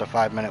hasn't sent a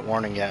 5-minute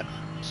warning yet,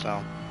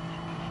 so.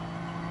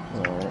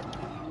 Alright.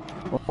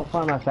 Well, so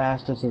far my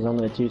fastest is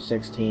only a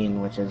 2:16,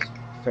 which is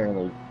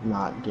fairly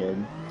not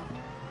good.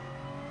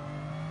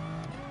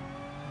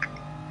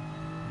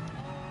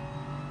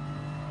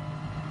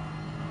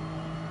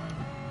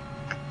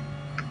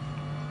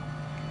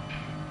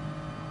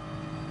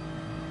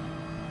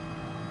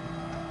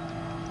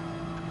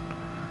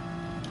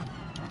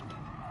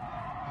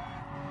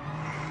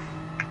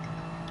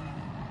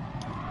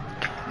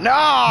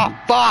 No!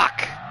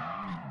 Fuck!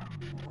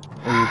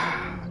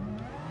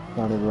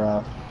 Started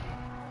rough.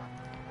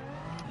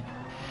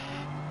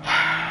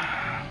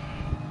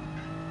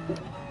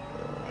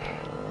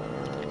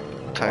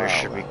 Tires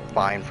should be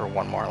fine for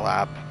one more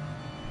lap.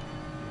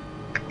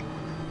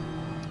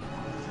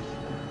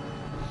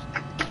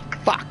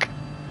 Fuck!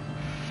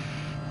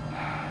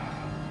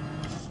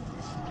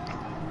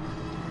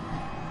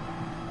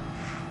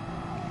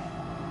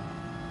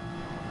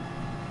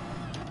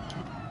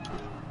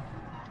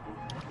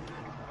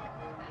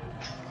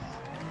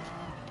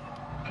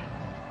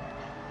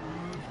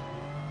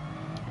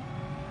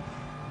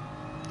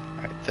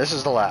 Alright, this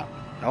is the lap.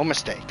 No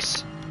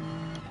mistakes.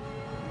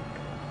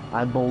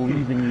 I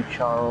believe in you,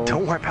 Charles.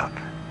 Don't wipe out.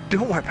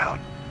 Don't wipe out.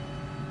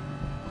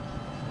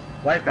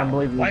 Wipe I out.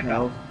 believe in you, Wipe out.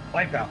 Charles.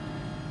 Wipe out.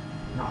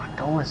 No,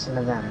 don't listen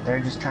to them.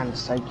 They're just trying to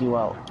psych you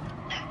out.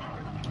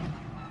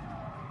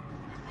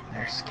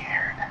 They're scared.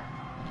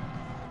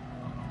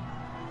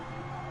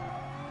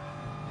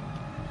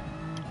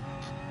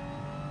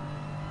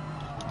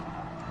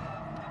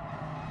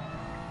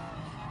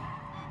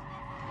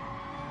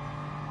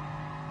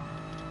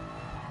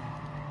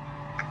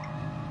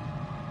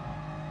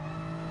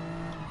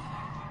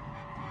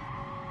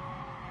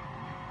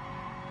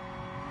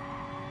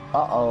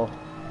 Uh-oh.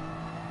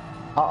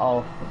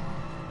 Uh-oh.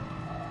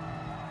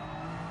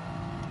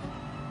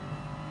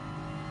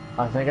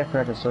 I think I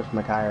forgot to switch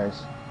my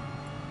tires.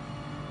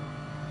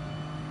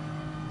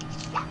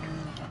 Fuck.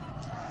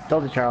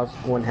 Told you Charles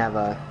wouldn't have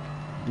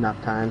enough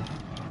time.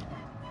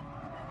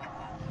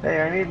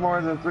 Hey, I need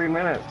more than 3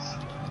 minutes.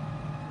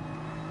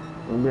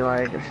 And be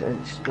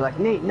like,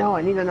 Nate, no,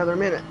 I need another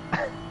minute.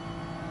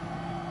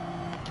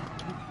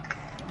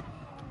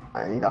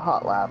 I need a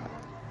hot lap.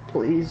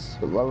 Please,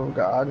 for the love of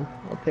God,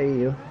 I'll pay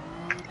you.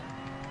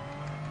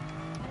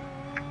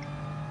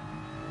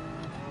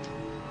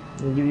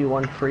 I'll give you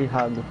one free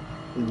hug if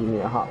you give me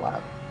a hot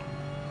lap.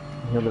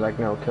 And he'll be like,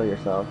 no, kill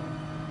yourself.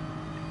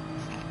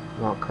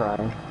 And I'll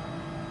cry.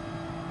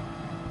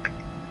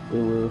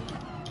 Woo-woo.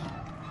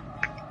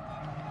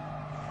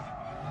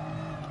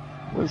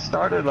 We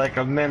started like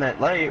a minute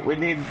late. We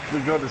need to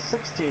go to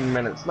 16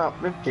 minutes, not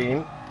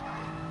 15.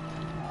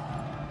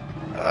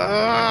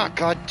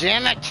 God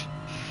damn it!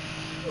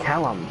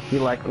 Tell him. Be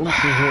like,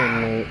 listen here,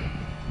 Nate.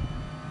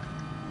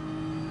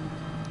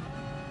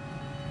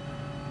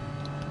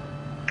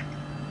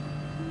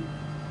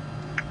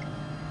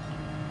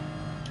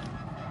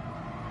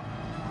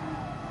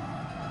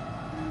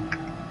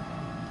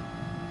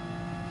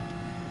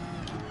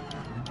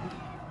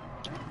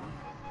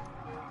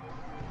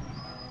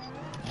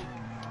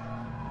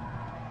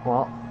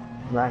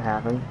 That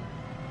happened.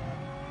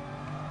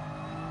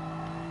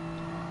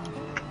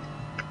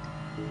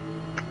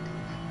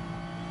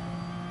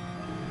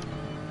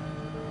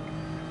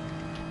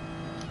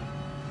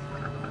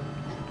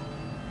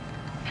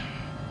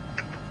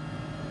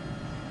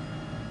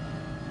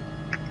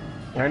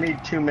 I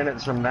need 2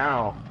 minutes from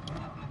now.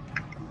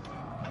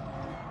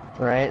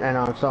 Right? I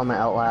know, I'm still on my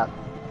outlap.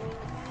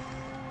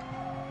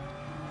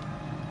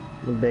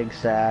 The big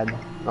sad.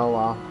 Oh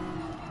well.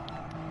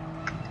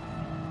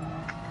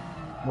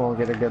 We'll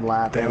get a good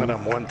lap. Damn it, in.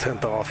 I'm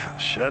 1/10 off.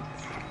 Shit.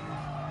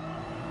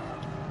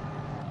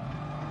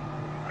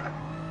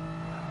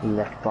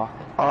 Left fuck.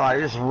 Oh, I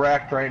just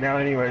wrecked right now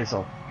anyway,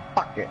 so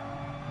fuck it.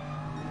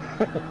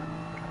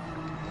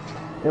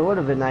 It would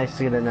have been nice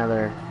to get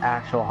another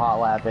actual hot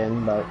lap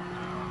in, but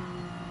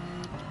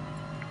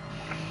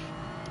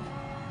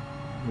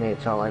made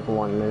it sound like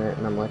 1 minute,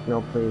 and I'm like,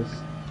 no, please.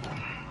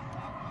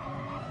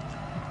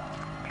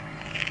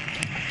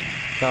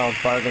 Charles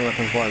bargain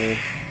looking for me.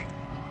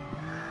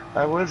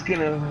 I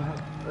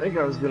think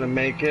I was gonna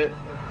make it.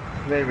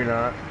 Maybe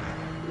not.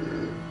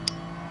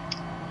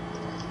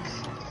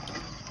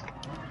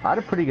 I had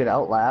a pretty good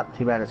outlap.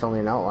 Too bad it's only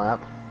an outlap.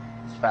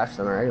 It's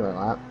faster than a regular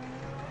lap.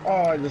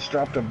 Oh, I just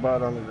dropped a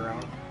butt on the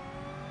ground.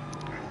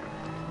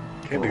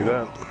 Can't do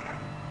that.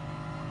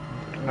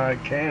 I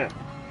can't.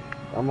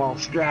 I'm all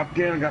strapped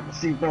in, I got the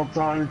seatbelts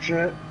on and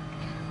shit.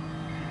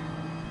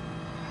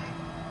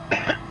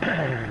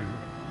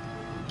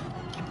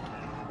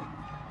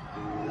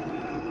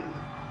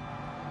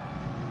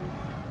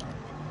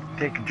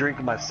 Take a drink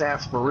of my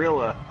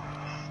sarsaparilla.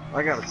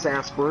 I got a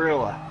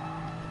sarsaparilla.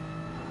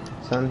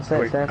 Sunset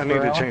Wait, I need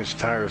to sarsaparilla? change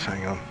tires,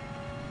 hang on.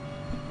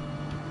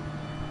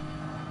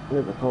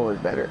 Moving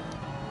forward better.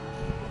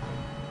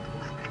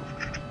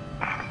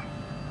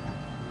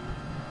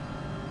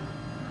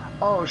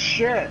 Oh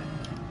shit!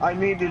 I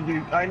need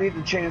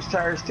to change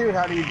tires too.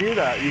 How do you do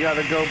that? You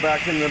gotta go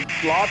back in the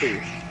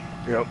lobby.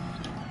 Yep.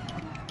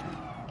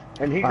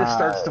 And he just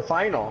starts the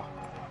final.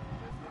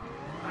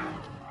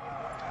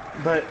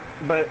 But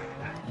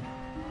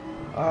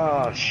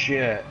oh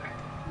shit.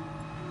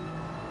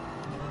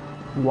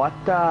 What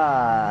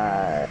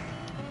tires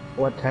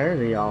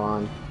are y'all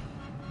on?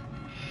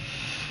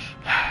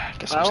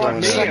 Guess I I'm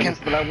want still in mediums,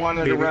 second. but I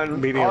wanted to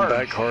run Medium hard.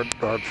 back,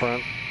 hard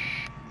front.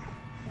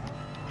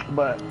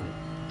 But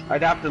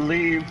I'd have to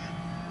leave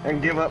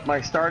and give up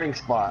my starting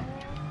spot.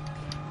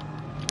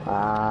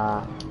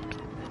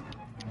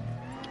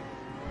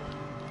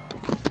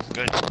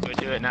 Go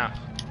do it now.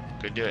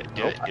 Go do it.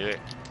 Do it.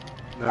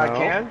 No. I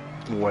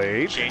can?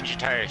 Wait. Change your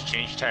tires.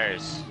 Change your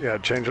tires. Yeah,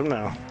 change them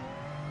now.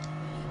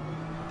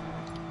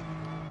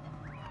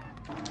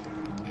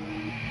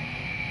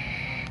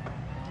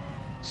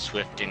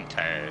 Swifting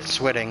tires.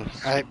 Switting.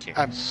 I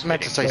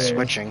meant to say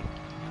switching.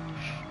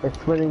 It's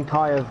switching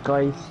tires,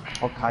 guys.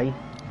 Okay.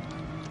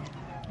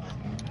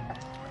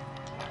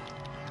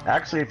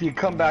 Actually, if you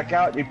come back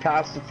out and you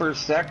pass the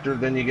first sector,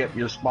 then you get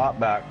your spot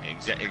back.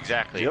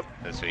 Exactly. Yep.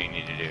 That's what you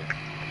need to do.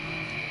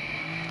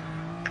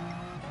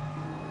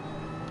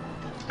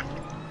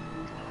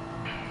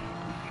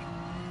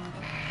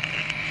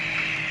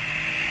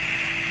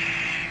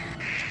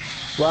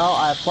 Well,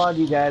 I applaud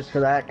you guys for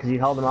that, because you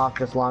held them off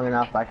just long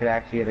enough I could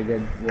actually get a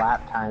good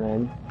lap time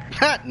in.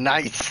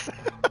 Nice.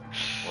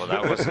 Well,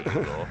 that wasn't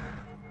the goal.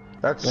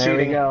 That's There we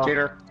cheating, go.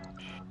 cheater.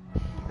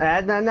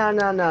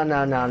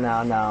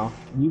 No.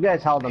 You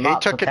guys held them He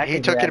up. took so it. He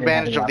technically took I didn't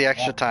advantage have of the enough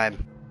extra time.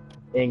 time.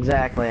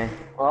 Exactly.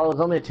 Well, it was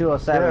only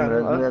 207, Yeah, but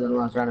it was better than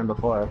I was running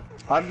before.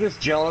 I'm just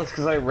jealous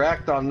because I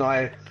wrecked on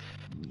my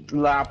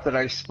lap that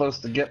I was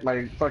supposed to get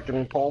my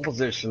fucking pole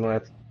position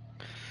with.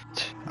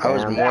 I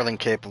was Damn. more than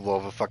capable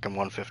of a fucking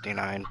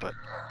 159, but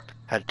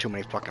had too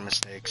many fucking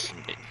mistakes.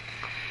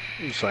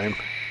 Same.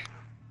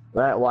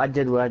 Right, well, I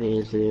did what I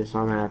needed to do, so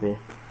I'm happy.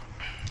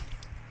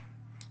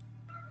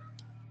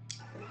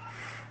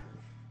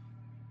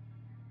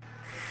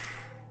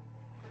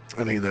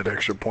 I need that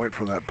extra point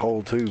from that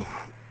pole too.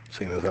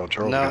 Seeing as how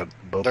Charles No, got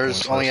both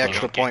there's points only last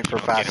extra time. point for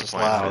Don't get a fastest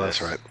point. lap. Oh,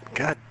 that's right.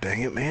 God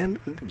dang it, man!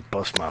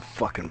 Bust my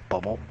fucking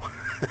bubble.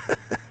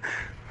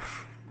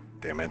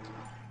 Damn it.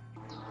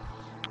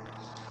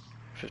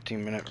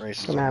 15-minute race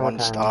is Come on, one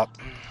what time? stop.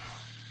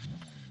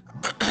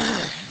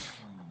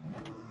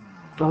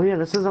 Oh yeah,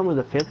 this is only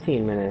the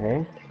 15-minute,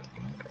 hey?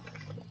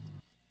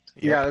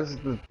 Yeah, this is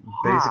basically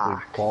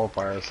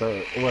qualifier, so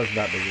it wasn't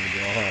that big of a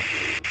deal, huh?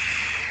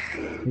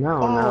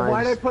 No, Oh, no.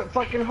 why'd I put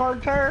fucking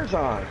hard tires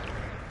on?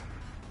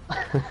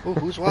 Ooh,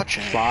 who's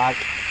watching? Fuck.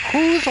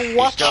 Who's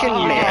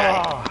watching me?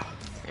 Oh,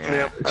 Yep, I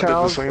did the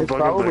Charles, same it's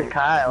fucking probably thing.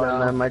 Kyle,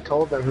 and I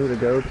told them who to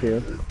go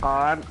to.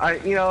 I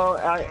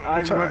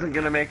It's all wasn't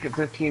gonna make it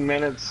 15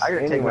 minutes. I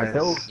gotta take my anyways.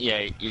 pills.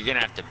 Yeah, you're gonna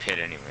have to pit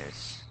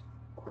anyways.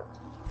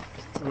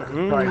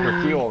 Probably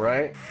for fuel,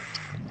 right?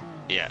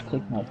 Yeah.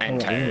 Take my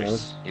And pill anyways.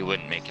 tires. You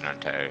wouldn't make it on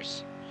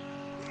tires.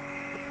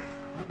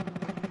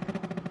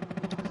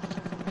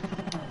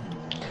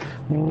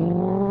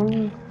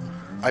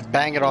 I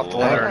bang it off the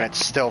ladder and it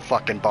still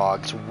fucking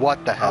bogs.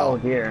 What the Oh hell?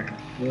 dear.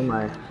 Who am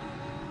I?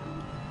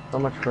 So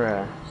much for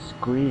a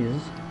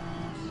squeeze.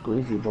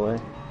 Squeezy boy.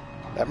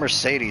 That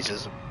Mercedes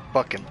is a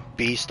fucking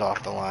beast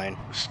off the line.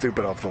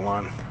 Stupid off the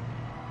line.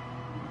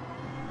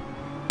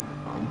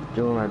 I'm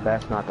doing my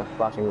best not to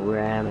fucking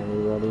ram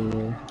anybody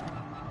here.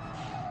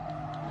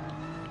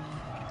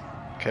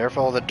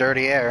 Careful of the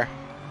dirty air.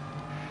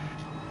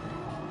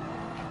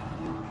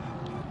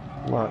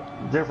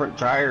 What? Different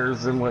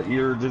tires than what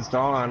you were just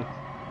on.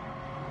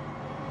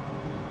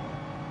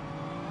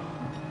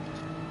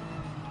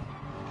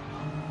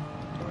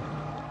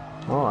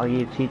 Oh, I'll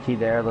give TT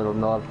there, a little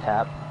love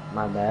tap.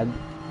 My bad.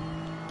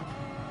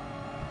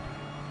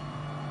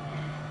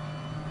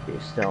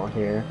 He's still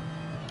here.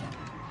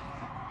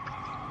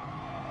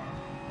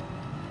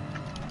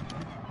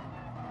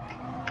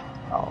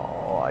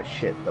 Oh, I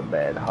shit the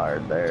bed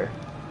hard there.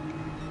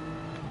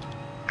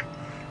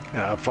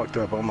 Yeah, I fucked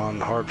up. I'm on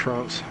hard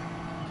fronts.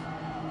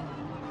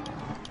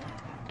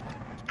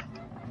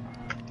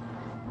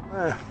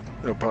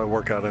 It'll probably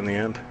work out in the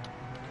end.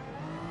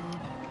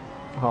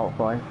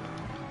 Hopefully.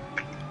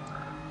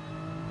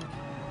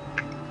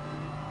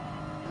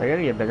 I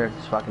gotta get better at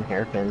these fucking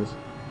hairpins.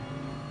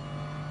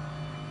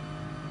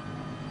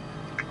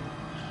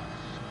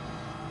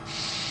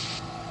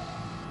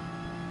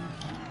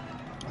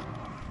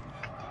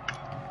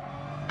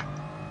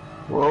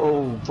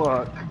 Whoa,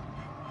 fuck.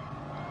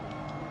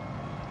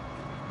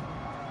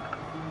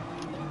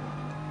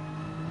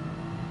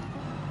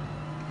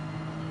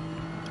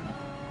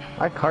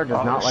 My car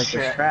does not like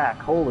this track.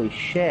 Holy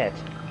shit.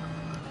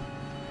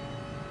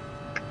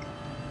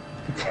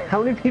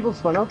 How many people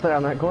spun out there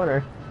on that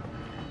corner?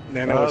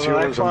 Nano, it's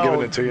yours. I'm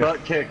giving it to you.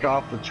 Butt kick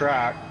off the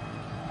track.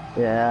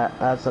 Yeah,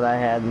 that's what I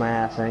had. My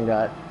ass and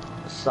got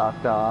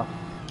sucked off.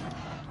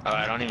 Oh,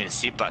 I don't even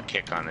see butt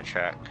kick on the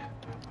track.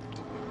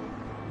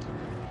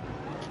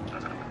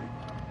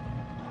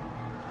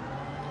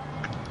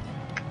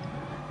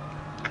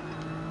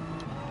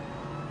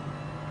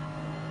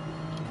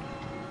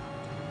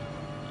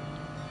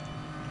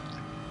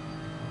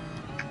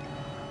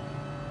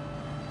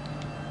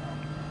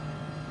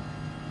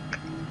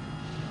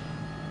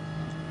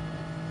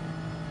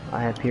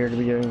 I appear to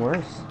be doing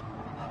worse.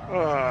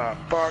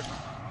 Fuck.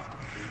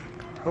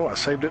 Oh, I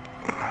saved it.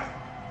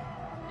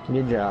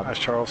 Good job. Nice,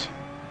 Charles.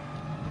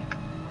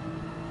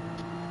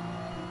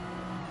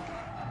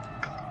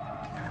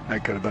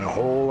 That could have been a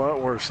whole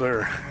lot worse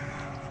there.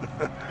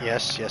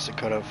 Yes, it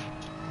could have.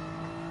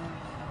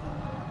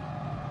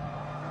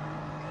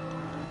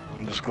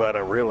 I'm just glad I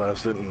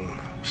realized it and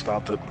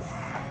stopped it.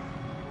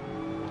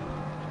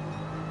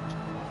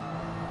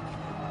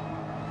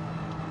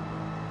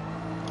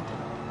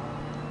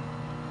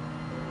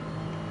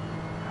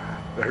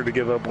 Better to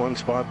give up one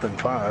spot than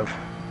 5.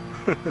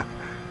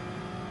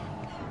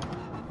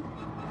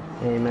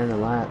 Amen to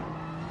that.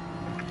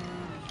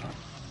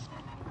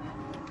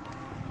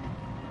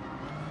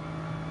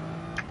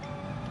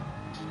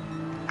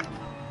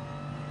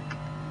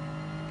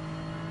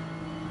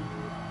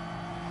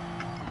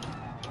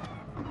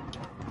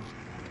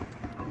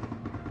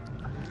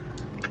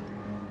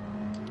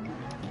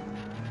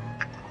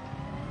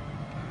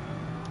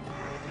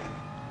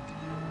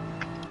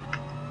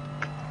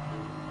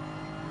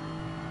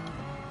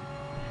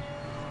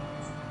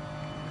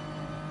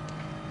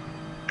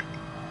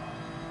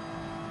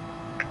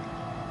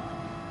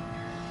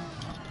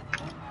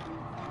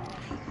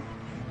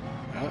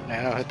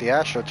 Nano hit the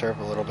AstroTurf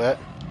a little bit.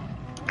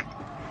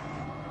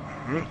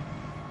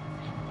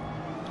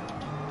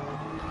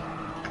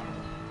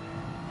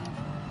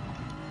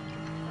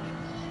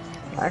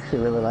 I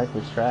actually really like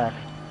this track.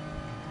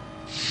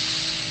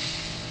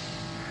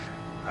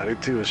 I do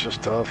too, it's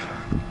just tough.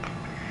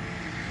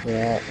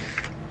 Yeah.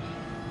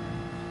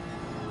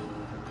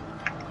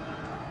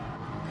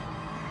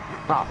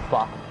 Oh,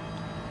 fuck.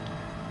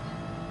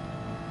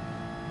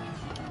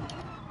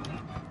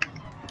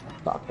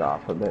 Fucked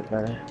off a bit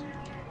there.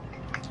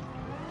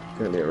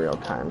 It's gonna be a real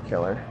time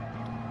killer.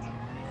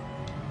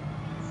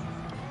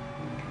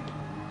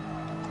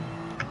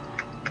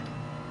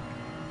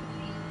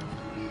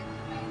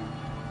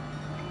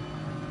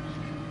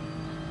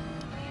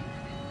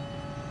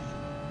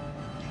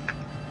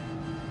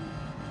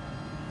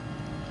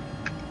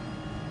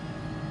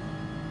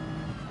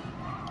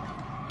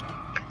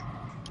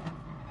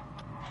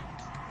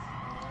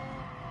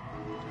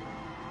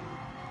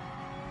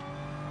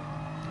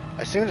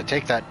 I seem to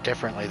take that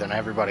differently than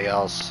everybody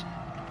else.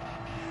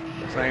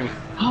 Same.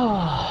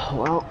 Oh,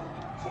 well.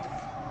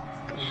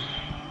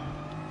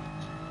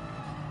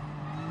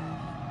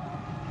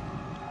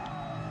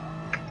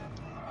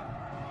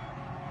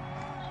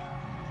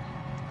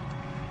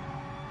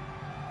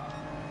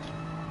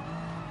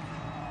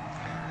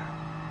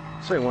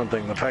 Say one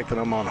thing, the fact that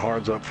I'm on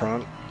hards up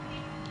front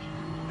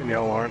and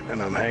y'all aren't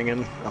and I'm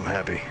hanging, I'm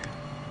happy.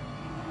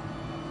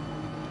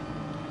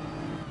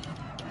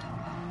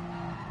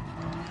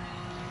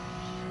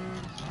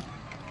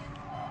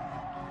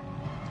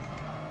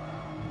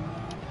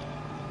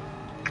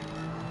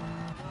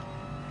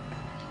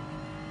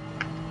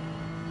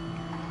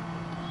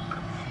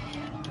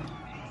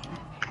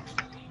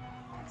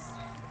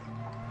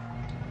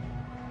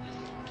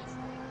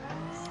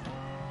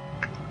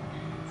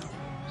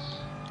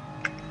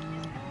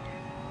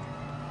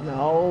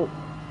 No.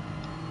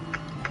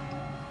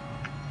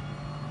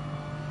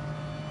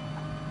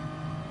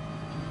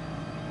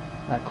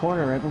 That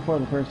corner right before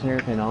the first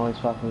hairpin always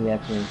fucking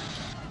gets me.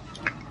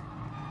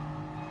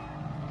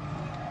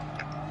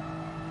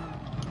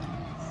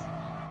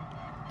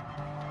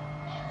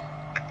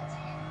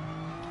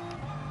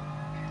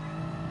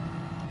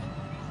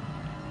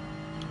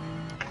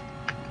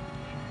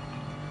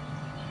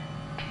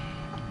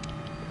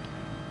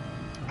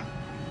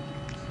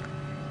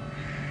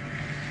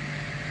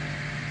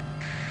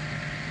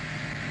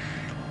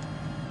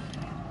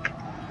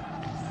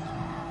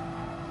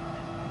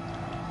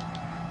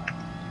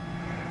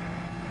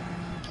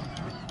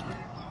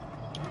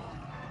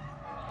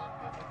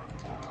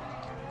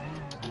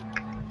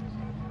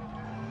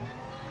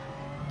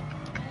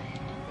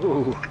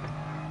 Ooh.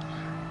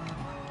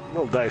 A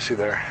little dicey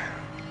there.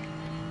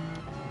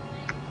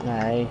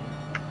 Aye.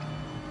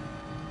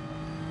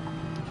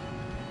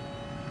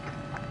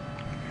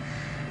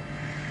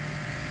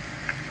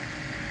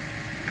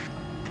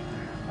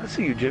 I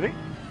see you, Jimmy.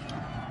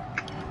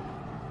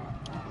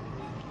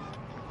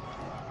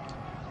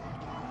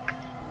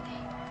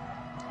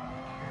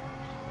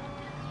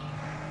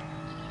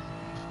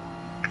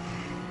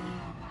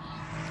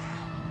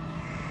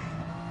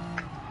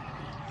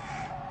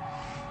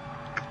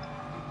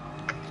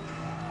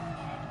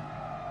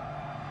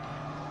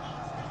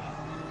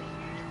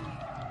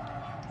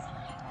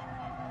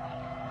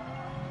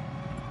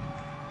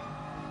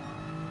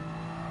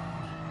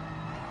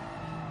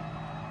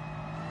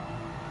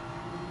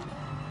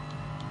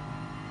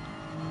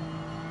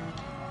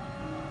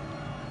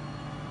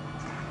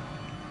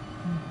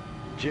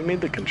 Jimmy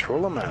the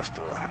controller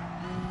master.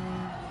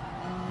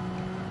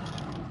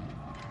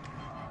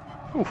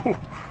 Ooh,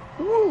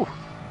 ooh.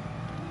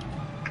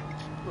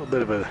 A little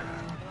bit of a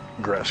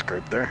grass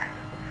scrape there.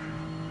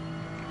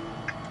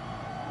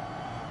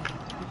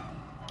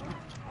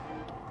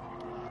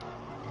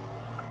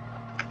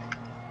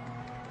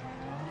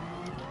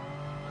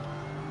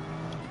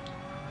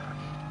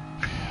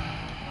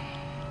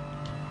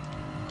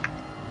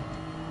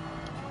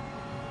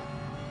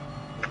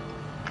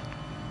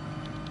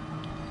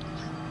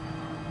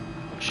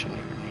 Shouldn't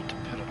even need to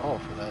pit at all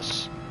for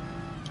this.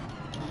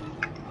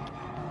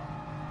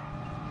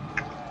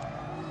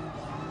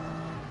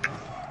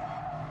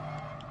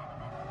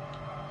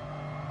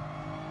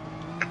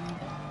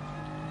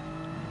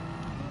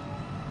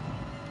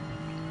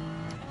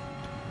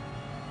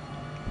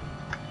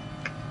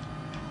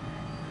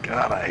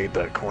 God, I hate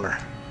that corner.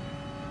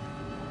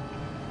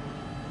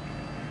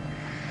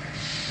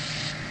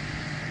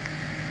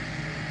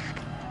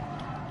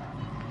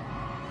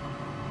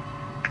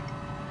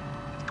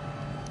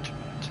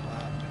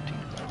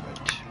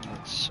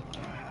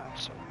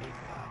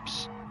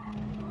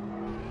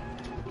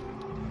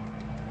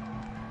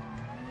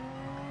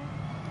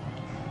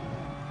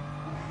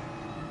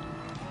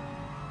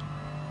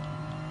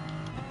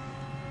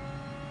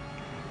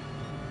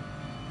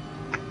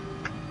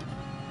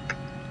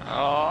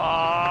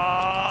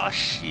 Oh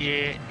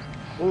shit!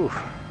 Ooh,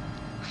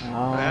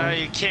 Well,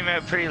 you came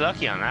out pretty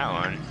lucky on that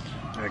one.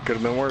 that could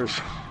have been worse.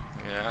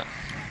 Yeah.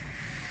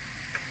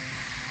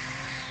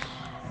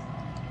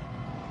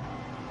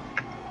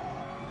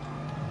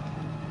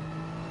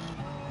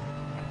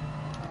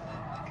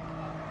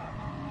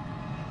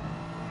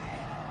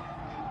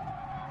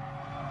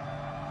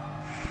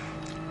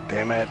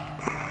 Damn it.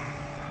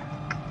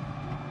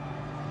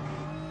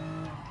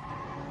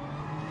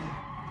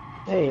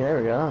 Hey, there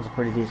we go. That was a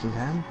pretty decent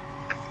time.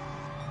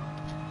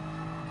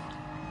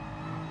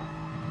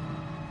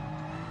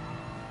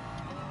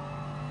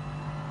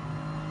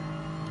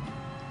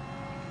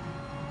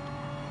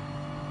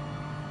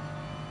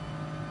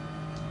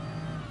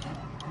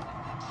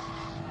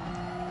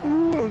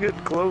 Ooh, I'm getting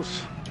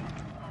close.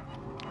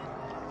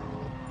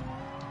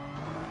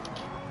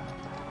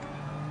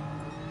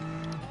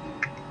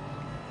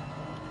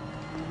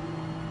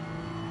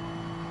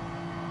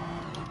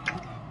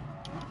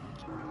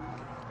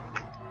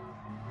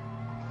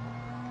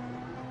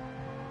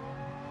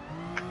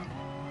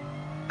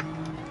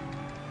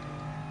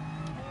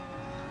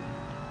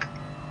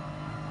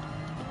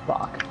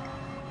 Fuck.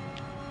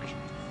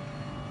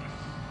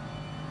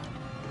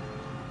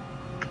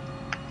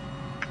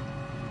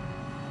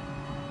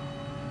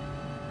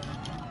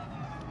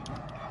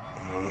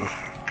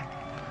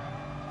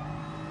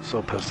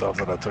 So pissed off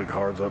that I took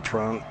hards up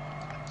front.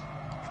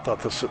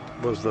 Thought this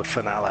was the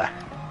finale.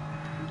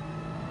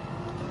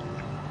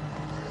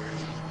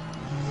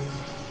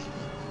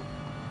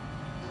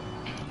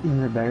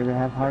 Is it better to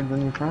have hards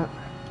on your front?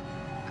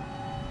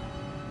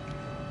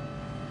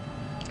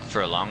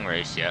 For a long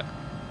race, yeah.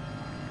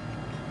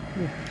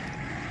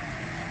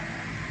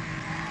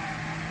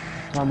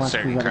 How much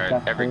Certain does that car,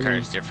 affect every car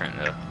holding? is different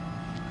though.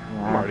 I'm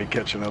Yeah. already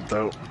catching up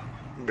though.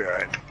 Be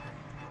alright.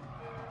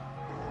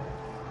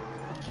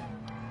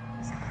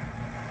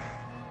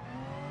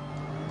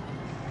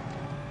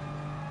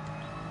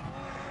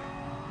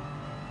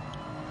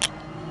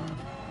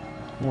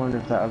 Wonder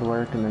if that would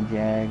work in the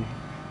Jag.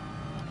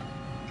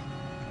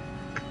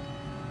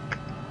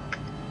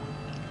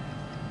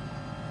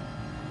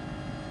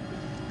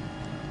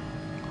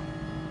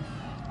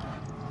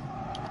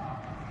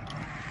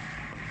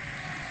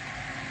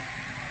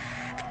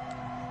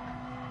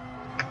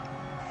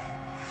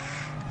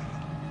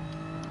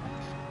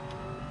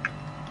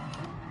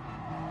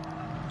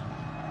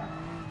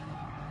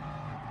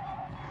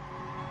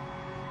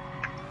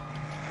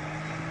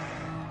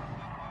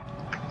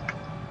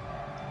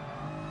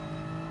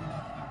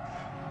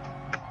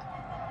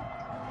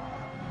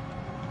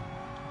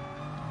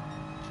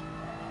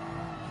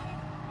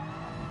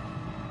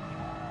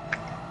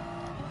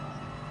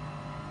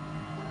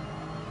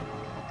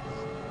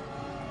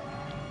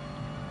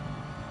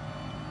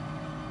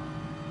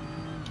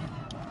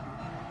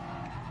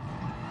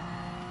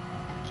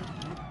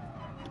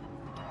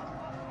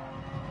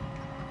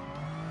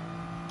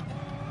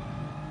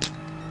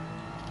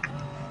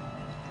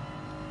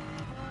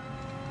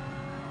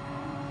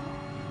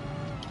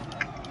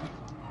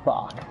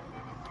 Fuck.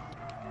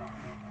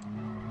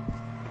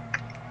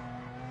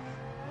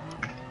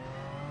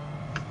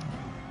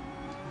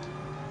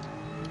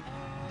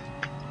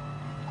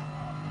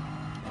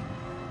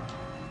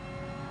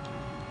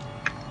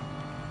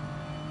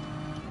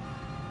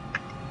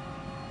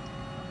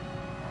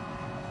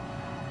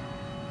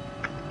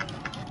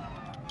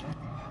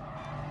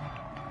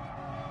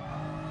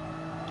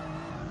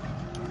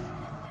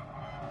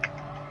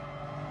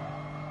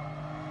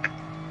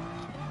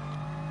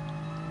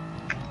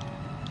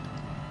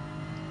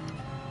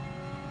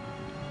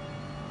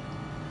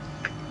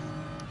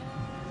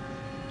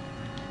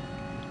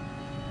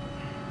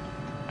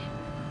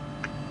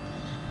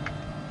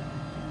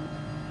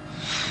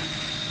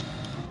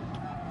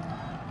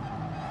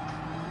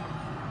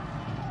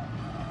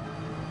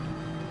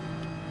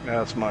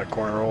 That's my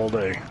corner all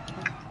day.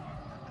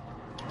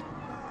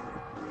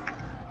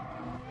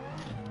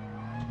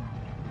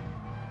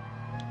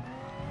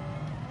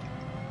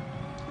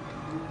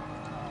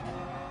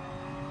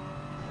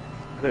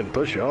 I didn't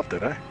push you off,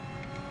 did I?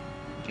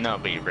 No,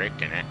 but you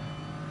braked in it.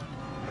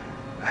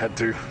 I had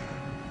to.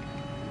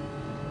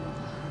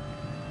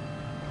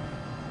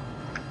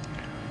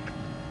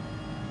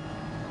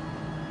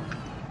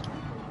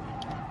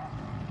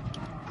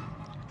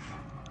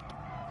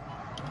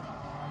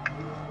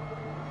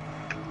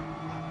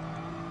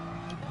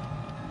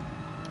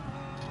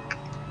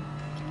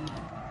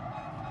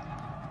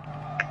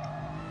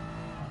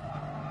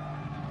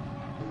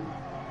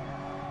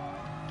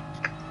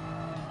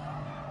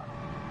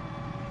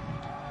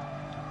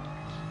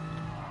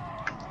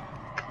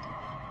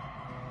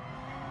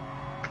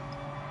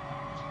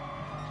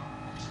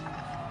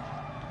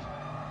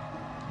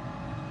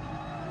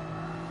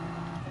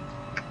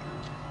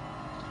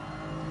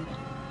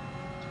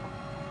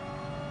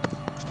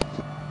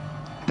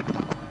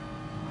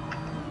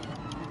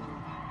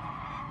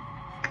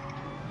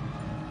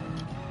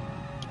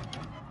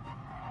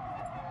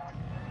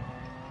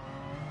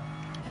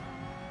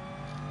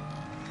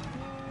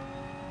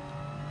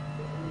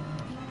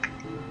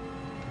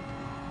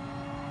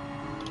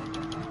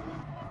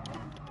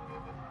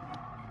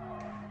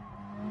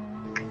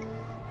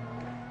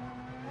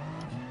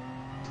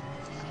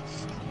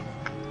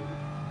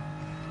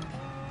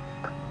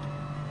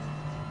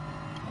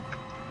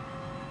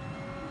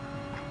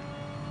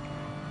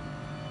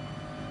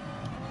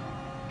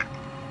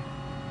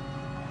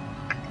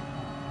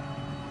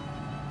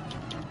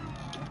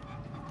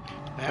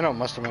 Nano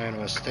must have made a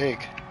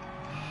mistake.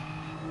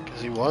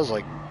 Because he was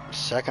like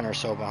second or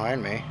so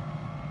behind me.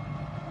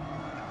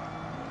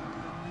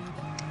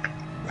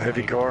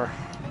 Heavy car.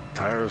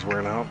 Tires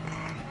wearing out.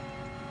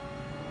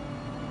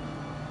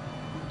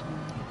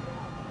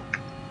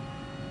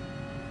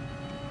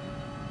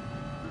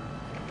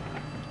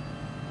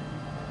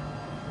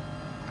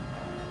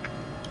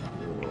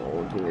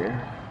 Oh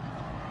dear.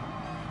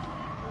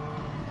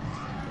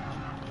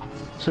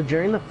 So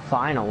during the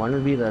final, when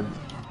would be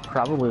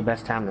probably the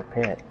best time to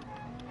pit?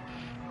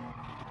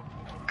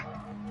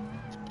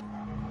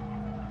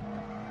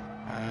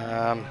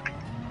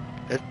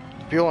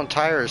 Fuel and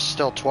tire is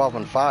still 12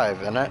 and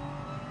 5, isn't it?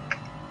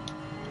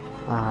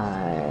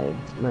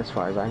 As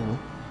far as I know.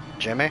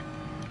 Jimmy?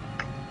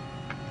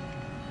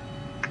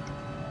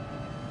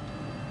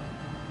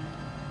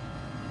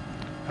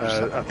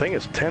 I think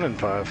it's 10 and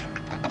 5.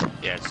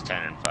 Yeah, it's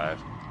 10 and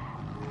 5.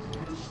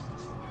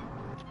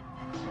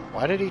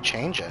 Why did he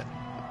change it?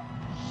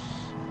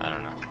 I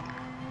don't know.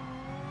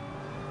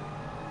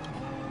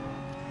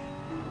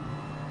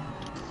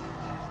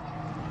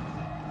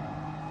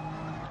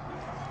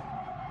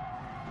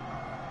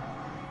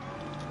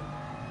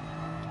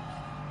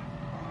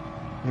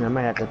 I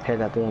might have to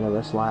pit at the end of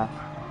this lap,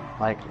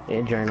 like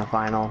during the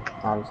final.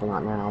 Obviously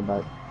not now,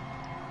 but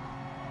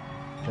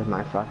because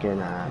my fucking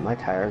my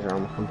tires are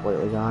almost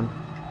completely gone.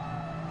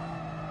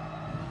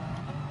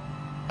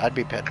 I'd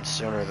be pitting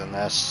sooner than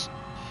this.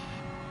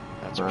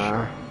 That's for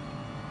sure.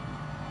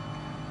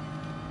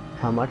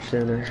 How much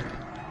sooner?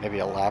 Maybe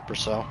a lap or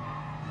so.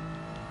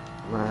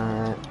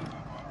 Well,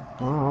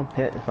 I'll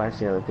pit if I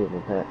see other people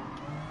pit.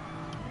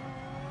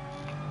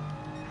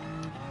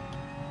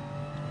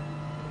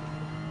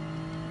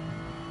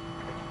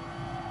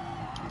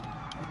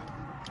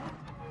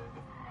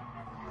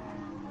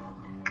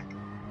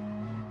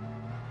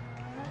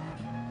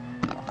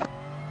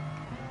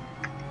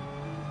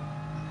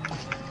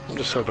 I'm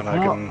just hoping I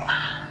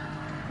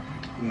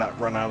can not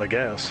run out of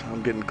gas.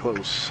 I'm getting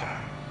close.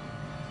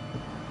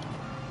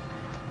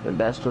 The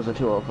best was a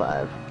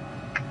 205.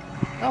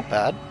 Not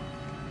bad.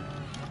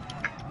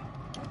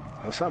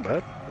 That's not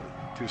bad.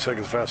 2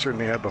 seconds faster than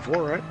you had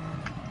before, right?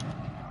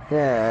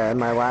 Yeah,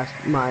 my last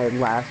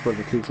was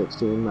a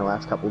 216, my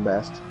last couple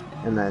best.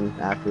 And then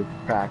after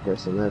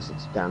practice and this,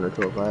 it's down to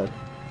 205.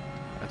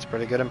 That's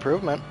pretty good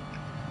improvement.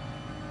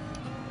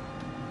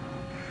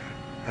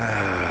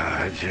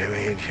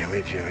 Jimmy.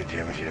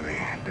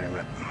 Damn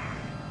it.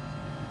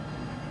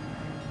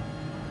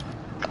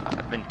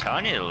 I've been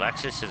telling you, the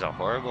Lexus is a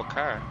horrible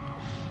car.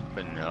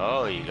 But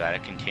no, you gotta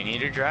continue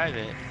to drive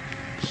it.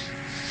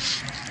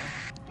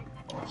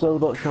 It's all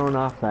about showing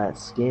off that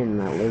skin,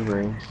 that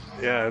livery.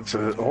 Yeah, it's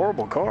a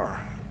horrible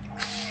car.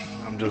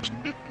 I'm just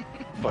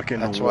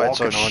fucking That's why it's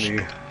so walking on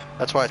you.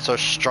 That's why it's so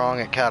strong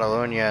at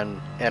Catalunya and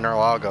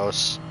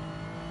Interlagos.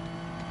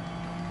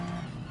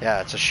 Yeah,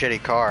 it's a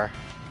shitty car.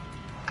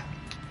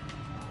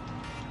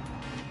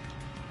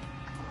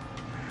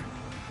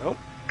 Nope,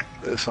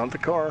 it's not the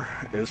car.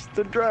 It's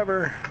the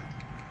driver.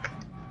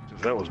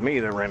 If that was me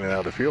that ran it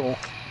out of fuel.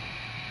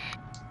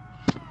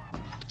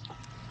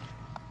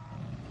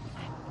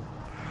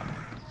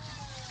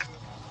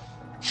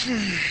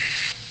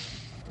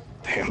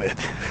 Damn it.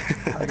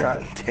 I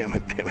got damn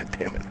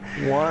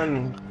it.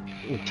 one.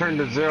 It turned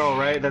to 0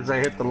 right as I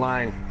hit the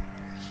line.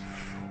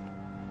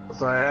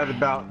 So I had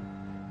about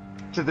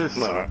to this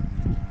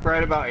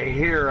right about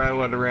here. I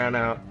would have ran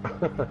out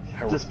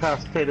just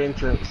past pit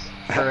entrance.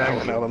 I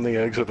went out on the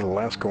exit of the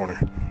last corner.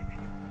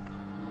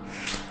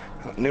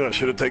 I knew I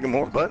should have taken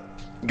more, but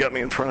got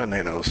me in front of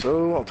Nano,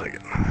 so I'll take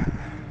it.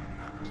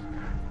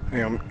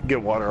 Hang on,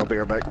 get water. I'll be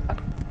right back.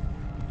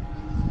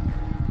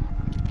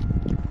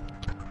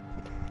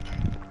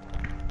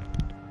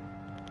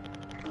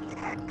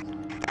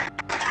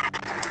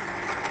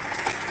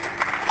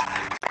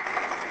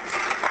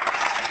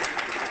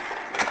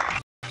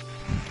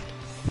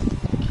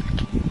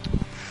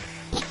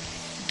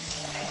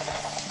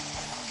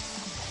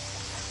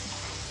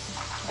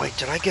 Wait,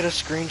 did I get a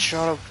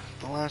screenshot of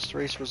the last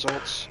race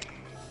results?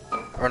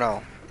 Or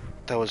no,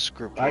 that was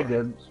group 4. I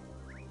did.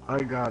 I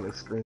got a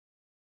screen.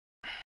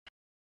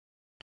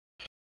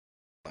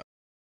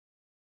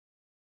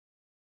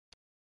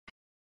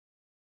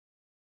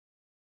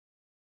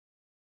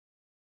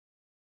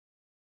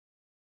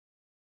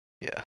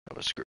 Yeah, that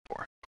was group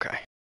 4. Okay.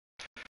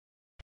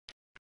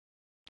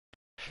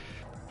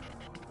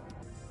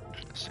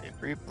 Save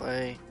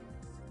replay.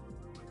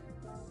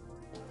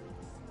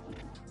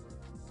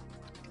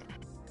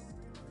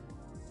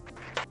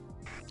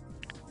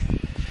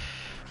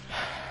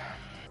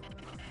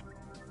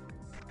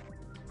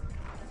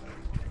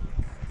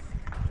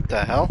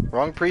 The hell?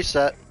 Wrong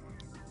preset.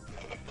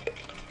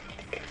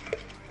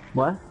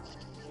 What?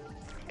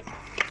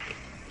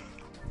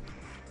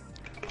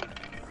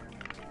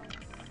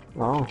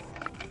 Oh.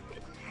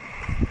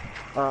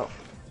 Oh.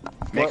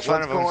 Make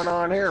fun of him. What's going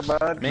on here,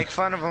 bud? Make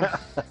fun of him.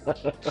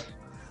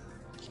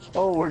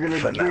 Oh, we're gonna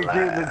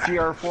redo the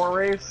GR4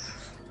 race?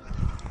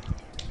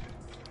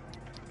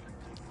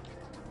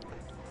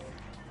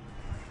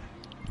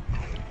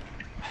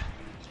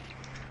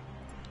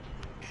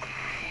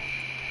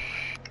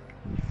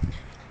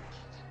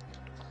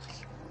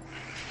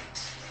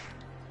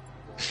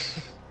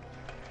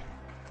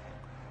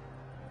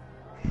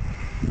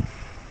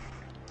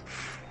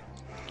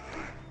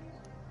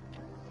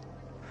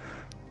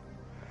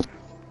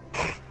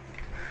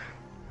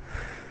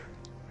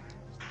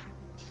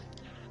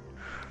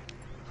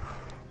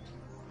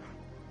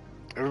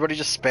 Everybody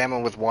just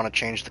spamming with want to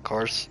change the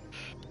cars.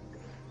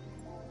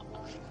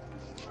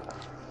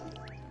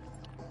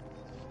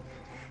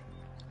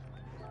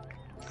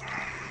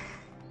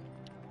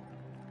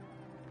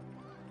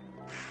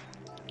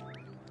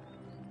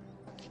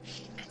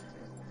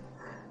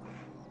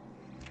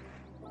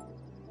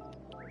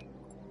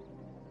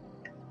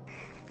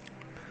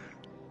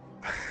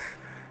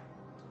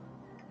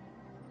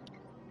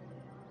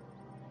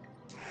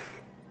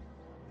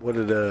 What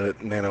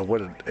did Nano?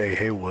 What did A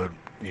Haywood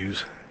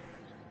use?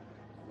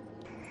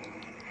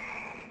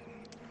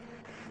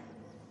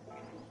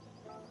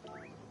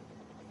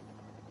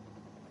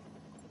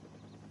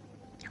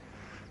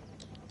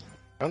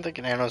 I don't think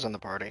Nano's in the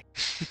party.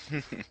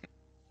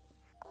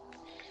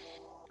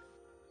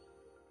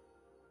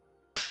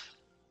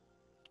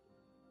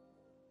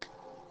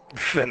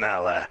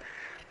 Vanilla.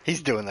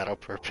 He's doing that on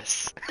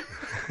purpose.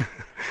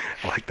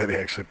 I like that he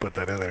actually put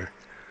that in there.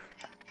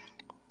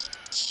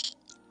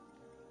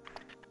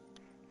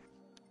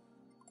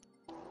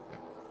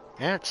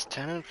 Yeah, it's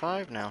 10 and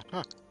 5 now,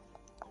 huh?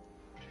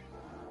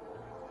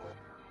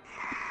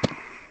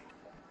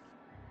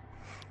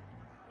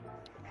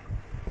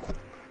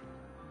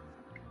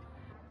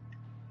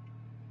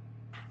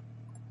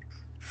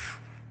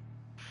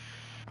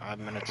 Five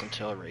minutes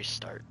until a race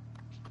start.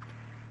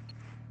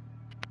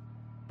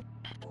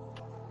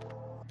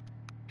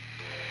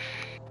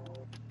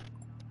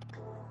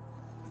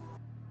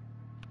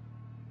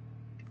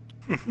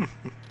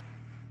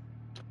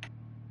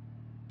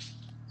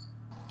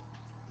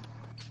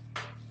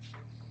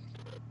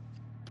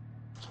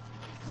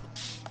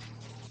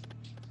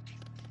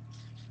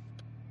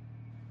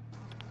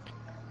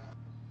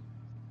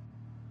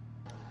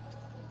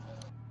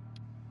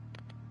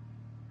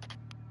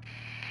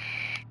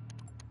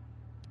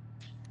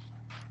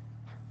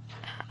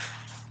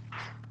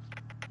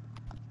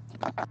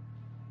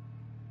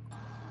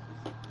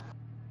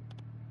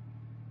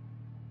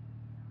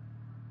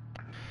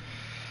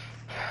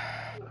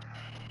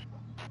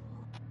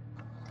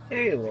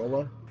 Hey,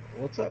 Lola.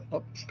 What's up,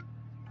 pups?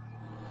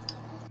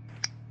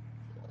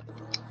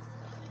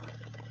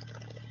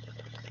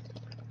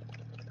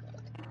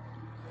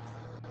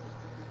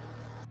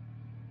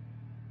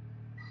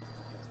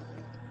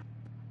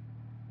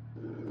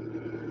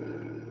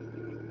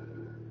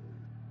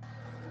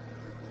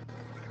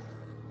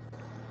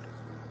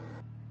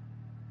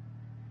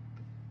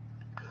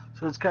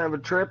 So it's kind of a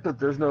trip that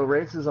there's no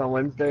races on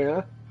Wednesday,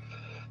 huh?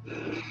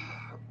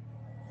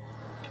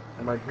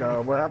 I'm like,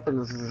 what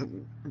happened? This is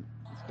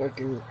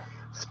fucking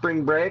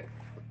spring break.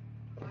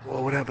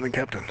 Well, what happened to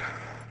Captain?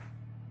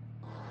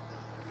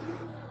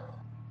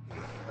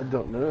 I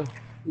don't know.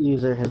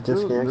 User has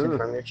disconnected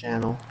from your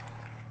channel.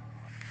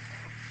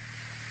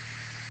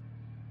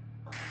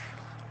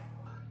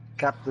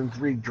 Captain's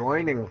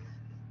rejoining.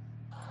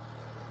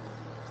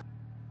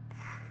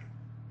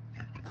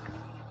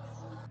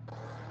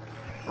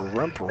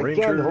 Rump I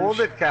Rangers. can't hold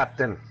it,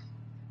 Captain.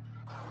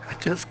 I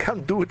just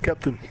can't do it,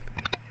 Captain.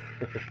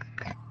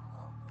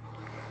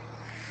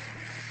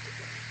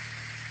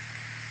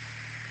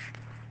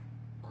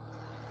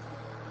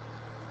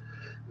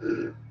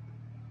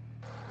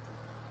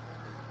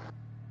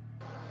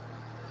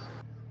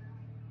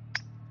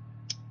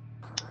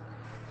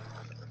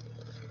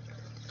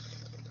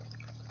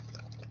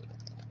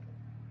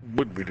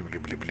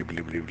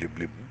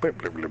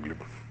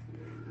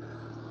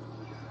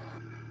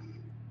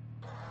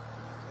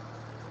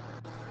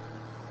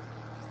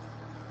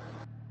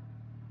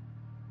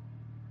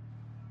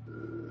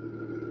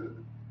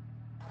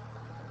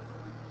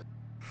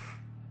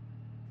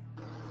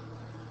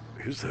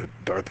 Who's the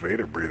Darth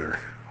Vader breather?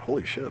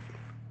 Holy shit.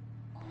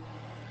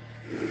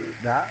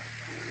 That?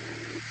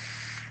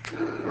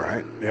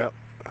 Right, yep.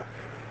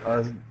 I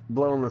was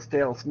blowing the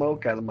stale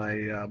smoke out of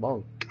my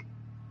bone.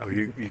 Oh,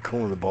 you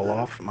cooling the ball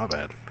off? My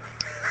bad.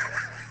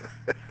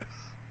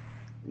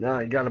 No,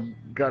 you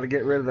gotta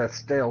get rid of that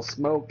stale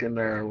smoke in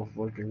there. It'll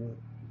fucking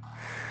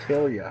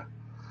kill ya.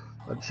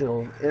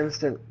 Until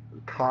instant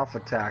cough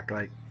attack,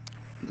 like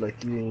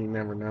you ain't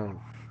never known.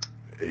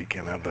 You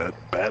can't have that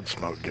bad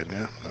smoke getting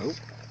you. Nope.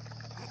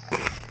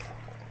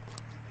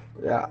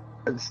 Yeah,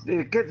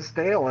 it gets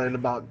stale in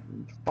about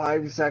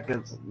 5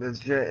 seconds. This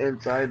shit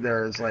inside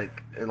there is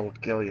like it'll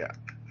kill you.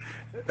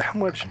 How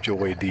much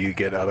joy do you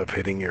get out of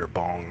hitting your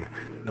bong,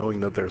 knowing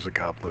that there's a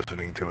cop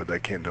listening to it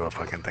that can't do a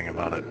fucking thing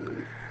about it?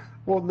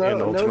 Well,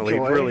 And ultimately,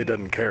 no joy. really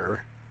doesn't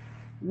care.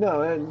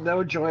 No,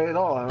 no joy at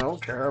all. I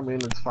don't care. I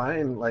mean, it's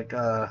fine. Like,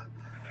 I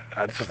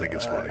just think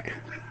it's funny.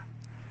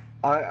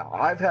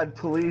 I've had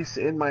police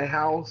in my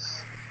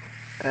house,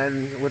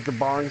 and with the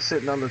bong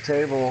sitting on the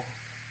table,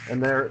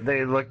 and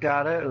they looked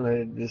at it and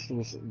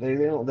they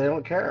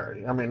don't care.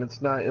 I mean,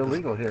 it's not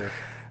illegal here.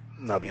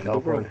 Not in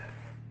California.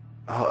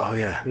 Oh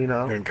yeah. You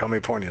know, you're in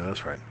California.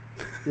 That's right.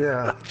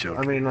 Yeah.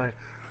 Joking. I mean,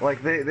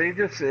 like they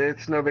just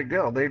it's no big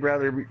deal. They'd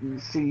rather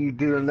see you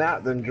doing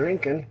that than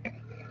drinking.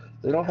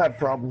 They don't have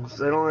problems.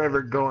 They don't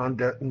ever go on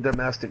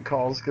domestic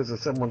calls because of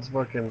someone's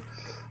fucking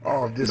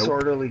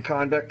disorderly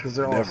conduct because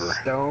they're all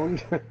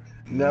stoned.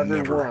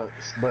 Never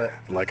once. But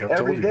like I've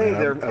every told day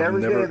you, man,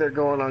 every day they're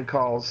going on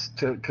calls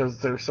because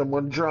there's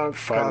someone drunk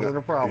causing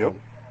a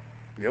problem.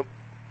 Yep.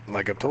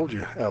 Like I've told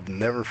you, I've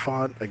never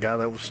fought a guy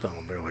that was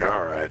stoned. They're like,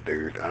 all right,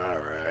 dude, all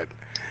right.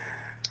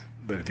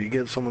 But if you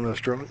get someone that's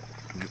drunk,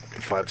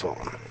 the fight's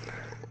on.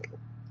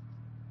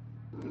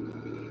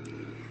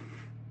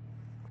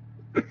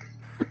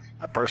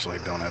 I personally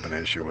don't have an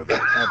issue with it.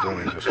 I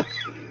really just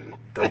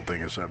don't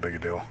think it's that big a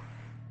deal.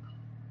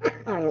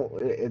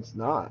 It's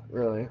not,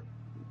 really.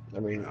 I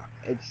mean,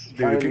 it's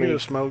dude, if you're going to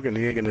smoke and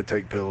you're going to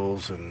take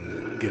pills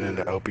and get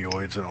into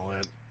opioids and all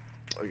that,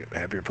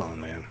 have your fun,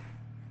 man.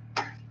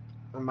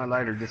 My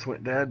lighter just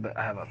went dead, but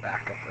I have a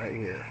backup right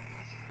here.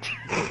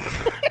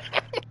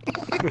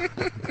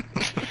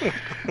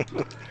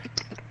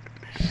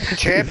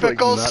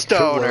 Typical like,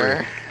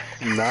 stoner.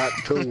 Not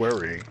to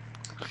worry.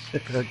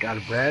 I got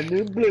a brand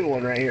new blue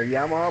one right here,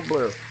 Yamaha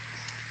blue.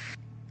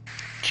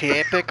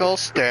 Typical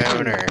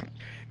stoner.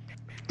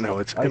 No,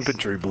 it's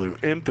infantry blue.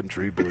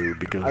 Infantry blue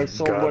because I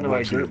sold God one of my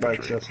loves dirt infantry.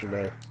 bikes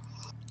yesterday,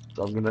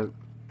 so I'm gonna.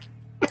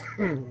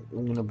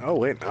 Oh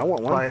wait, I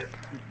want one.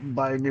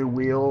 Buy a new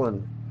wheel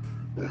and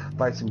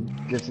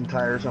get some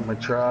tires on my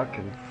truck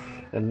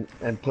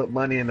and put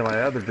money into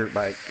my other dirt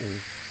bike and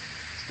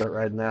start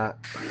riding that.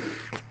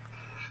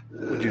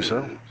 What'd you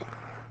sell?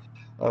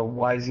 A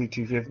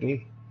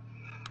YZ250.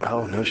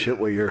 Oh no shit!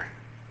 What year?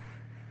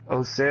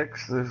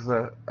 06.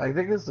 I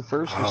think it's the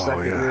first or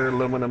second year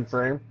aluminum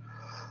frame,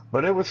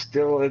 but it was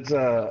still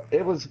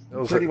it was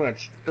pretty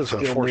much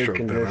still new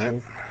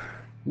condition. Right?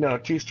 No,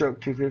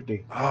 two-stroke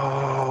 250.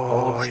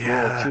 Oh, old school,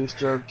 yeah.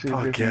 Two-stroke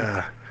 250. Fuck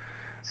yeah.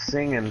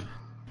 Singing.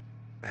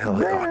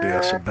 Hell yeah. Oh, dude,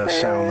 that's the best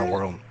sound in the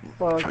world.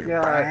 Fuck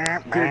yeah.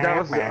 Dude,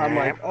 I'm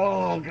like,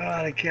 oh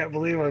god, I can't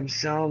believe I'm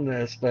selling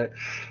this, but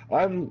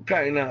I'm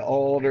kind of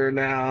older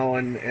now,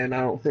 and I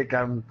don't think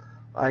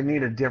I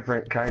need a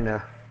different kind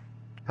of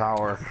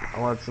power. I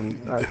want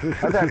some, I've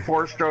had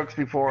 4-strokes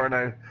before,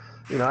 and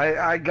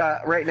I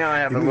got, right now I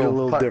have a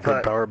little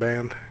different power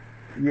band.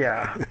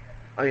 Yeah.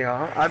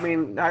 I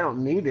mean, I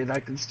don't need it. I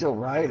can still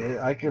ride it.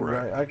 I can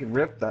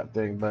rip that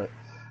thing, but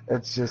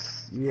it's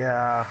just,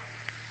 yeah.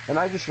 And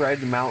I just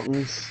ride the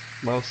mountains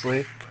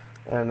mostly,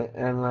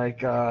 and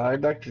like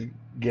I'd like to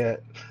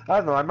get, I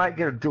don't know, I might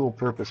get a dual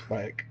purpose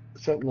bike,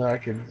 something that I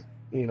can,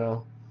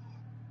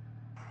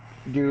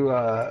 do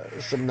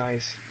some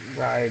nice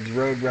rides,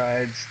 road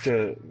rides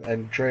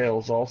and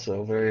trails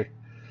also.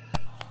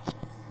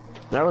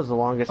 That was the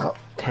longest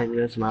 10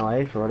 minutes of my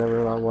life, or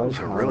whatever that was.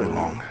 Those are really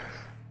long.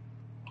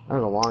 That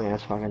was a long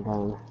ass fucking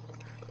time.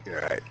 You're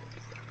right.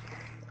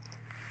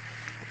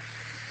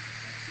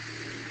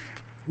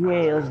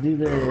 Yay, let's do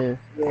this.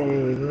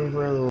 Yay,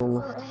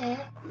 vroom.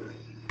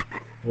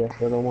 Yes,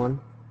 little one.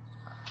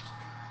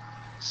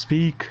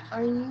 Speak.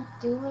 Are you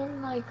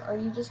doing are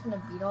you just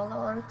gonna beat all the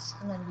orcs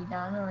and then be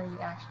done, or are you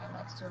actually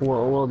next to it?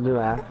 We'll do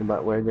after,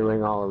 but we're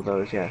doing all of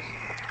those, yes.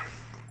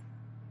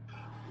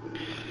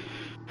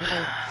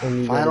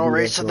 Final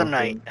race of the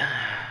night.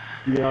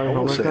 I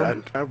will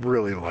say, I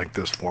really like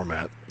this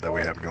format that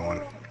we have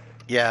going.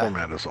 Yeah. This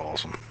format is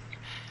awesome.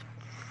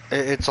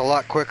 It's a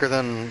lot quicker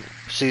than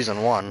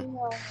season 1.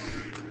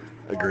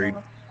 Agreed.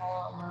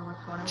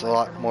 It's a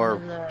lot more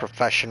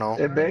professional.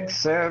 It makes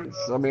sense.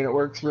 I mean, it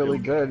works really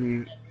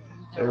good.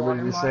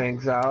 Everybody just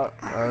hangs out.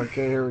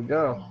 Okay, here we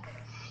go.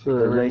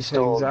 They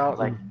stole out.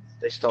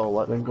 They stole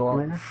what? Then go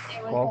on.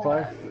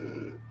 Qualify.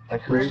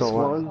 Like who Race stole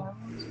what?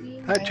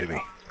 1. Hi,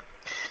 Jimmy.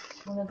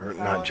 Or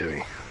not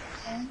Jimmy.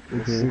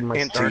 Mm-hmm.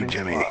 Auntie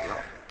Jimmy.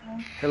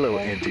 Hello,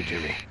 Auntie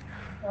Jimmy.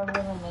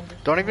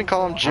 Don't even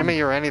call him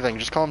Jimmy or anything.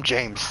 Just call him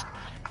James.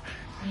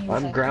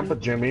 I'm Grandpa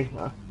Jimmy.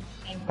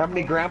 How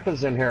many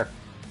grandpas in here?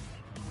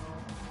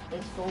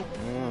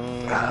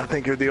 I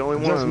think you're the only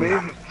one. Just me?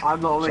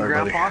 I'm the only Sorry,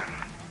 grandpa?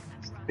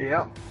 buddy.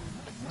 Yep.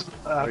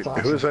 That's Wait,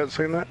 awesome. who is that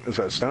saying that? Is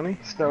that Stoney?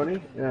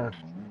 Stoney? Yeah.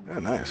 Yeah,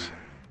 nice.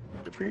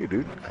 Good for you,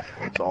 dude.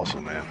 That's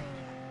awesome, man.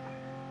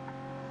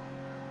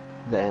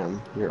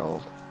 Damn, you're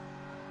old.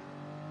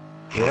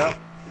 Yep.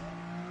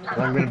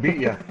 I'm gonna beat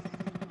you.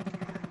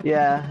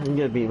 Yeah, I'm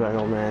gonna beat my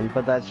old man,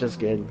 but that's just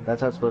good.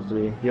 That's how it's supposed to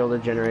be. The older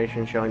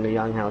generation showing the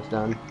young how it's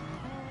done.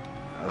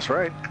 That's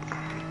right.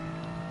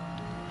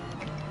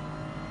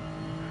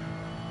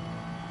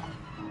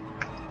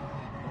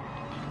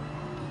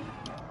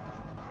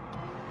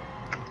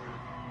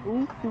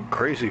 Ooh,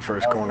 crazy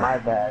first Oh, corner. my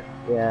bad.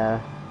 Yeah.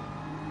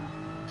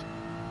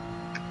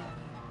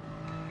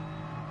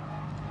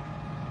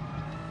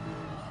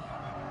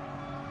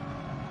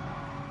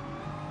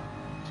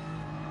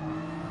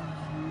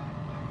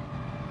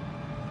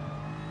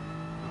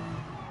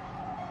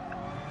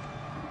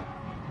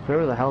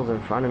 Whoever the hell's in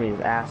front of me,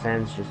 his ass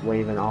ends just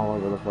waving all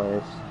over the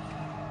place.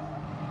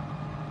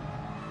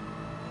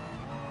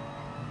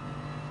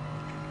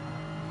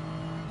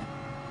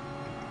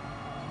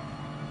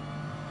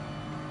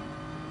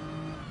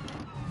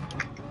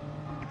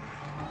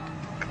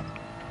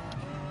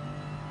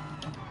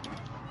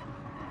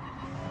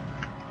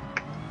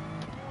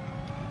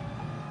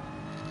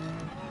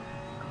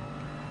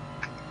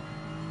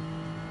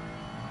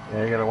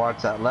 Yeah, you gotta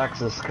watch that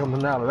Lexus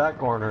coming out of that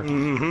corner.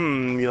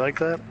 Mm-hmm. You like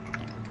that?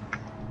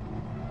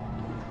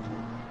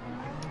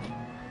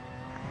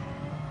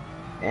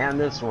 And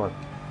this one.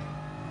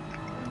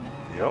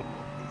 Yep.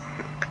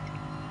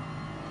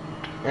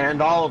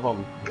 And all of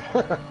them.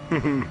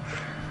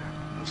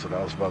 That's what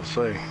I was about to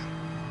say.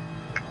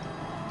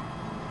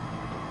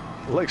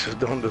 Lexus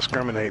don't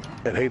discriminate.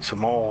 It hates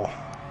them all.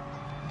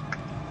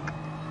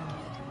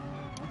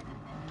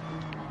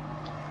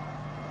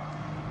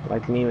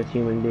 Like me with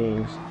human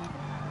beings.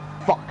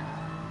 Fuck.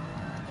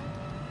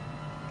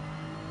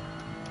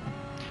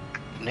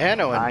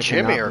 Nano and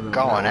Jimmy are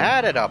going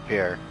at it up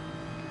here.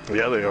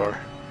 Yeah, they are.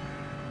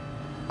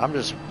 I'm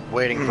just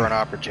waiting for an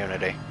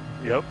opportunity.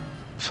 Yep.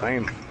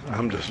 Same.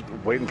 I'm just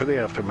waiting for the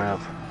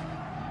aftermath.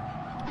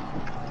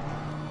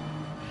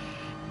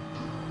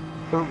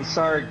 Oops,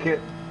 sorry,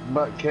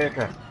 butt kick.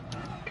 I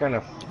kind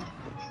of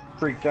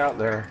freaked out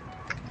there.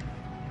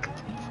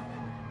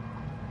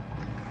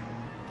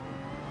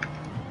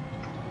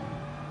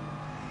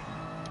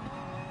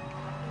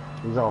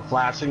 He's all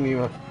flashing me.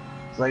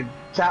 It's like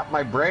tap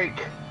my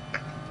brake.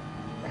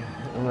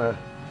 I'm gonna...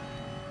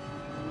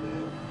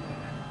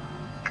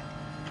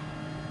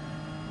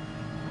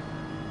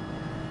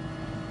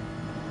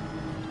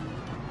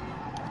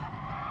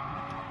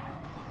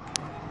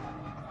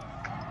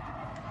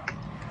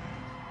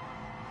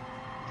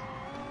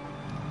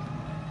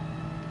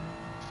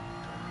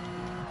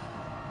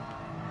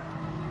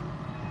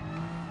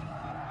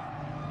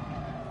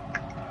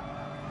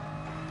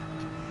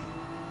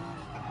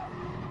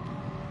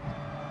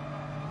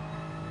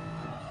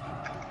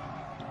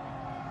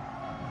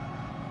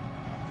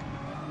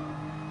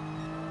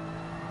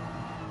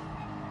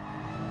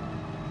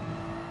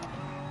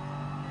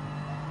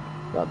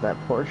 Got that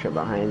Porsche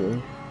behind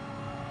me.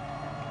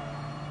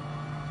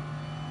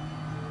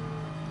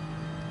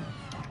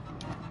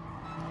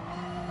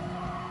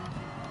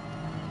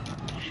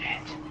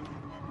 Shit.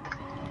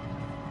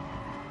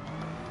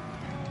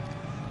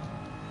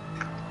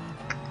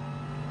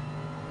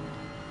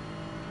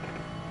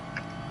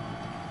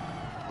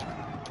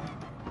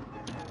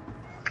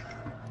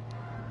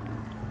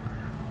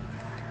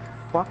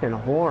 Fucking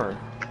whore.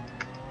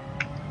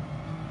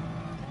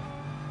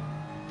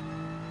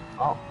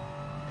 Oh.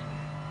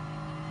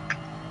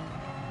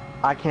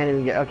 I can't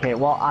even get. Okay,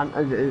 well,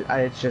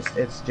 it's just.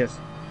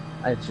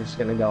 It's just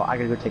gonna go. I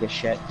gotta go take a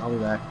shit. I'll be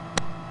back.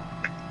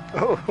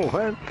 Oh,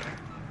 what?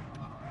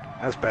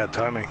 That's bad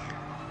timing.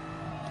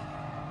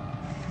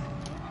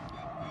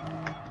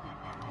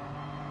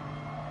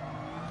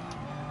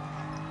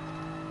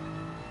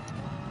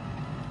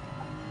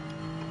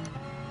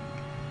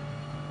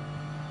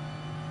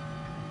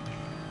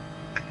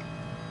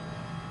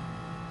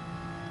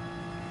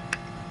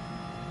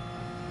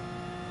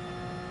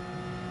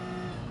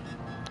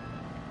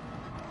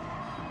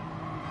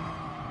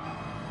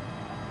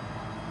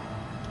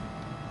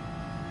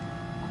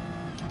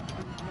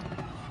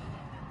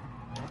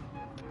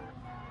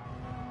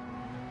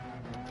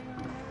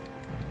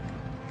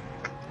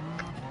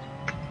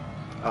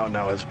 Oh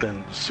no, it's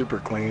been super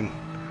clean.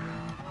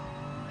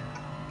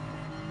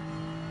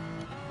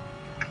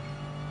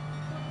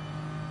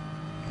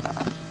 I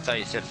thought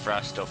you said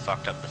Frost still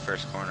fucked up the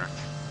first corner.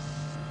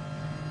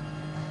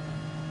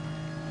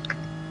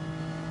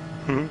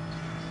 Hmm.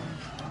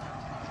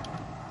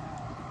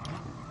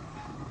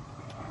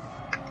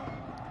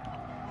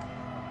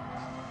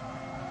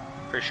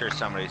 Pretty sure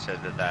somebody said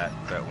that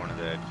at one of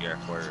the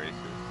GR4 races.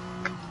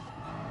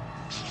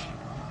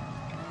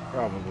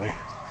 Probably.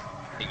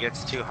 He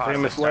gets too hot at the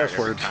Famous start last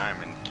every words.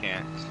 time and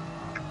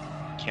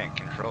can't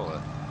control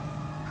it.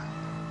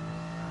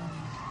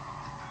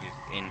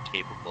 He's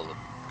incapable of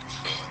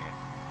controlling it.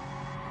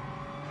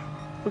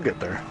 We'll get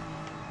there.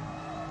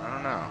 I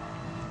don't know.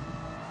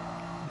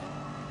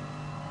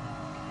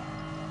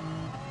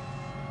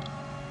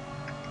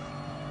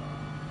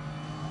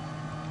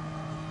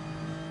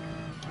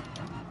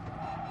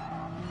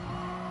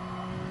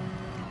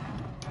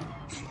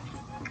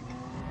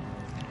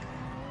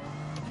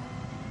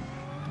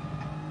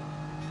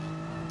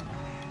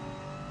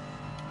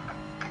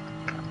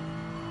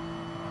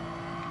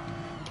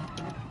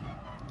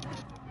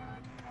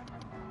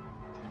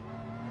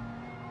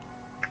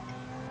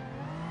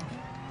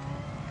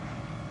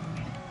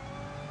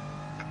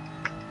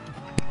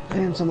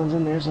 And someone's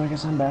in there, so I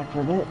guess I'm back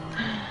for a bit.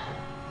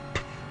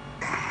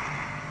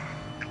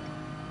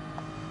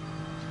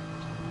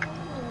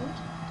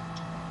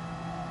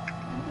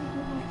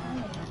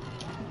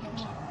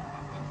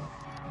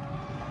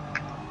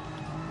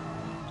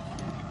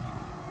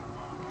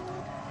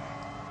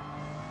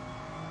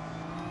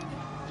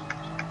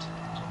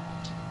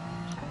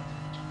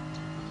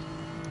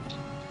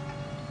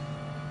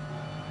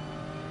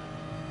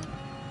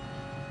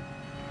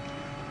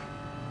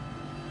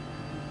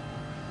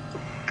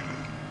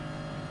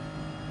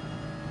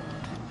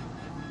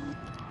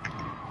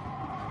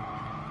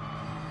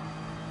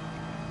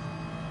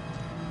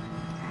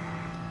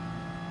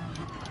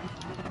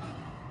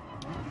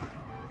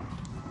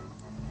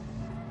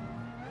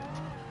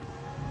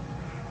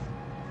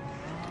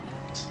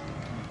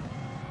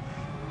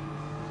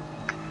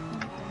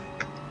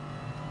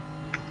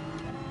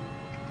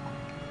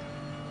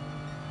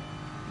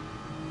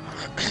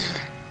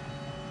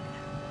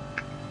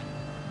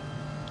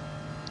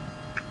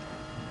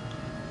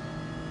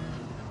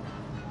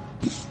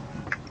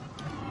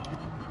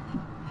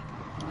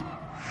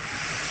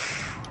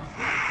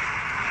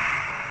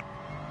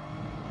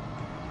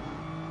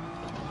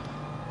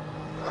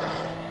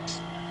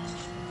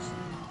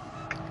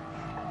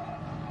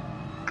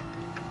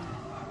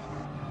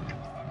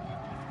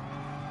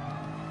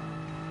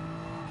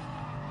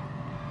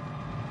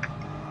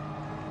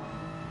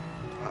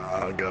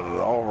 I got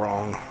it all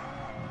wrong.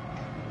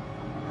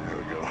 There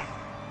we go.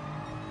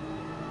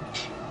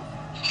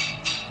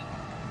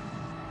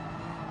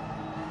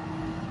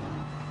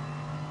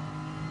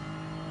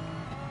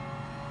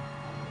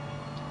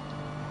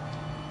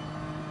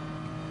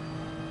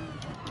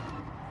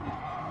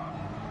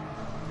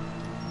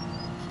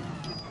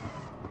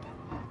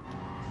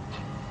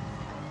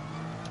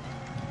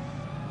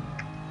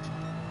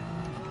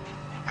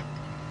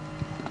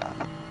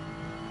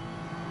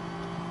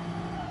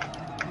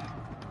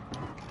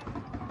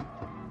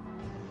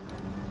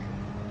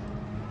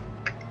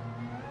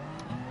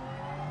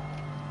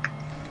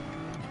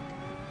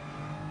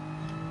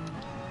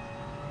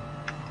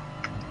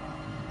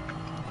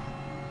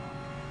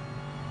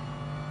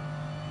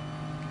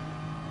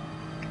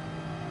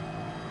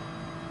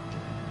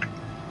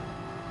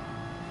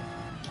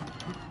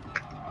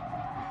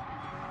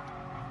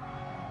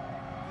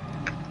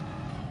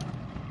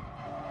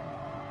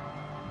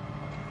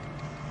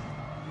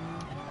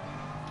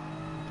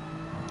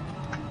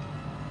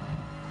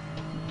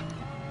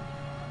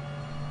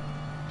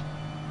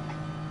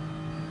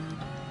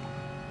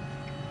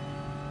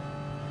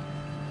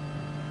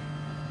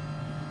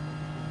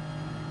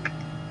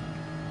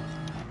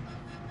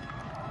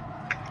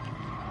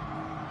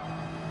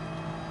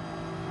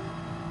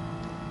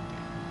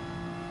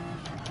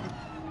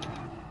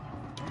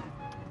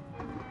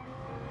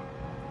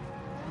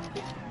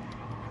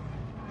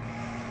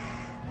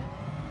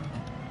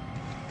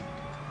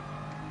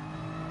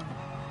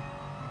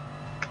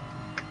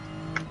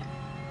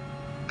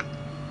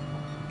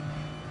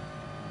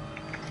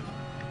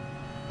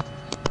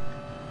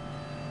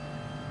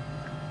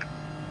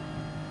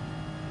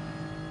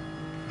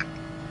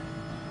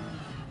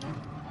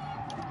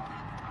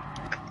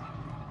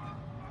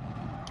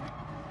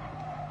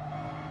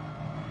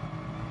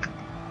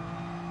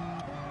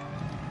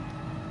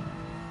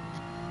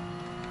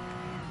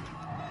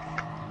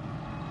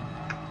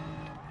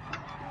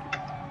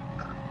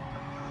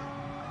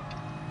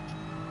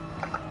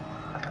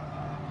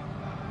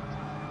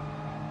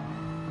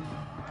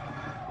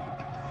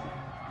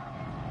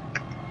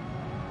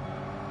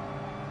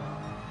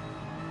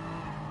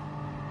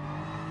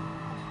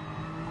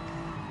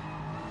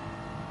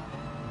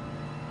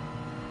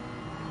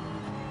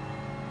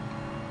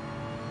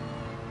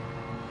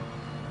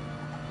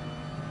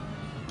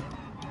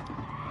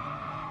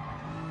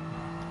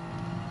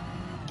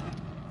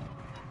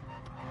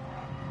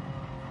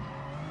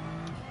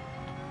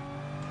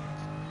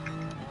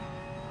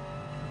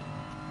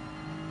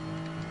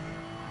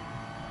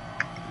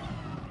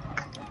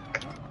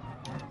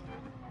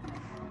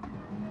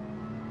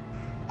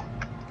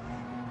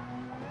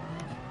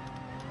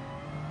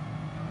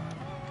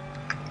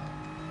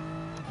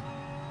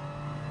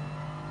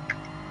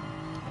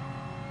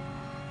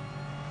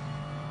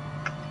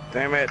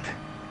 Damn it.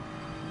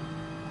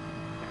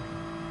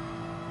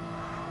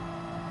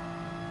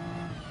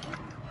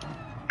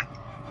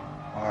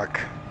 Fuck.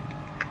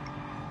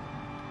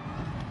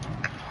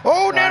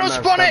 Oh, Nano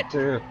spun it!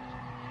 Too.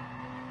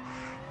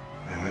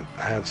 Damn it.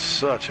 I had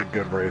such a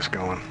good race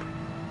going.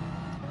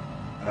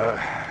 Fuck.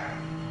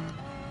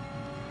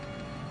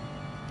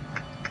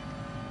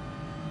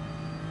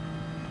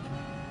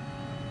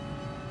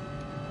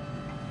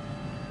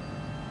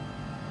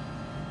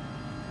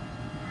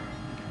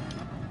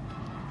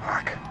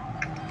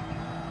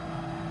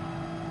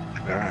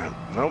 Alright,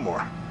 no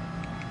more.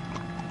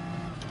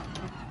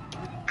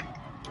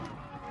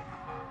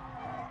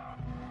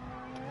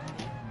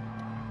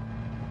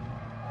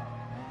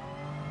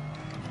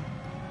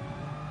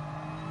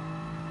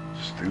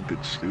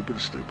 Stupid, stupid,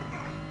 stupid.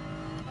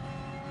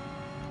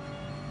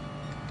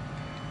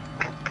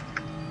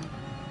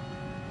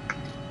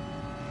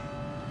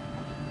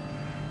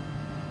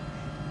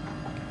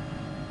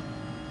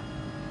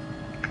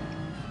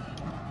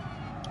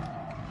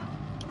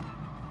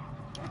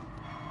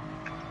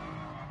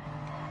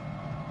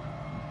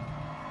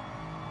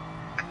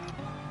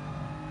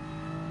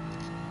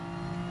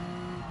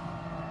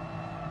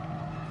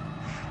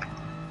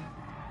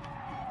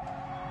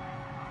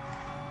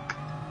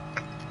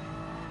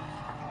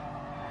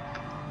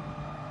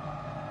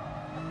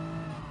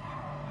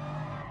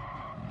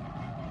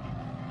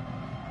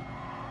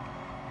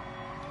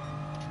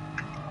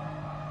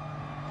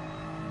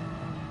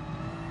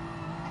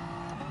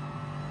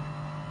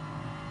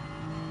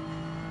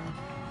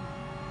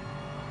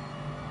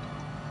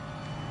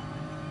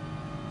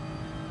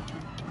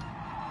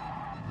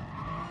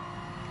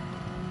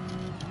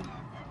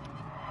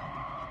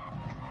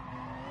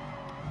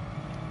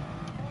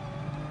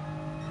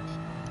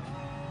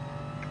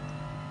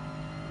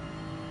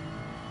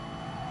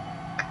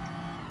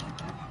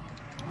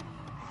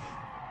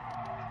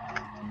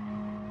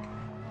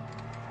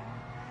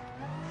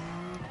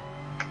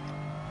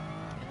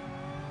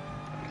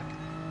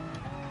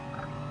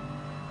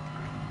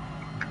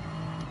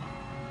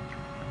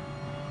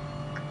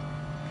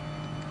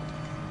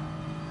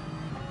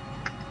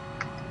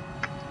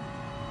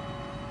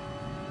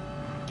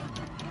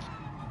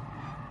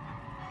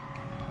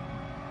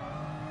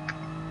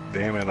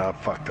 Damn it, I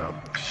fucked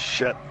up.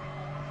 Shit.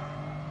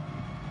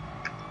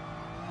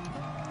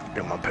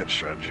 Got my pit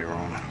strategy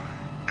wrong.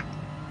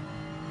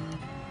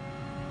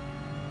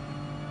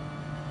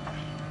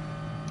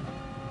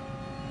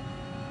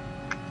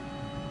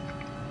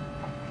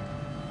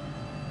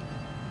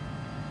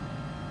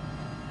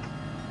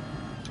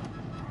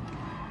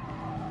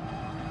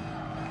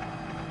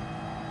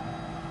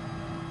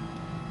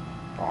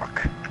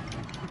 Fuck.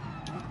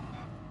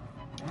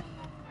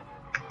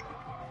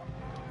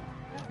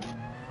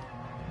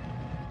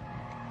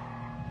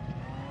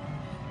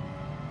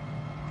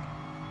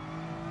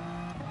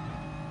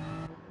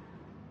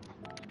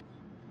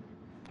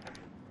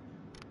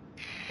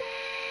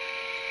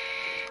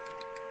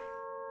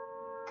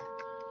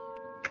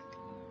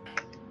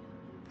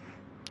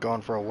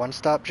 Going for a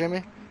one-stop,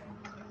 Jimmy?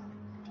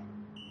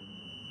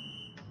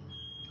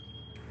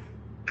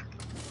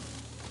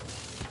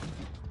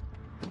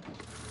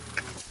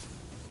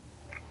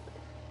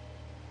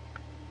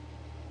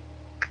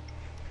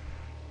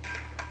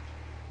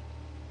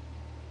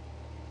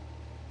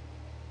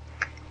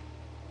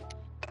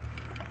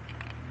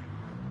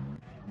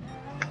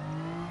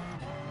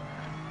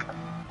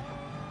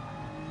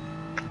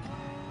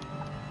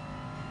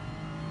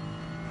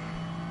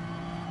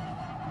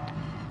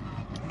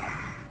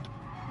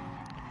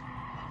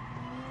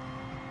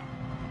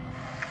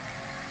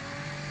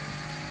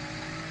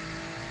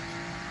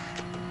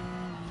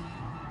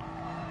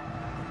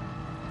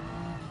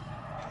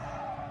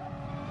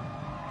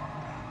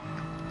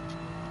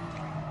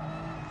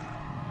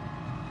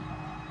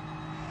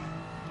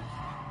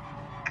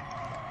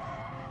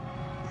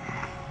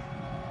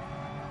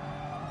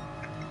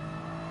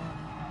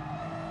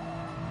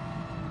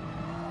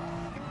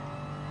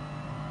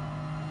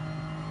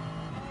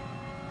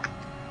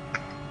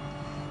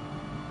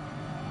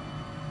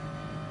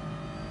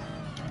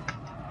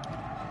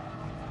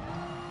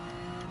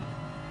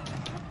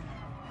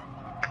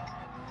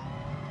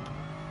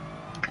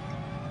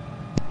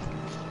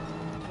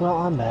 Well,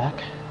 I'm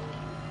back.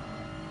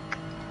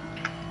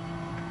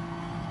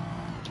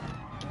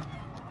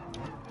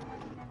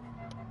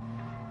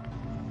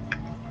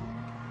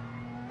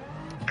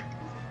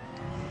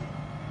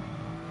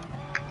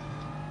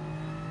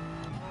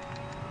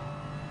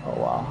 Oh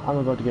wow, I'm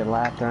about to get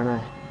lapped, aren't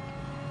I?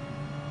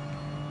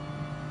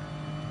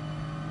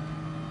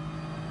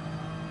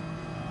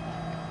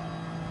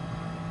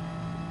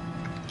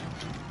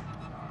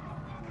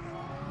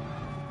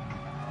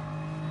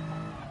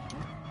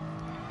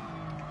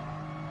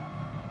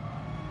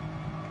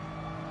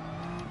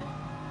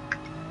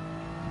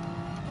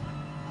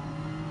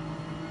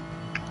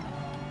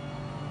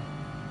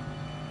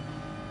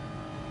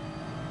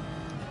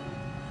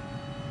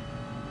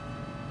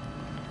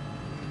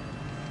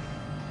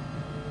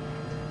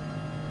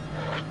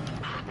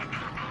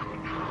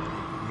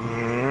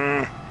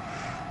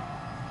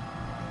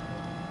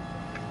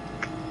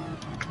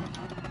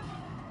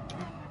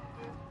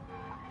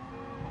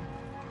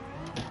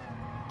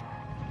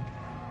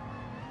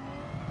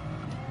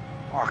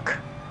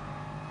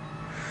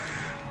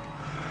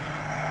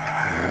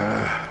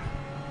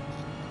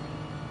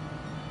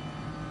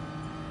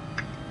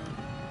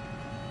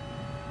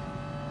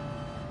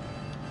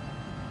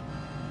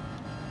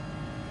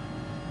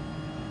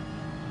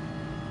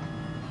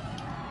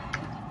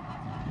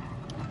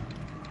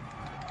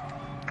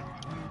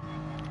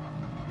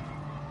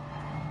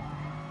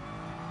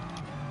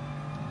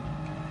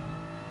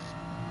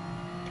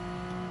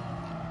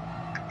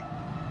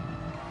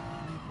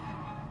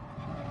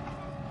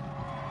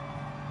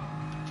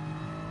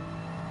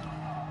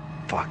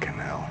 Fucking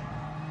hell.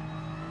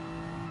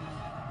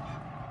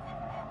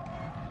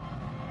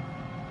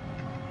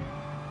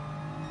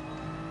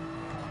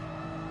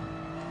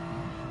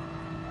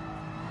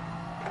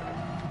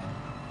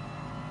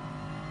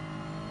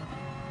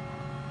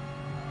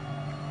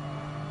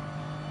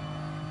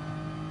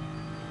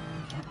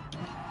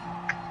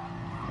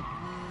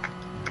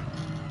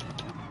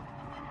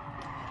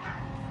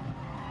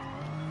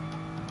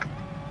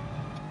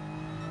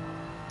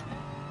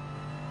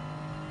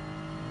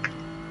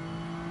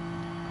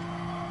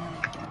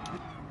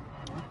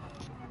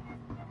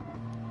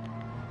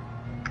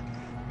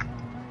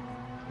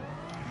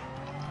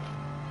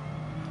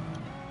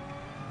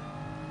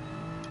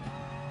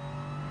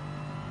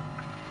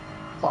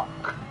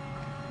 Fuck.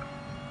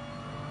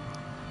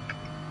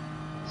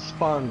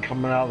 Spun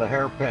coming out of the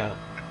hairpin.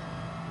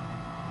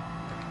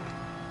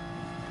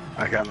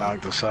 I got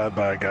knocked aside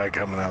by a guy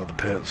coming out of the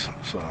pits,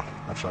 so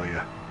I tell you.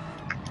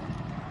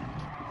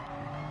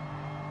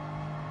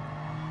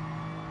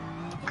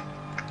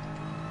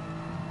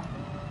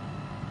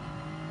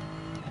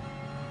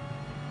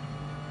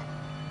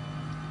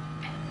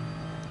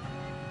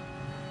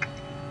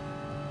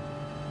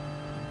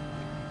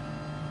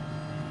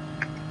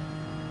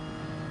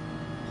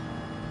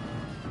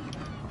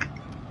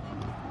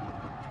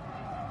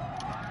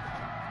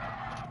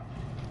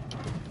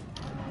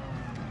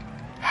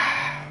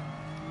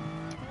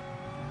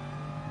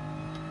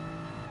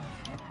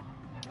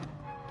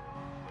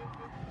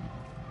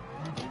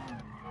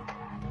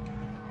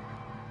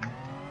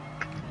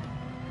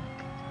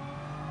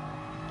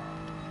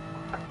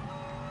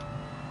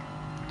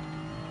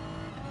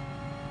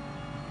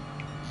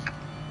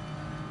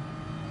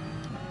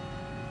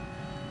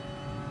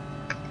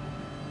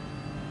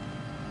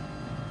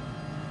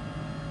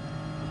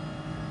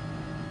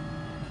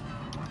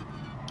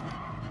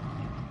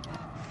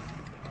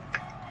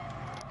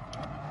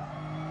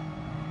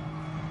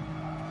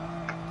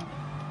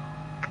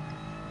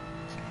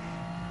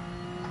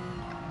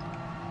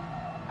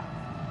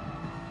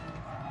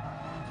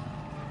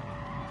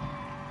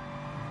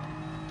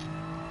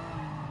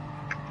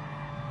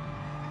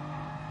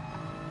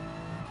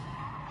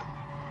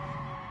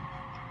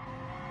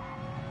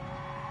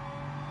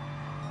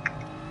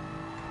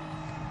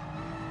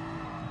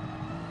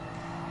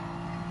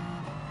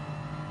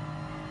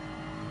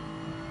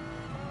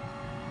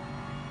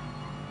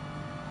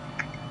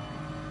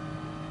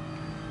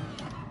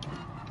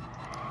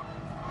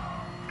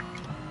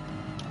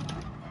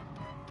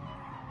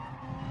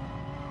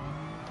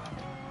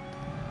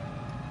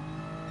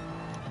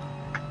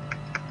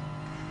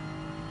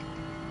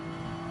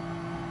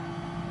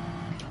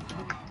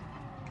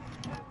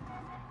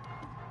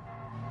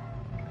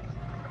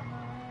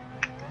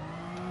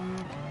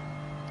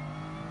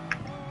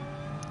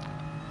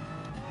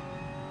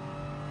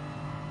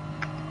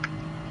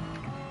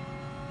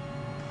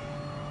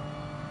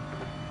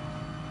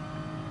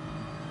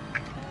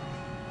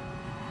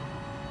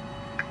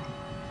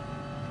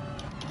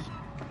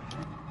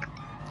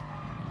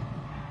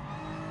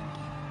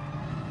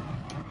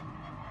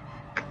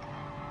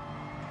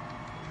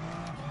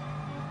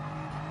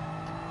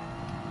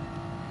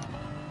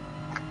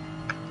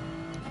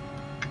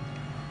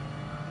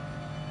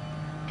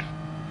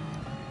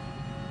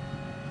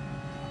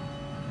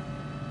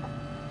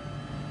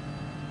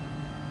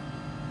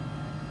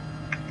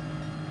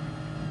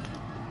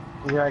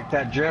 You like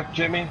that drift,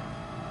 Jimmy?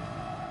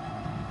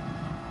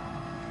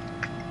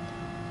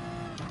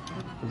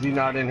 Is he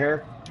not in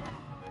here?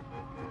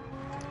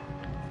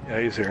 Yeah,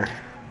 he's here.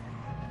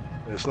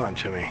 It's not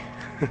Jimmy.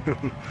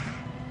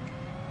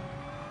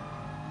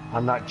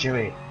 I'm not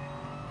Jimmy.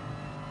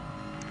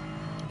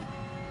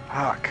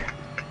 Fuck.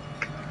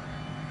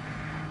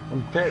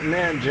 I'm pitting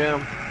in,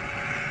 Jim.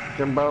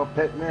 Jimbo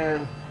pitting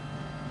in.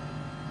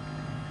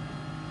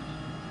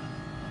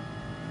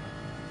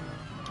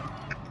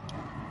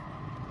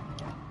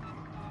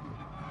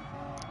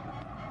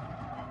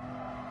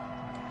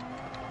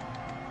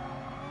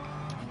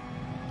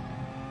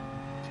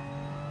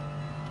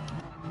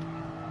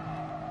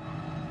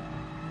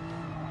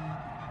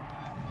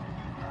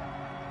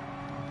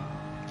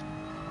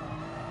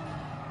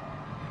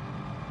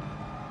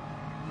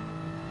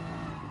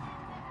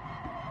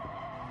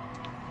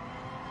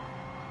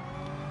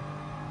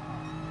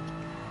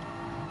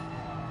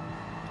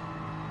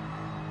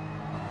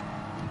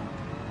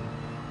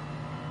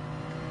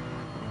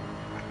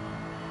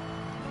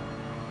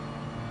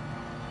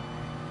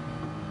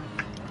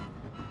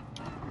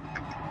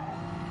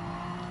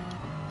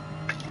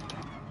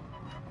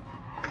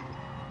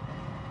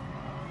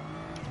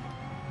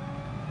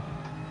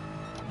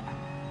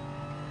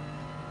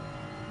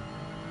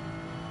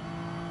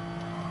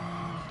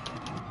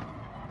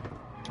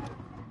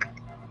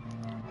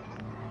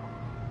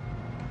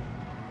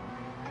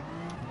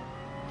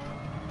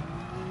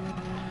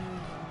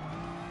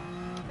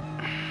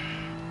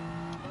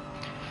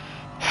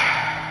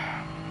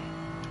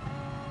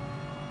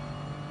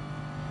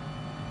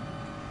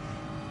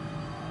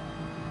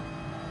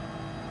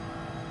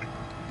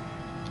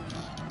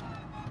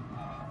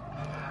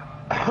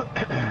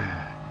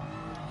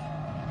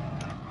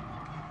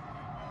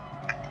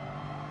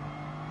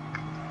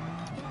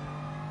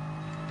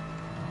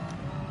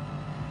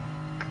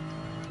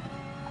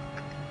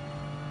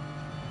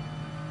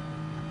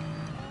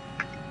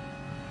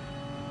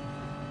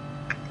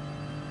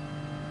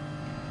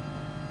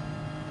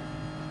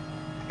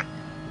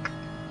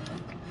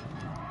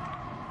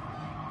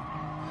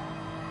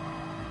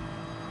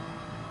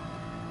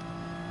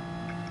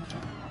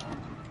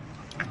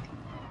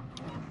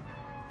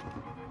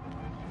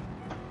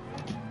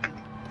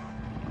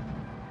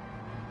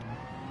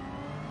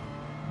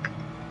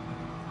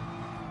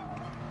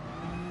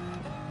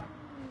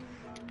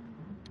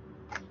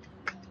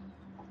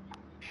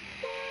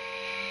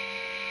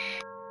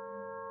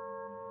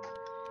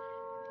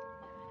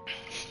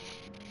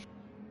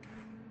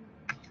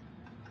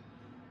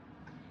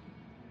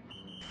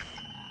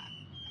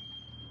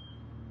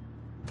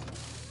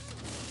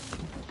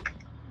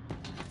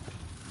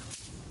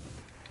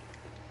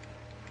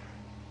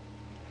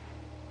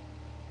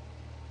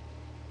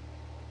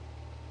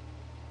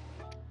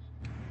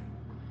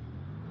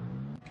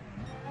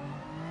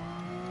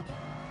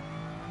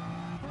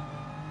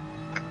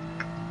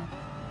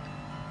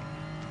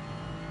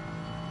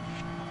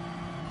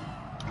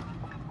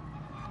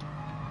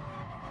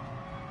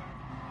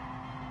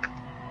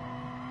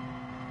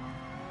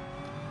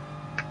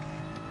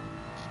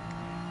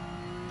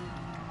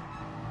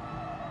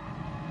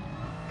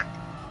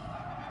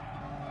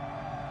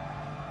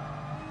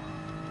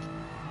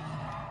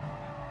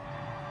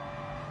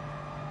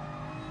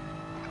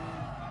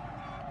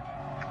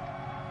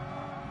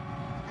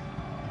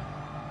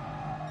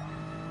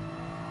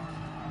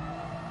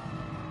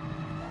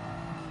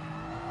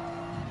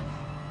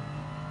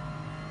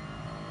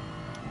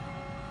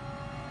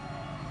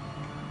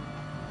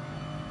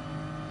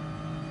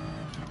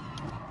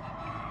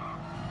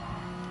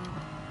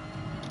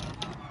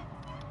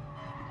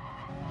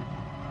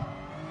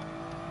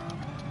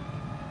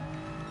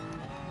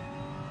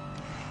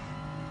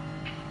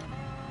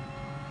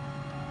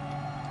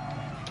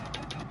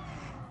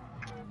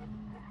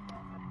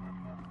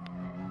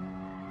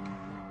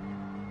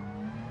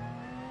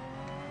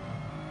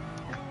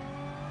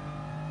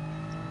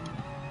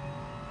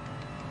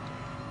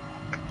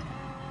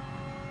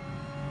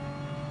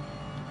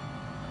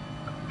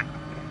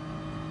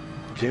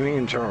 Jimmy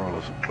and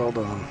Charles, well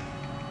done.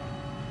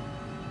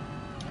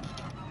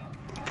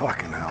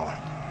 Fucking hell.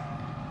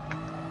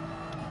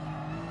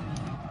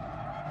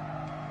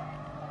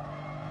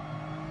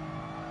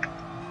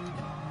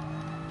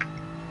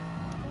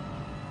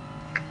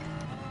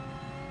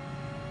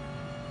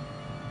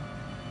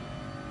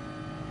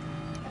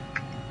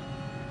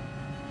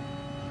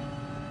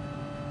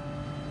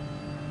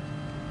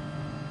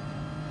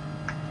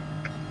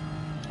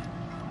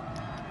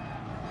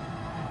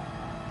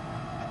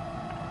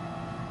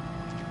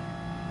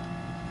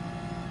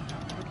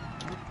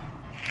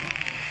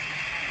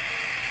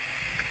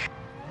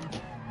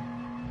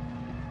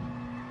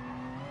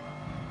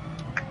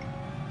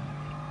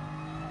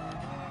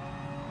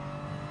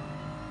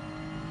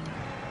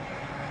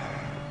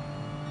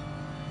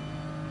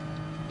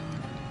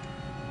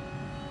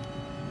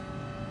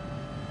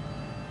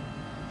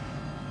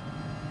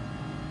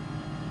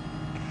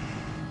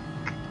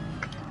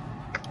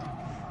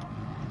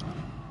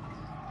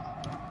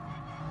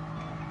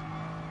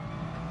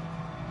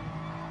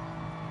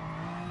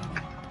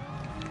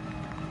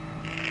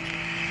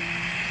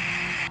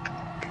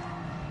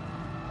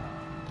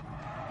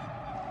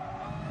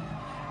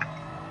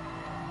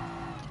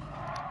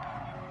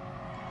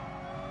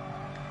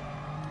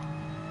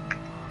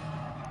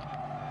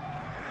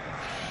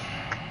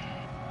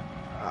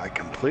 I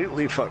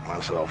completely fucked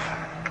myself.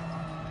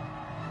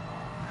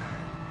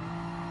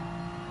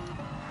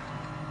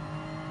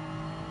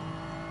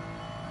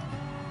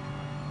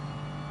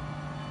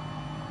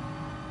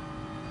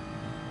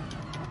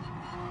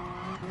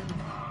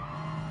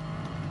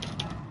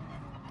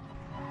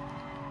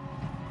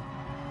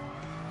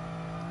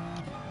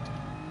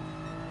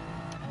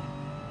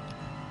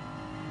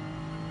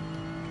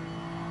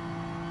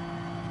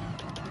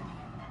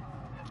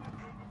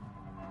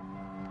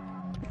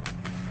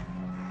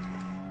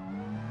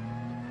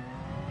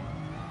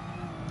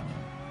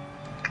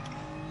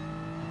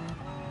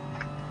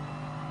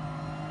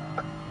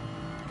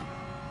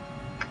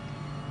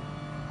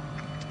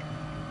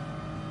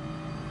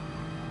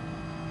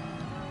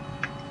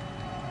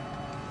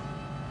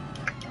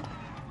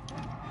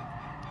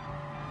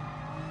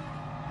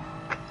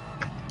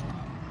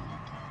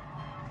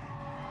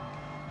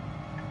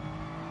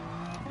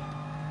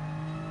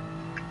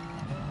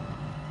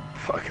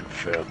 Fucking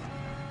fifth.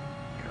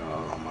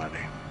 God almighty.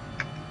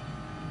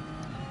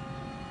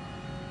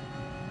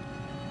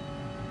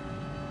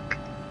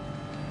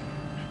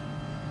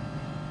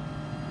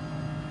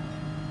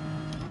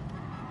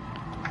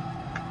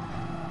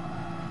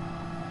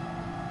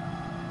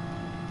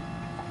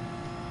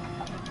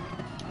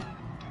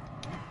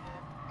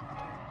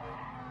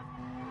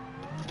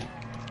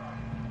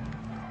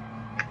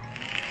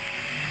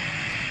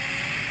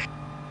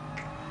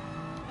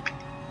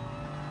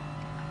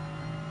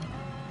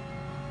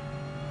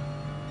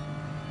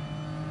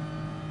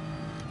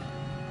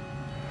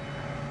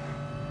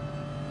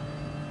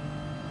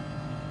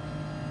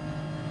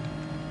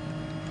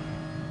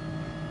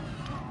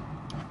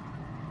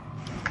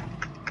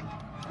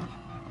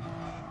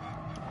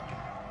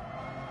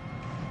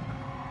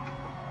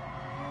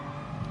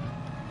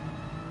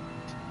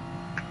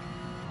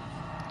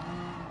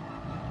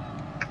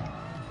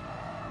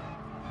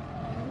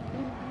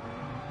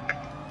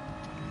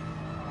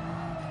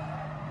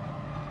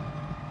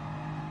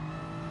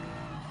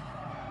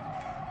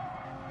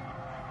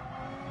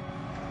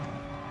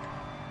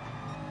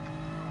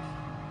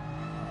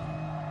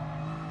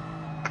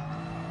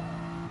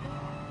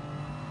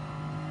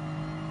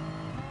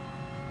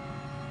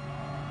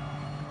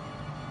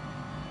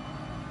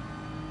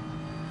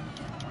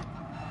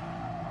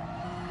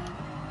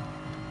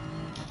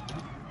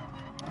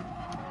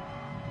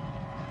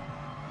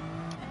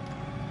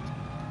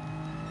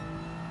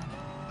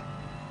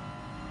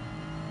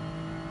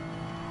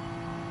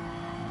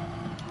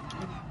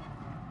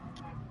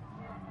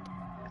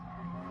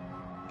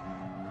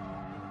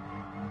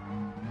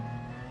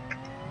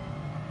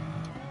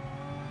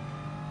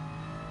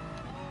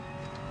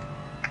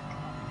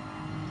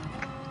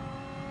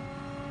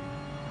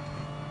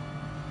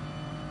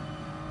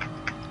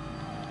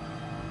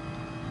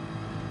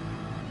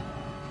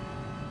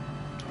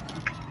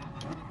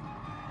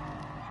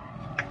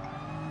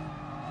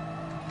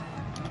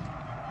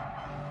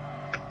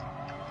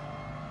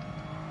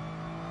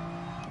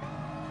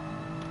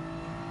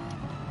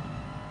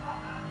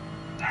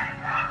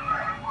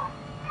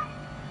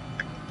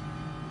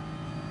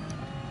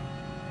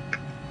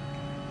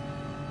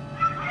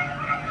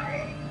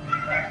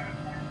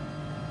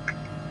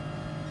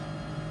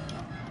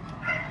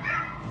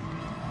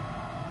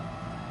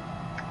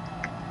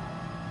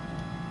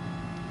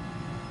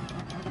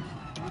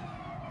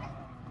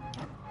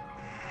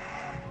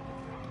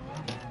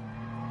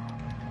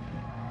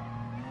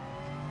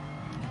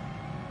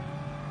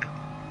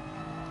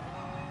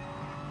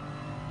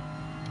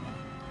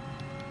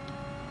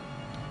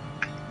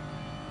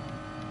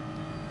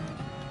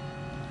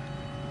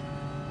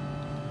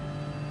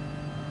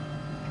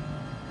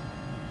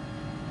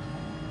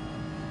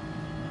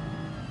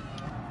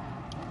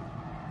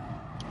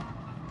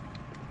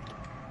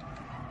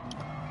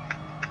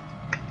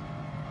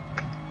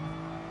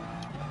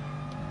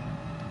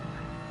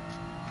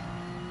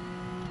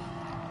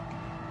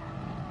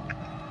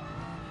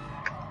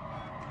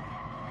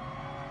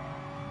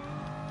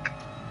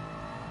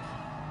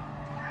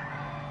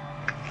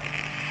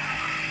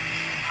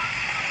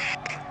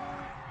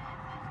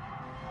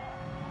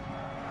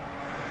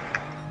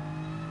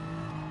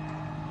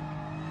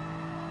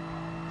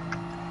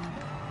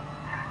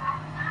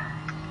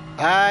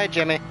 Bye,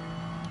 Jimmy.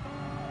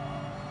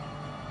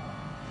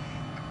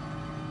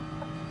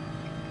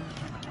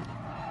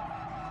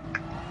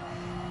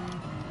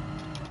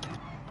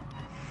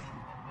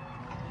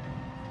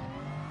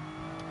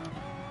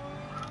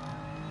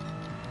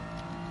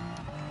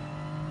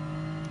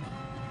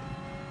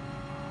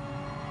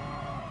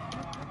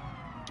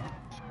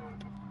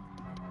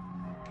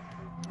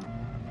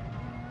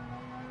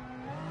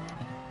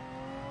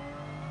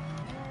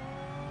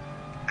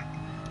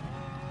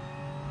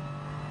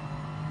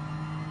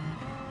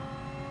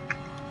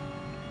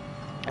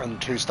 And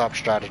two-stop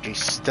strategy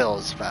still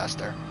is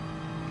faster.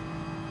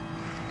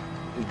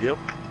 Yep.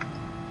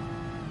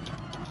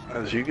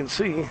 As you can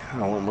see,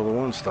 I went with a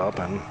one-stop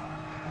and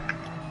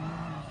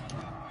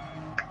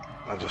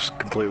I just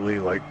completely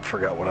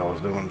forgot what I was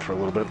doing for a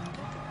little bit.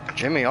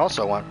 Jimmy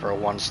also went for a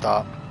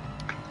one-stop.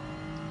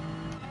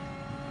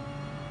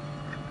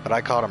 But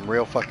I caught him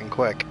real fucking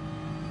quick.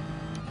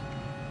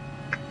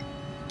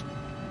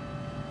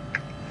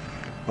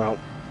 Well,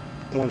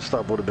 one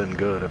stop would have been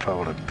good if I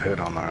would have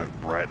hit on the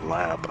right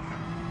lap.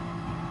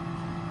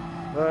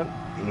 But,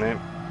 nope.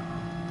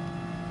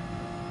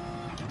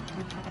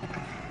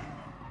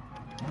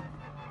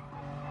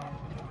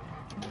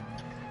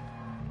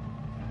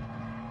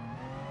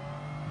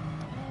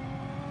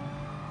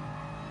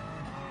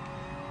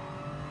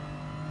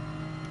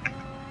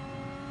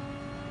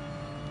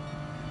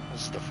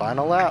 This is the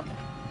final lap.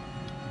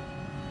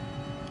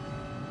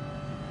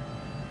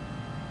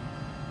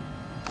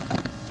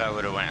 If I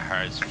would have went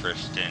hard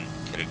first in,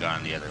 could have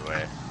gone the other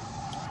way.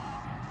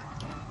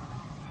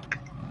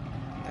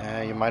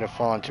 Yeah, you might have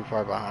fallen too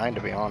far behind,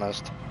 to be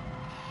honest.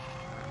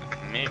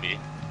 Maybe.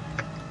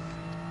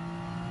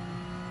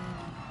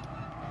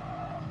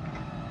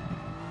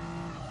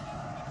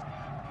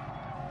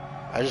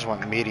 I just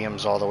went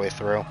mediums all the way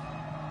through.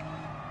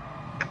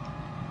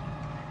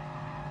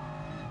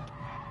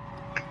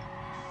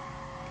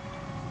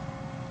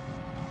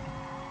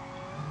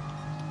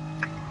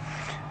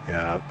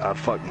 Yeah, I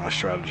fucked my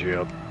strategy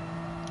up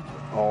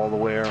all the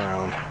way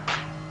around.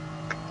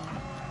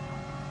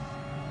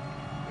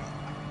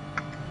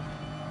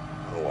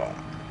 Oh well.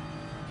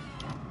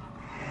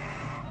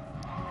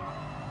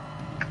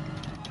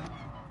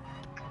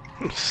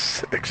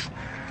 Six.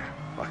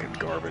 Fucking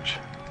garbage.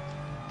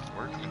 It's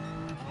working.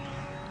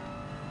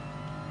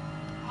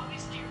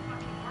 Obviously you're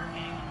fucking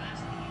working, I'm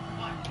asking you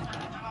what kind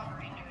of job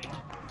are you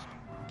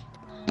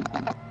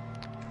doing?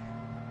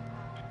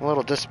 A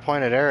little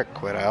disappointed Eric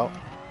quit out.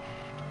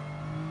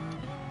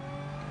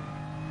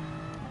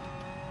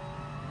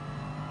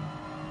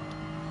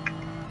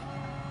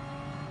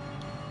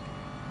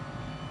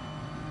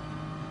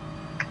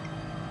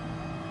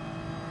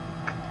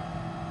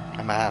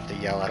 I'm gonna have to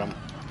yell at him.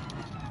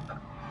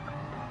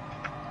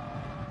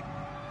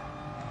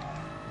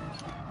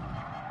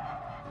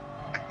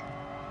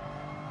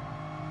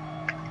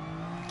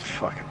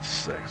 Fucking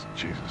six.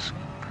 Jesus.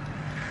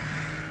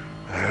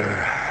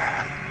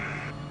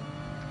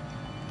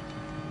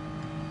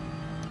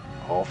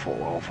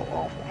 Awful, awful,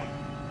 awful.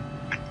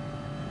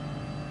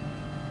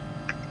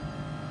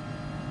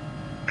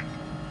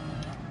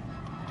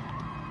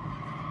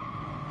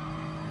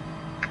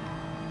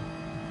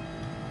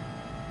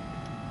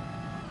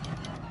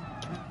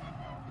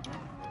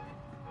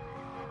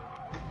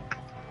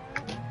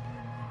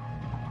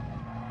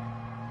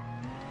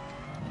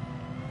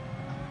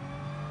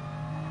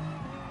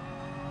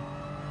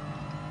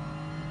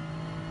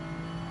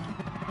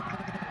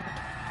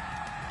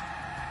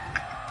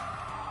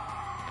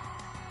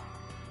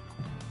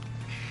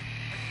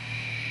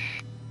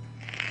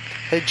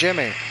 Hey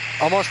Jimmy,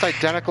 almost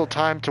identical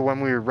time to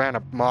when we ran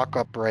a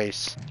mock-up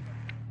race.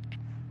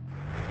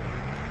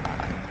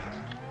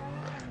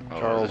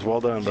 Charles,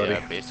 well done, buddy.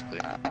 Yeah, basically.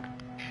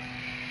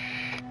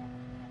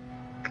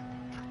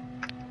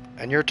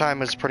 And your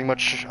time is pretty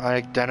much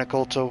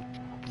identical to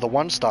the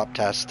one-stop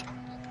test.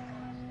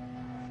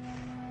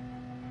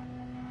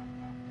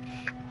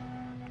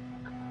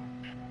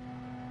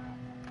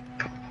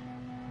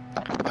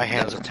 My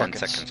hands That are was 10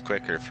 fucking seconds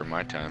quicker for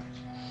my time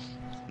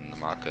in the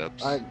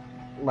mock-ups.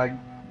 My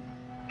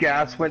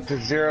gas went to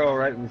 0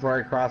 right before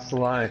I crossed the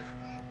line.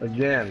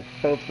 Again,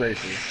 both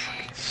races.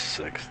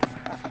 Six.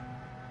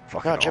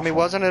 Fucking No, Jimmy, awful.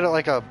 wasn't it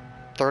like a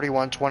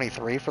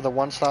 31-23 for the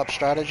one-stop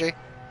strategy?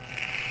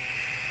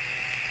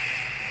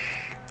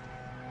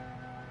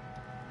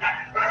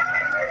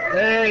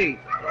 Hey!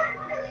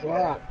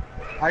 Yeah.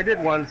 I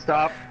did one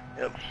stop.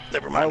 Yep,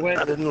 never mind.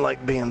 I didn't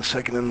like being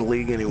second in the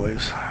league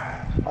anyways.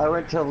 I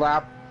went to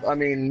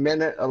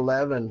minute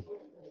 11.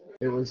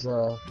 It was,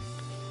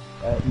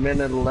 at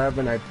minute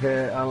 11 I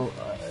pit,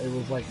 it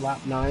was like lap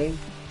 9.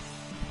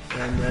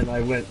 And then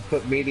I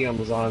put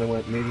mediums on and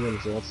went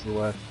mediums the rest of the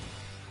way.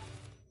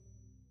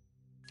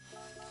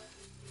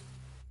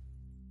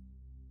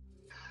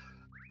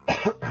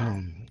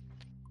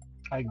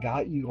 I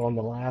got you on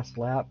the last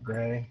lap,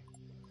 Gray.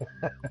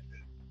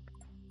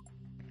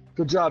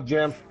 Good job,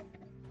 Jim.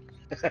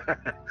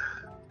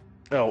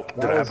 Oh,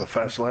 did I have a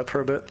fast lap for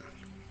a bit?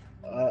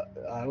 I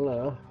don't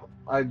know.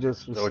 I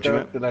just was Is that what you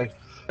stoked that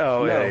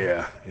Oh,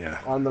 No.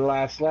 yeah. On the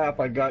last lap,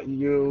 I got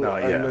you. Oh,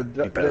 yeah,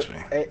 you passed me.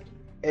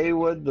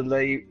 Haywood,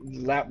 the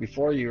lap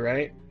before you,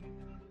 right?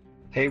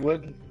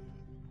 Haywood?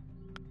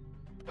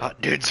 Hot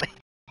dudes.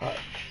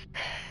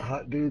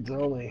 Hot dudes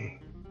only.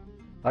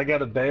 I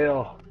got a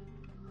bail.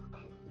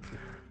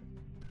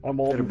 I'm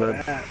old and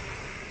bud. fat.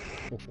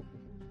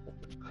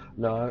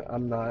 No,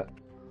 I'm not.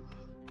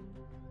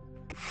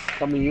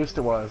 I mean, used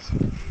to was.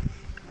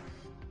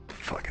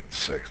 Fucking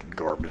sick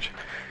garbage.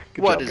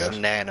 Good What job, is guys.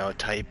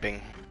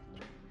 nanotyping?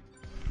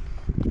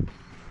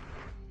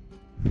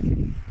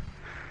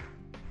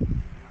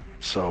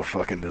 So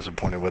fucking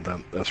disappointed with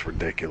them. That's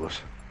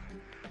ridiculous.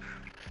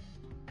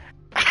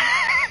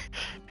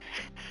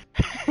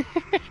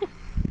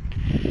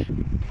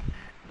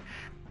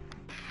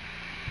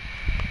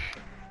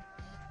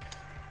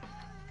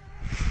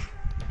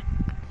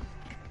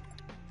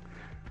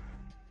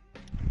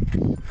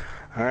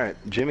 All right,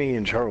 Jimmy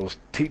and Charles,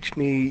 teach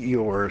me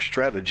your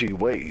strategy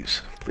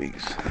ways,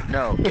 please.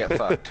 No, get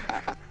fucked.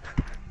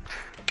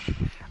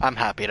 I'm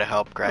happy to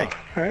help, Greg. Oh,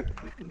 all right,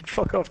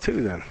 fuck off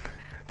too then.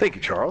 Thank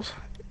you, Charles.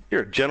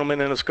 You're a gentleman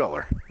and a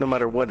scholar, no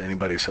matter what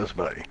anybody says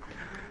about you.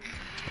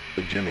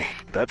 But Jimmy,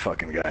 that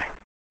fucking guy.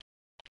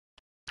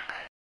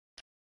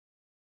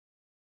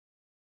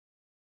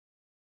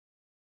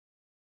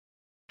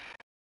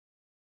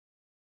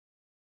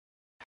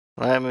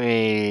 Let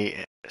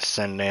me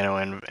send Nano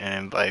an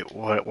invite.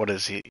 What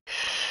is he?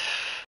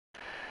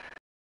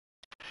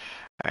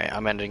 Alright,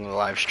 I'm ending the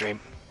live stream.